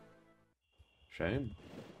 Shame.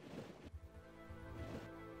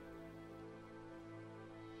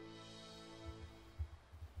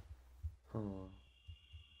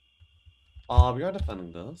 We are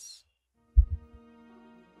defending this.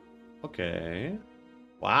 Okay.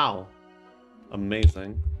 Wow.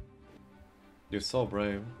 Amazing. You're so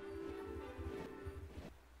brave.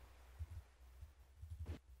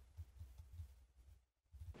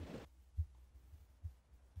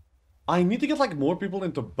 I need to get like more people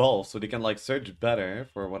into both so they can like search better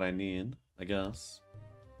for what I need, I guess.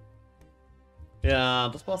 Yeah,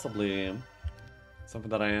 that's possibly something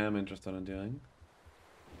that I am interested in doing.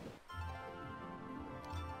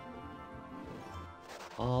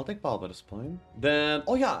 I'll take power by this point. Then,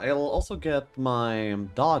 oh yeah, I'll also get my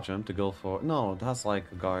Dodgem to go for... No, that's like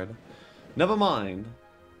a guard. Never mind.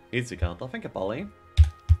 Easy count. I'll think it, Polly.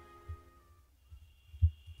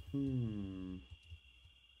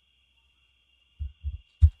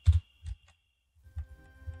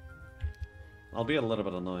 I'll be a little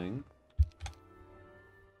bit annoying.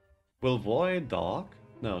 Will Void dock?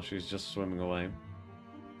 No, she's just swimming away.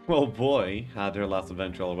 Well, boy, had her last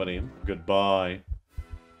adventure already. Goodbye.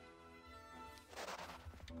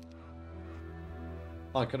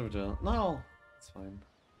 Oh, I could have done... No, it's fine.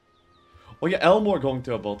 Oh yeah, Elmore going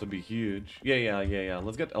to a boat would be huge. Yeah.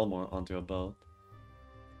 Let's get Elmore onto a boat.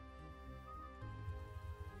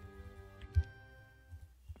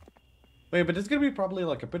 Wait, but it's gonna be probably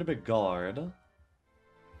like a pretty big guard.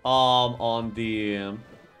 On the...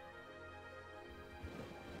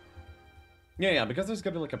 Yeah, because there's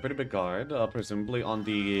gonna be like a pretty big guard, presumably on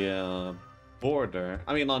the border.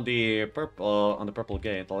 I mean, on the purple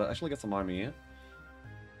gate. I'll actually get some army.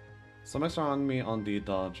 Some extra army on the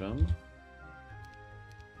Dodgem.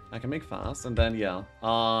 I can make fast, and then yeah,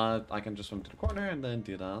 I can just swim to the corner and then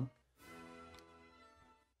do that.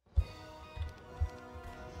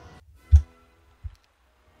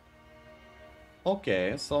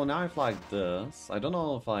 Okay, so now I flag this. I don't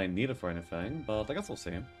know if I need it for anything, but I guess we'll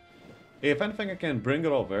see. If anything, I can bring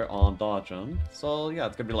it over on Dodgem. So yeah,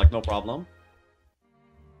 it's gonna be like no problem.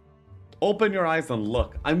 Open your eyes and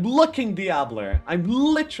look. I'm looking, Diabler. I'm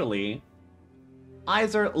literally...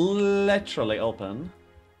 Eyes are literally open.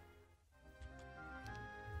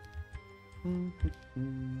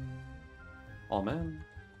 Oh man.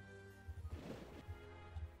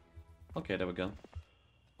 Okay, there we go.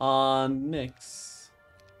 Nix.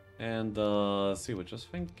 And sea witches,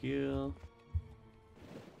 thank you.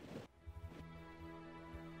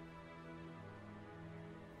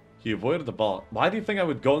 He avoided the box. Why do you think I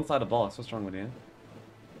would go inside a box? What's wrong with you?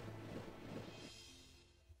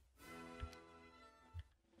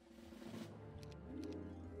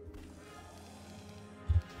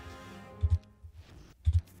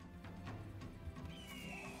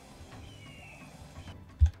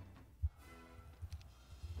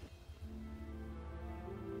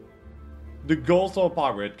 The ghost of a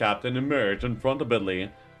pirate captain emerged in front of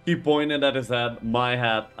Billy. He pointed at his head. My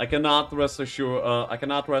hat. I cannot rest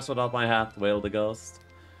without my hat, wailed the ghost.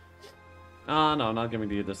 No, not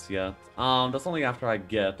giving you this yet. That's only after I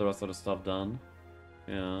get the rest of the stuff done.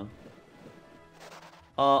 Yeah.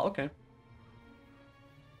 Okay.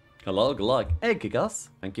 Hello, good luck. Hey, Kikas.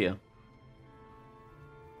 Thank you.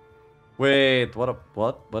 Wait,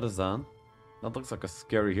 what is that? That looks like a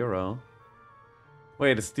scary hero.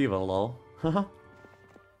 Wait, it's Steve, hello.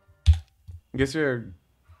 Guess you're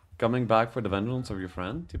coming back for the vengeance of your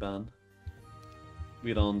friend? Too bad.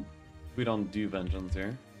 We don't do vengeance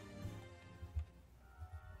here.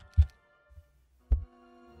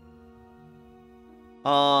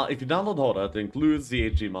 If you download Hoda, it includes the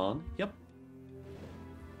HG mod. Yep.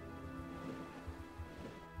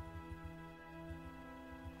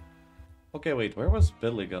 Okay, wait, where was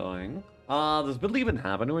Billy going? Does Billy even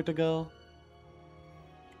have anywhere to go?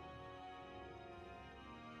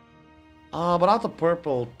 Without the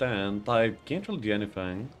purple tent, I can't really do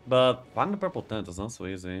anything. But finding the purple tent is not so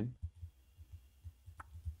easy.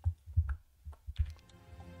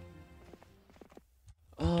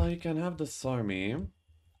 You can have this army.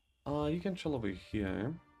 You can chill over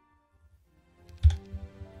here.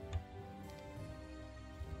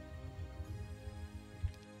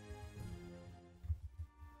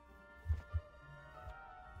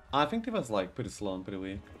 I think he was like pretty slow and pretty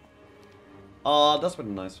weak. That's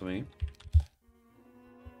pretty nice for me.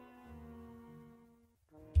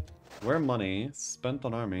 Where money spent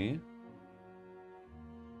on army.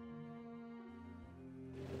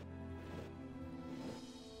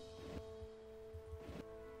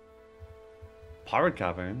 Pirate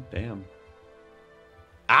cavern, damn.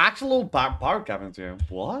 Actual pirate caverns here.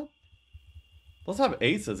 What? Those have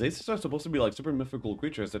aces. Aces are supposed to be like super mythical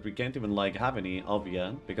creatures that we can't even like have any of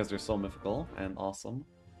yet because they're so mythical and awesome.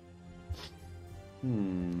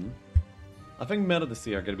 I think Men of the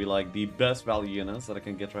Sea are gonna be like the best value units that I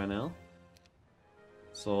can get right now.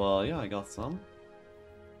 So yeah, I got some.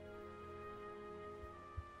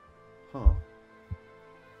 Huh.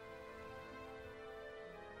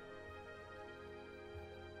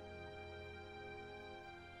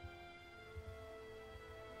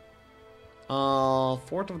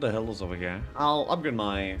 Fort of the Hills over here. I'll upgrade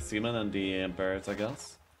my seamen and the birds, I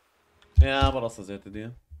guess. Yeah, what else is there to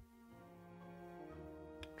do?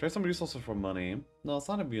 Trade some resources for money. No, it's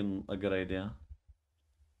not even a good idea.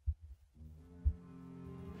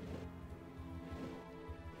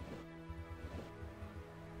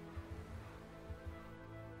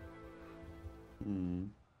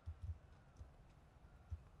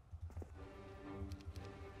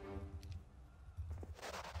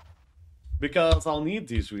 Because I'll need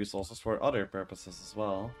these resources for other purposes as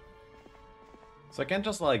well. So I can't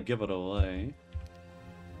just like give it away.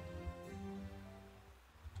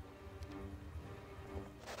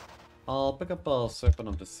 I'll pick up a Serpent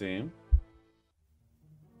of the Sea.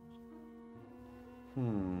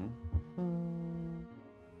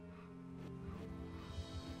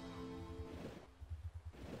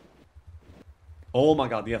 Oh my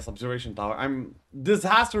god, yes, Observation Tower. This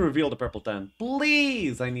has to reveal the purple tent.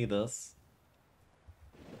 Please, I need this.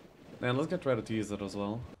 And let's get ready to use it as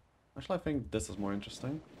well. Actually, I think this is more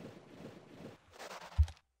interesting.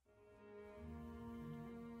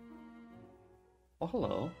 Oh,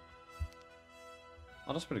 hello.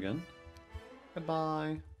 Oh, that's pretty good.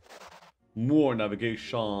 Goodbye. More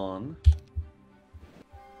navigation.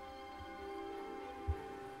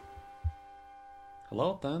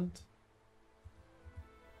 Hello, tent.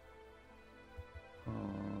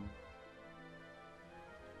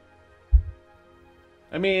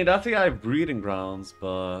 I mean, that's the breeding grounds,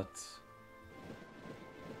 but...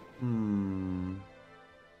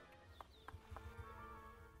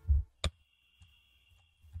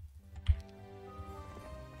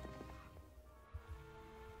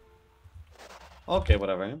 Okay,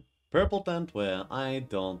 whatever. Purple tent where? I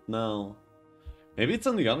don't know. Maybe it's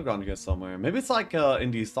in the underground here somewhere. Maybe it's like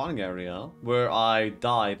in the starting area where I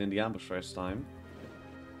died in the ambush first time.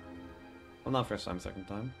 Well, not first time, second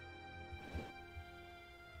time.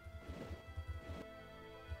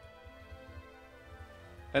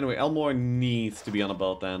 Anyway, Elmore needs to be on a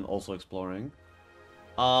boat then, also exploring.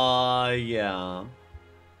 Yeah.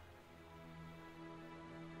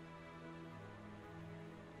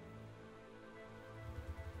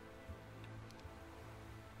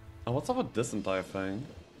 And what's up with this entire thing?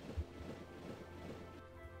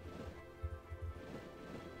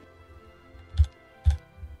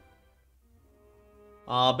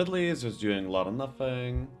 Bidley is just doing a lot of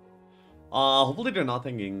nothing. Hopefully they're not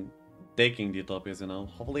taking the Utopias, you know.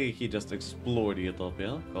 Hopefully he just explored the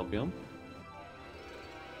Utopia. Copium.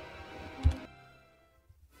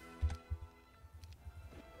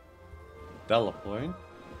 teleport.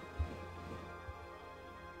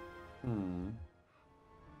 Hmm.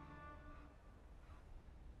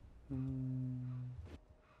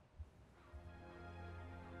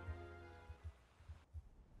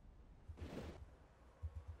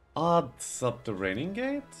 Odd subterranean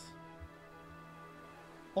gate?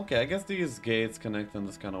 Okay, I guess these gates connect in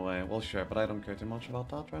this kind of way. Well, sure, but I don't care too much about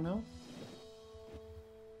that right now.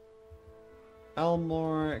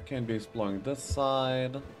 Elmore can be exploring this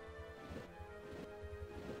side.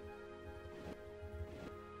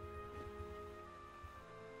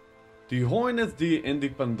 The horn is in the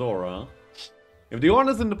Pandora. If the horn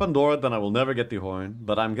is in the Pandora, then I will never get the horn.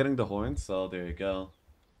 But I'm getting the horn, so there you go.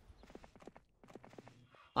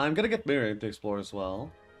 I'm gonna get Miriam to explore as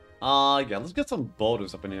well. Yeah, let's get some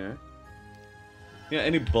boulders up in here. Yeah,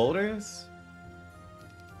 any boulders?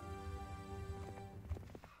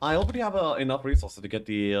 I already have enough resources to get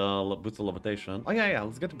the boots of levitation. Oh yeah,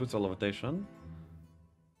 let's get the boots of levitation.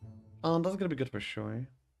 That's gonna be good for sure.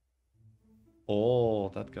 Oh,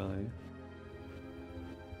 that guy.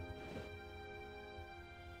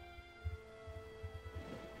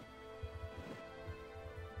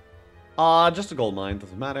 Just a gold mine,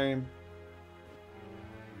 doesn't matter.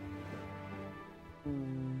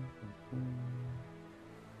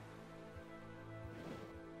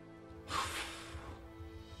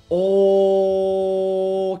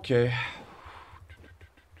 Okay.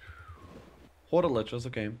 Horde liches,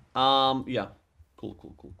 okay. Yeah. Cool.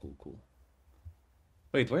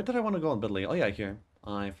 Wait, where did I want to go on Bidley? Oh yeah, here.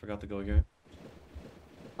 I forgot to go here.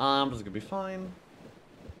 This is gonna be fine.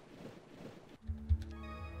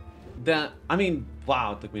 I mean,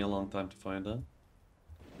 wow, it took me a long time to find it.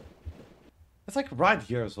 It's like right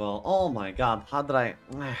here as well. Oh my god, how did I...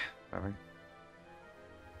 Whatever.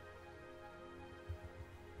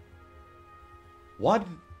 What?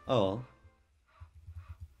 Oh.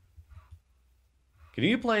 Can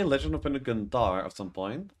you play Legend of Innigantar at some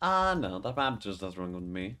point? No, that map just does wrong with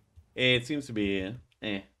me. It seems to be,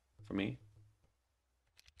 for me.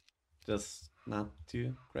 Just not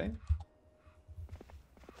too great.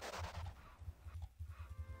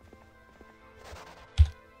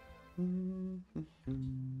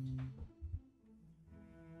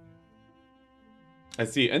 I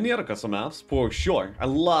see. Any other custom maps? For sure. I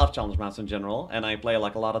love challenge maps in general, and I play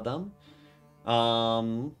like a lot of them.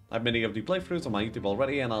 I've many of the playthroughs on my YouTube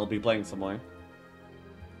already, and I'll be playing some more.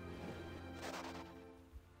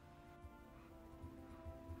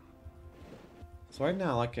 So right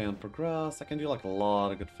now I can progress, I can do like a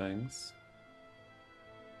lot of good things.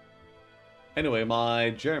 Anyway, my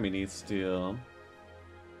Jeremy needs to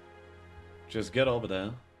just get over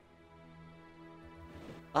there.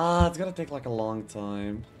 It's gonna take like a long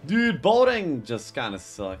time. Dude, boating just kinda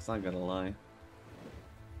sucks, not gonna lie.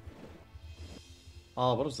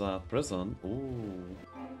 Oh, what is that? Prison? Ooh.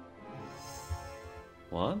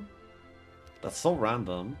 What? That's so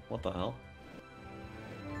random. What the hell?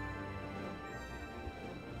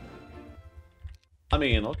 I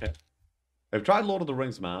mean, okay. I've tried Lord of the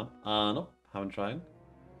Rings map. Nope, haven't tried.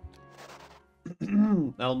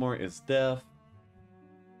 Elmore is deaf.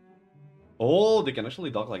 Oh, they can actually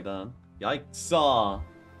dock like that. Yikes.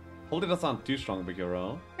 Hopefully that's not too strong of a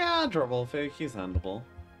hero. Yeah, durable fake, he's handleable.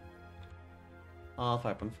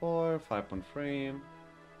 5.4, 5.3.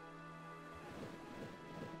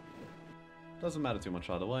 Doesn't matter too much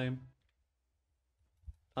either way.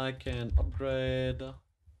 I can upgrade.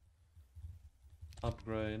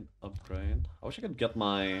 Upgrade. I wish I could get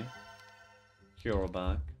my hero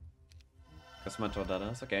back. Guess Metro that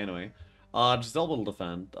is. Okay, anyway. Giselle will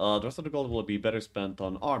defend. The rest of the gold will be better spent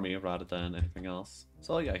on army rather than anything else.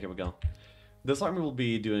 So yeah, here we go. This army will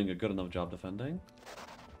be doing a good enough job defending.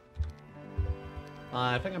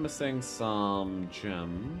 I think I'm missing some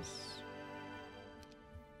gems.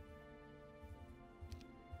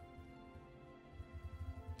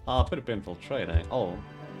 Pretty painful trading. Oh.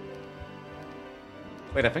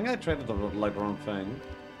 Wait, I think I traded the like wrong thing.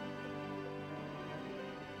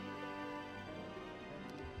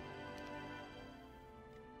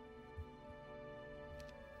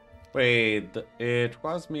 Wait, it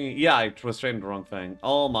requires me... Yeah, I was trading the wrong thing.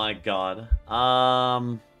 Oh my god.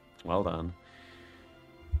 Well done.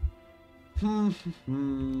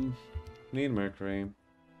 Need Mercury.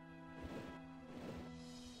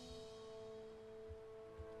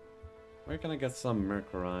 Where can I get some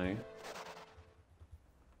Mercury?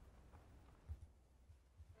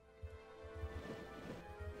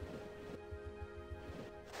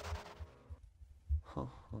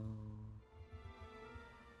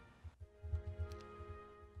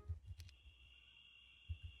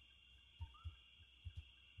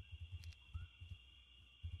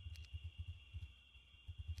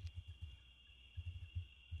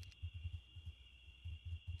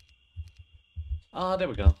 Ah, there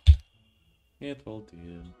we go. It will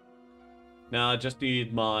do. Now I just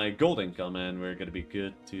need my gold income and we're gonna be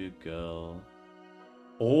good to go.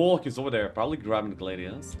 Oh, he's over there, probably grabbing the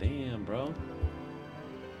gladius. Damn, bro.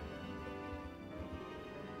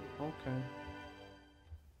 Okay.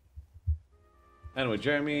 Anyway,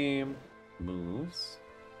 Jeremy moves.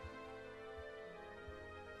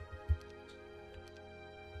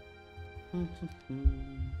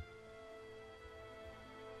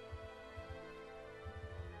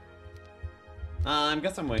 I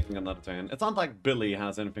guess I'm waiting another turn. It's not like Billy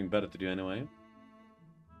has anything better to do anyway.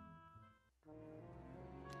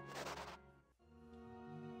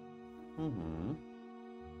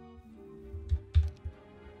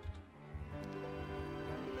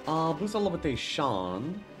 Boost our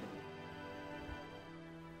levitation.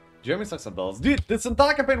 Jeremy sucks at bells. Dude, this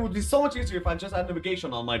entire campaign would be so much easier if I just had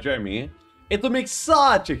navigation on my Jeremy. It would make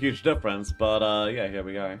such a huge difference, but yeah, here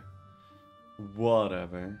we are.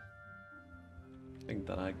 Whatever. I think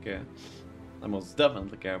that I care. I most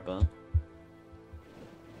definitely care, but...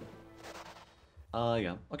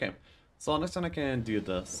 yeah, okay. So next time I can do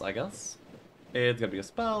this, I guess. It's gonna be a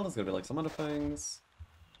spell, it's gonna be like some other things.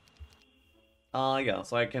 Yeah,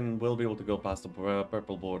 so will be able to go past the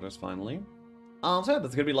purple borders finally. So yeah,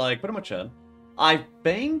 that's gonna be like pretty much it. I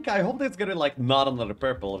hope that's gonna be like not another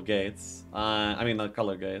purple gates. I mean, not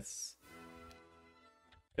color gates.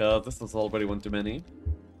 Because this is already one too many.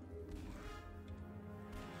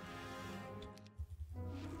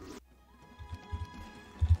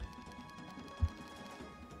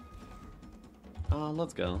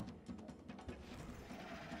 Let's go.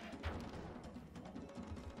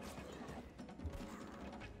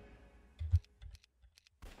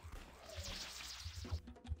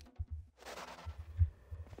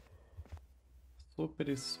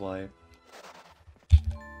 Swoopity swipe.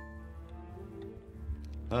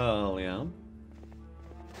 Oh, yeah.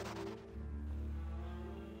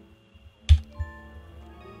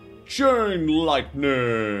 Chain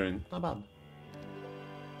lightning! Not bad.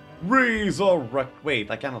 Resurrect.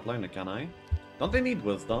 Wait, I cannot learn it, can I? Don't they need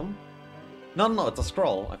wisdom? No, it's a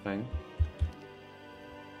scroll, I think.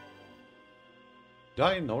 Do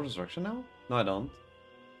I know resurrection now? No, I don't.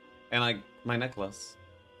 And my necklace.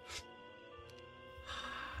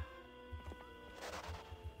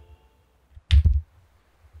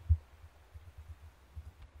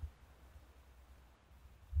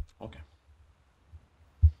 Okay.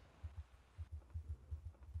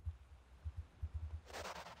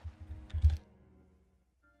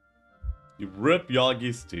 You rip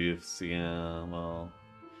Yagi's teeth, yeah,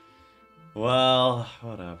 well,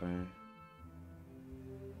 whatever.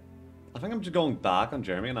 I think I'm just going back on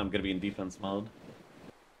Jeremy and I'm gonna be in defense mode.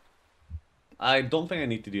 I don't think I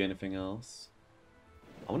need to do anything else.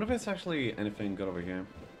 I wonder if there's actually anything good over here.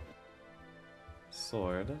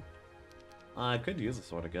 Sword. I could use a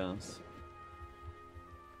sword, I guess.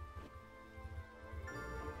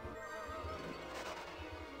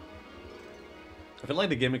 I feel like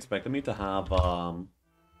the game expected me to have,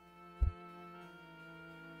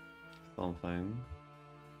 something.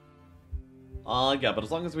 Yeah, but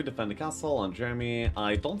as long as we defend the castle on Jeremy,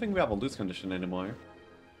 I don't think we have a lose condition anymore.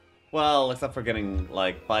 Well, except for getting,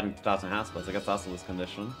 like, fighting 2,000 Haspers, I guess that's a lose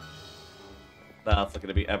condition. That's not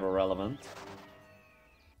gonna be ever relevant.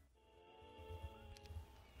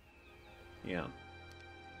 Yeah.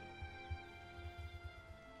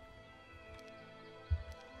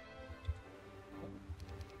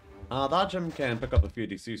 That gem can pick up a few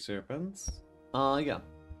DC serpents. Yeah.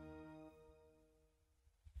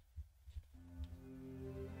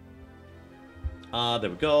 There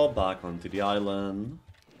we go, back onto the island.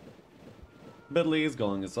 Bidley is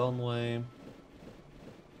going his own way.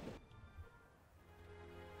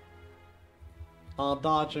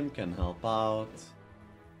 Dodgem can help out.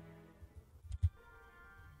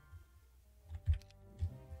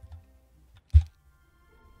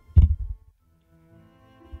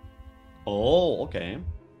 Oh, okay.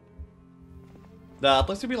 That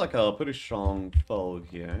looks to be like a pretty strong foe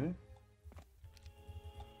here.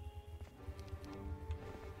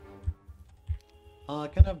 I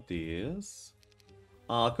can have these.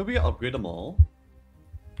 Could we upgrade them all?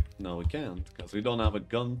 No, we can't, because we don't have a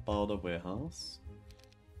gunpowder warehouse.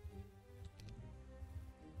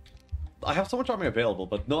 I have so much army available,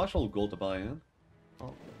 but no actual gold to buy in.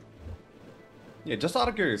 Oh. Yeah, just out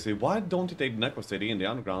of curiosity, why don't you take Necro City in the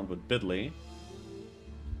underground with Bidley?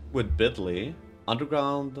 With Bidley?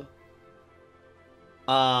 Underground?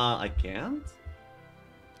 I can't?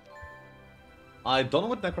 I don't know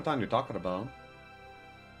what Necrotown you're talking about.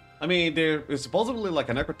 I mean, there is supposedly like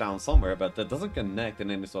a Necrotown somewhere, but that doesn't connect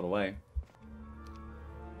in any sort of way.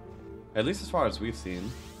 At least as far as we've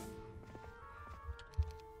seen.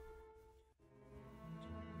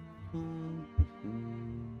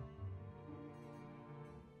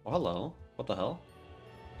 Oh, hello. What the hell?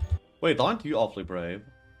 Wait, aren't you awfully brave?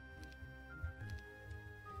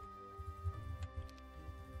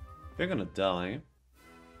 You're gonna die.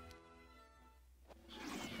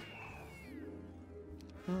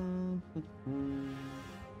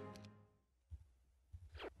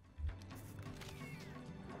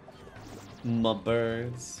 My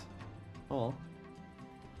birds. Oh.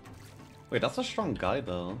 Wait, that's a strong guy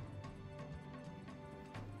though.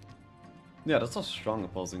 Yeah, that's a strong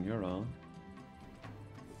opposing hero.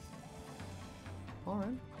 Alright.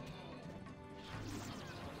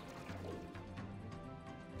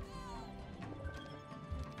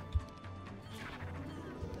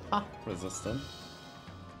 Ah, resistant.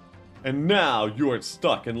 And now you are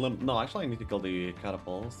stuck in limp. No, actually I need to kill the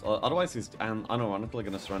catapults. Otherwise he's unironically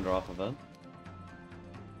gonna surrender off of it.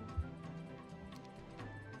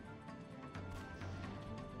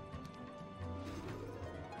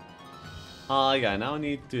 Yeah, now I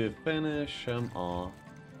need to finish him off.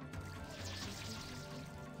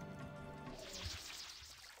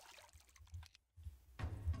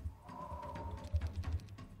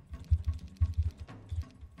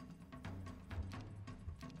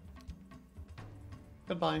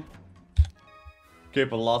 Goodbye. Okay,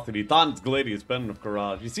 velocity. Thanks, Gladius, Ben of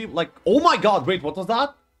Courage. You see, like, oh my god, wait, what was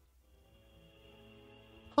that?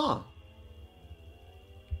 Huh.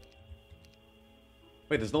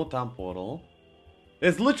 Wait, there's no time portal.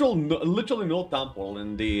 There's literally no time portal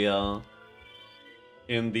in the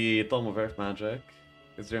Tome of Earth Magic.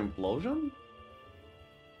 Is there implosion?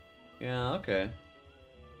 Yeah, okay.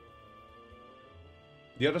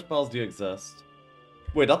 The other spells do exist.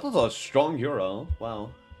 Wait, that was a strong hero. Wow.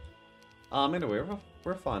 Anyway,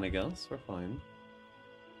 we're fine, I guess. We're fine.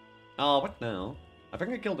 What now? I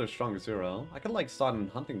think I killed their strongest hero. I could, like, start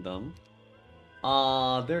hunting them.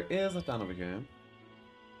 There is a town over here.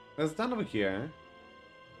 There's a town over here.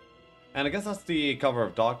 And I guess that's the cover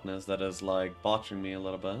of darkness that is, like, botching me a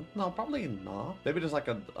little bit. No, probably not. Maybe just, like,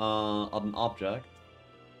 an object.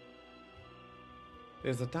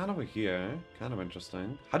 There's a town over here. Kind of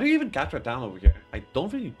interesting. How do you even capture a town over here? I don't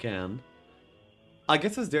think you can. I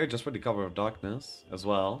guess it's there just for the cover of darkness as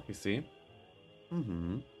well, you see?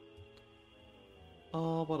 Mm-hmm.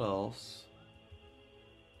 What else?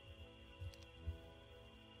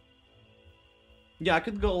 Yeah, I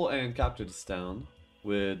could go and capture this town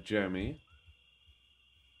with Jeremy.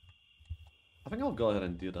 I think I'll go ahead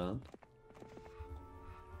and do that.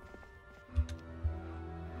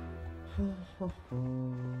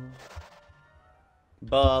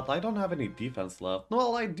 But I don't have any defense left.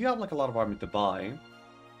 Well, I do have like a lot of army to buy.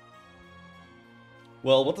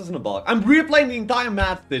 Well, what is in the box? I'm replaying the entire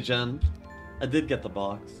map, Digen. I did get the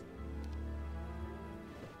box.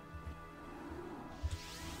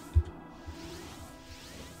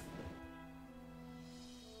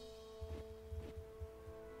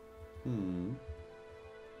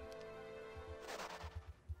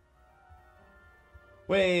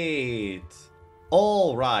 Wait.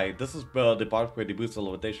 All right. This is the part where the boost of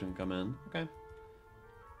levitation come in. Okay.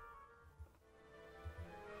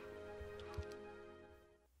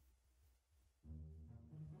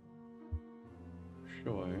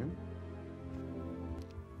 Sure.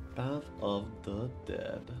 Path of the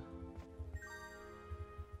Dead.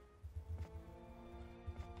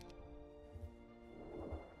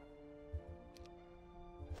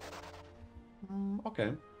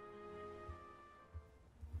 Okay.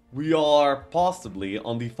 We are possibly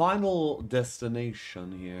on the final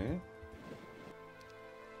destination here.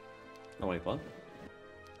 Oh wait, what?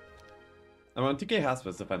 Around 2k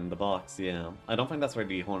Haspis defending the box, yeah. I don't think that's where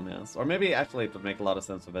the horn is. Or maybe actually it would make a lot of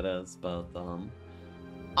sense if it is, but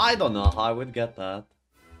I don't know how I would get that.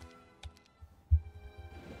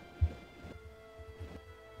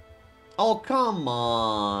 Oh, come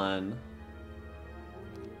on!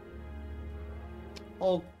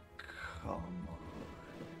 Oh, come on.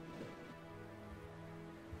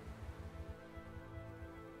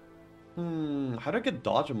 How do I get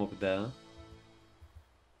dodge him over there?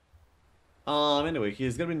 Anyway,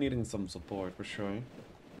 he's gonna be needing some support for sure.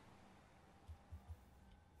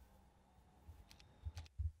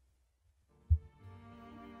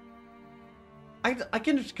 I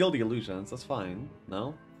can just kill the illusions, that's fine.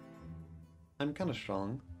 No? I'm kinda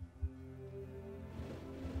strong.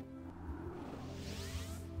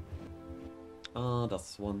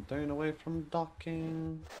 That's one turn away from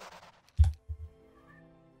docking.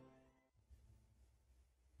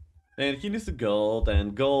 And he needs to go,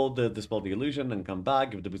 then go to dispel the illusion, and come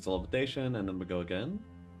back, give the boost of levitation, and then we go again.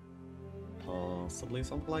 Possibly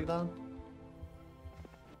something like that.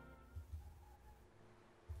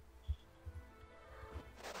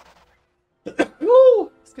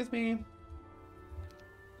 Woo! Excuse me.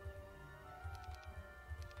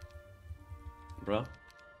 Bruh.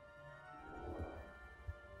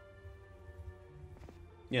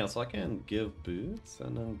 Yeah, so I can give boots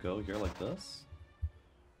and then go here like this.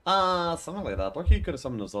 Something like that. Or he could have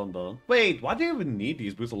summoned his own bow. Wait, why do you even need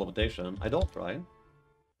these boots of levitation? I don't, right?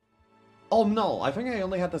 Oh no, I think I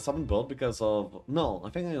only had the summon build because of... No, I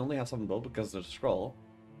think I only have summon build because there's a scroll.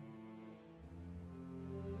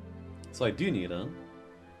 So I do need it.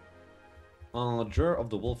 Jur of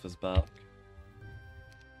the Wolf is back.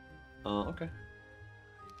 Okay.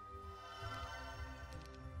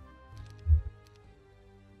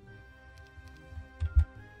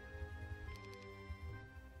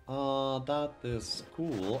 That is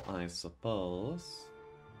cool, I suppose.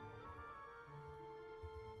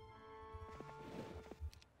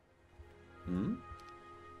 Hmm?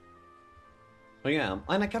 Oh yeah,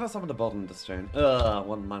 and I kind of summoned the bottom this turn.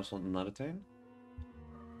 One minus one another turn.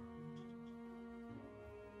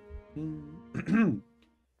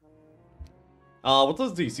 What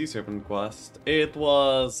was the Sea Serpent quest? It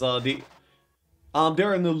was,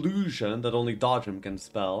 they're an illusion that only Dodgem can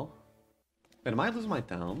spell. Wait, am I losing my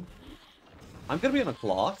town? I'm gonna be on a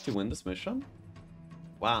clock to win this mission?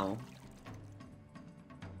 Wow.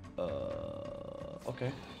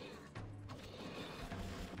 Okay.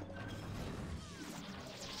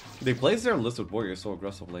 They place their Lizard Warrior so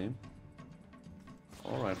aggressively.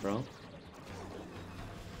 Alright, bro.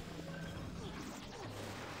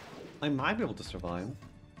 I might be able to survive.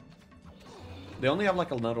 They only have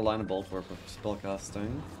like another line of bolt for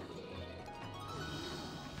spellcasting.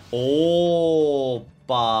 Oh,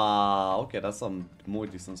 bah. Okay, that's some more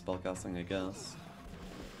decent spellcasting, I guess.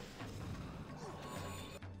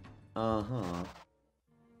 Uh-huh.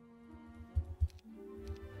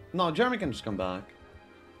 No, Jeremy can just come back.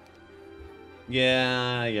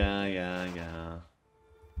 Yeah.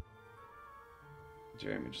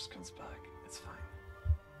 Jeremy just comes back. It's fine.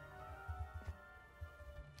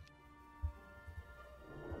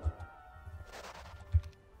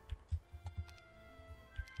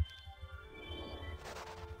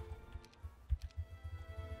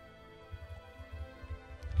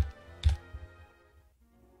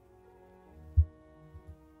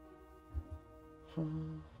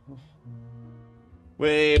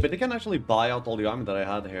 Wait, but they can actually buy out all the army that I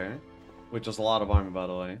had here. Which is a lot of army, by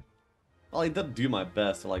the way. Well, I did do my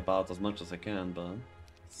best to like buy out as much as I can, but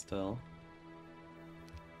still.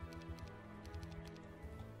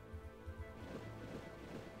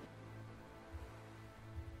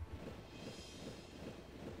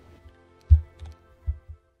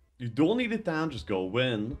 You don't need it down, just go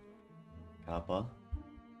win. Kappa.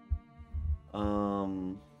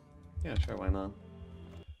 Yeah, sure, why not?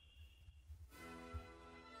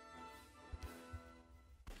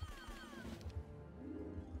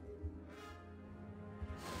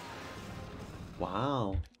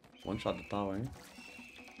 Wow. One shot the tower.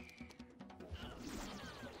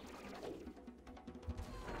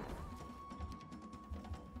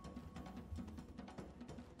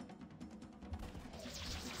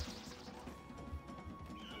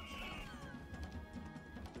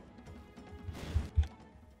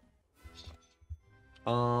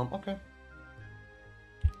 Okay.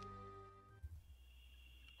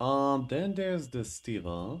 Then there's the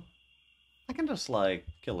Steva. I can just, like,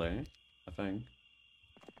 kill her, I think.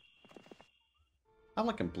 I have,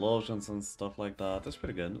 like, implosions and stuff like that. That's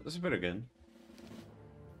pretty good. This is pretty good.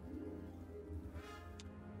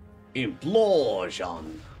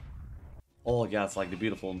 Implosion! Oh, yeah, it's like the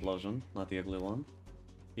beautiful implosion, not the ugly one.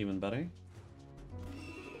 Even better.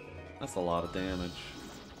 That's a lot of damage.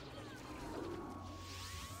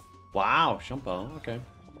 Wow, Shumpo, okay.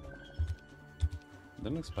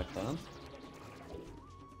 Didn't expect that.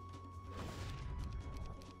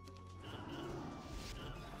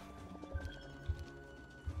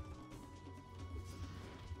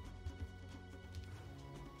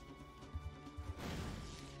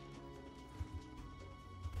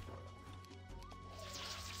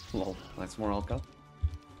 Lol, nice more Alka.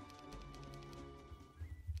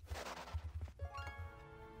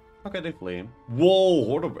 Okay, they flee. Whoa,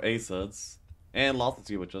 horde of acids. And lots of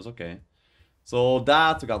sea witches, okay. So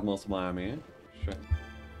that took out most of my army. Sure.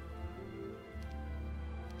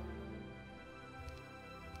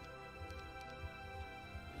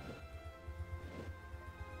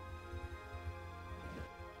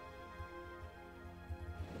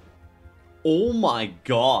 Oh my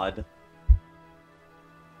god.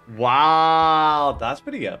 Wow, that's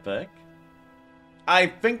pretty epic. I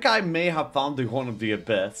think I may have found the Horn of the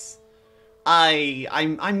Abyss.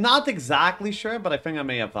 I'm not exactly sure, but I think I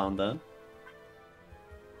may have found it.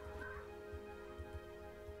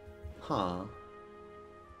 Huh.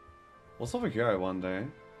 What's over here, I wonder?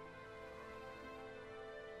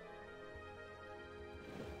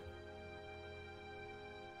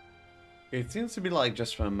 It seems to be like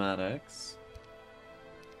just schematics.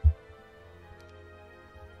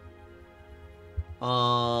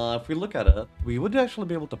 If we look at it, we would actually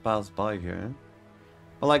be able to pass by here.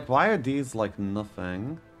 But like, why are these like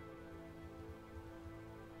nothing?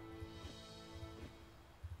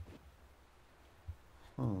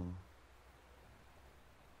 Hmm.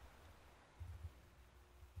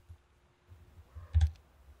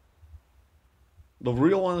 The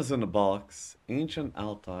real one is in the box. Ancient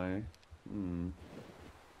Altai.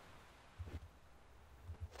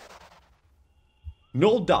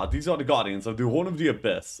 No doubt, these are the Guardians of the Horn of the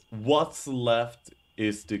Abyss. What's left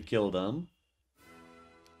is to kill them.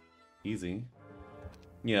 Easy.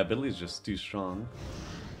 Yeah, Billy's just too strong.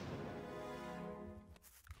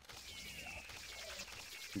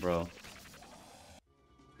 Bro.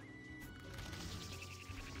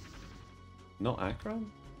 No Akron?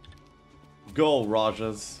 Go,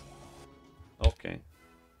 Rajas. Okay.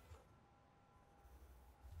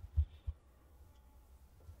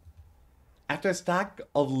 After a stack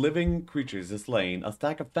of living creatures is slain, a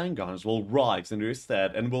stack of Fangons will rise in their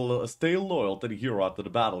stead and will stay loyal to the hero after the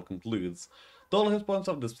battle concludes. Total hit points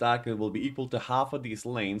of the stack will be equal to half of the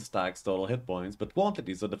slain stack's total hit points, but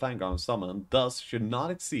quantities of the Fangons summoned thus should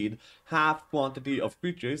not exceed half quantity of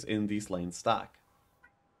creatures in the slain stack.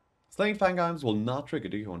 Slain Fangons will not trigger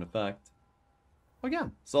the Horn effect. Oh yeah,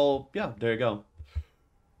 so yeah, there you go.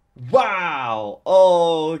 Wow!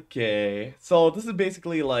 Okay. So this is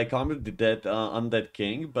basically like Combat the Dead Undead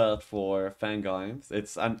King, but for Fangons.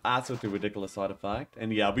 It's an absolutely ridiculous side effect.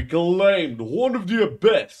 And yeah, we claimed Horn of the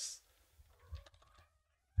Abyss!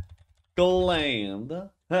 Claimed.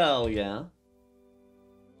 Hell yeah.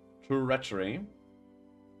 Treachery.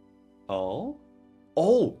 Oh?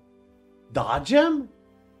 Oh! Dodge him?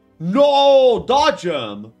 No! Dodge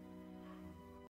him!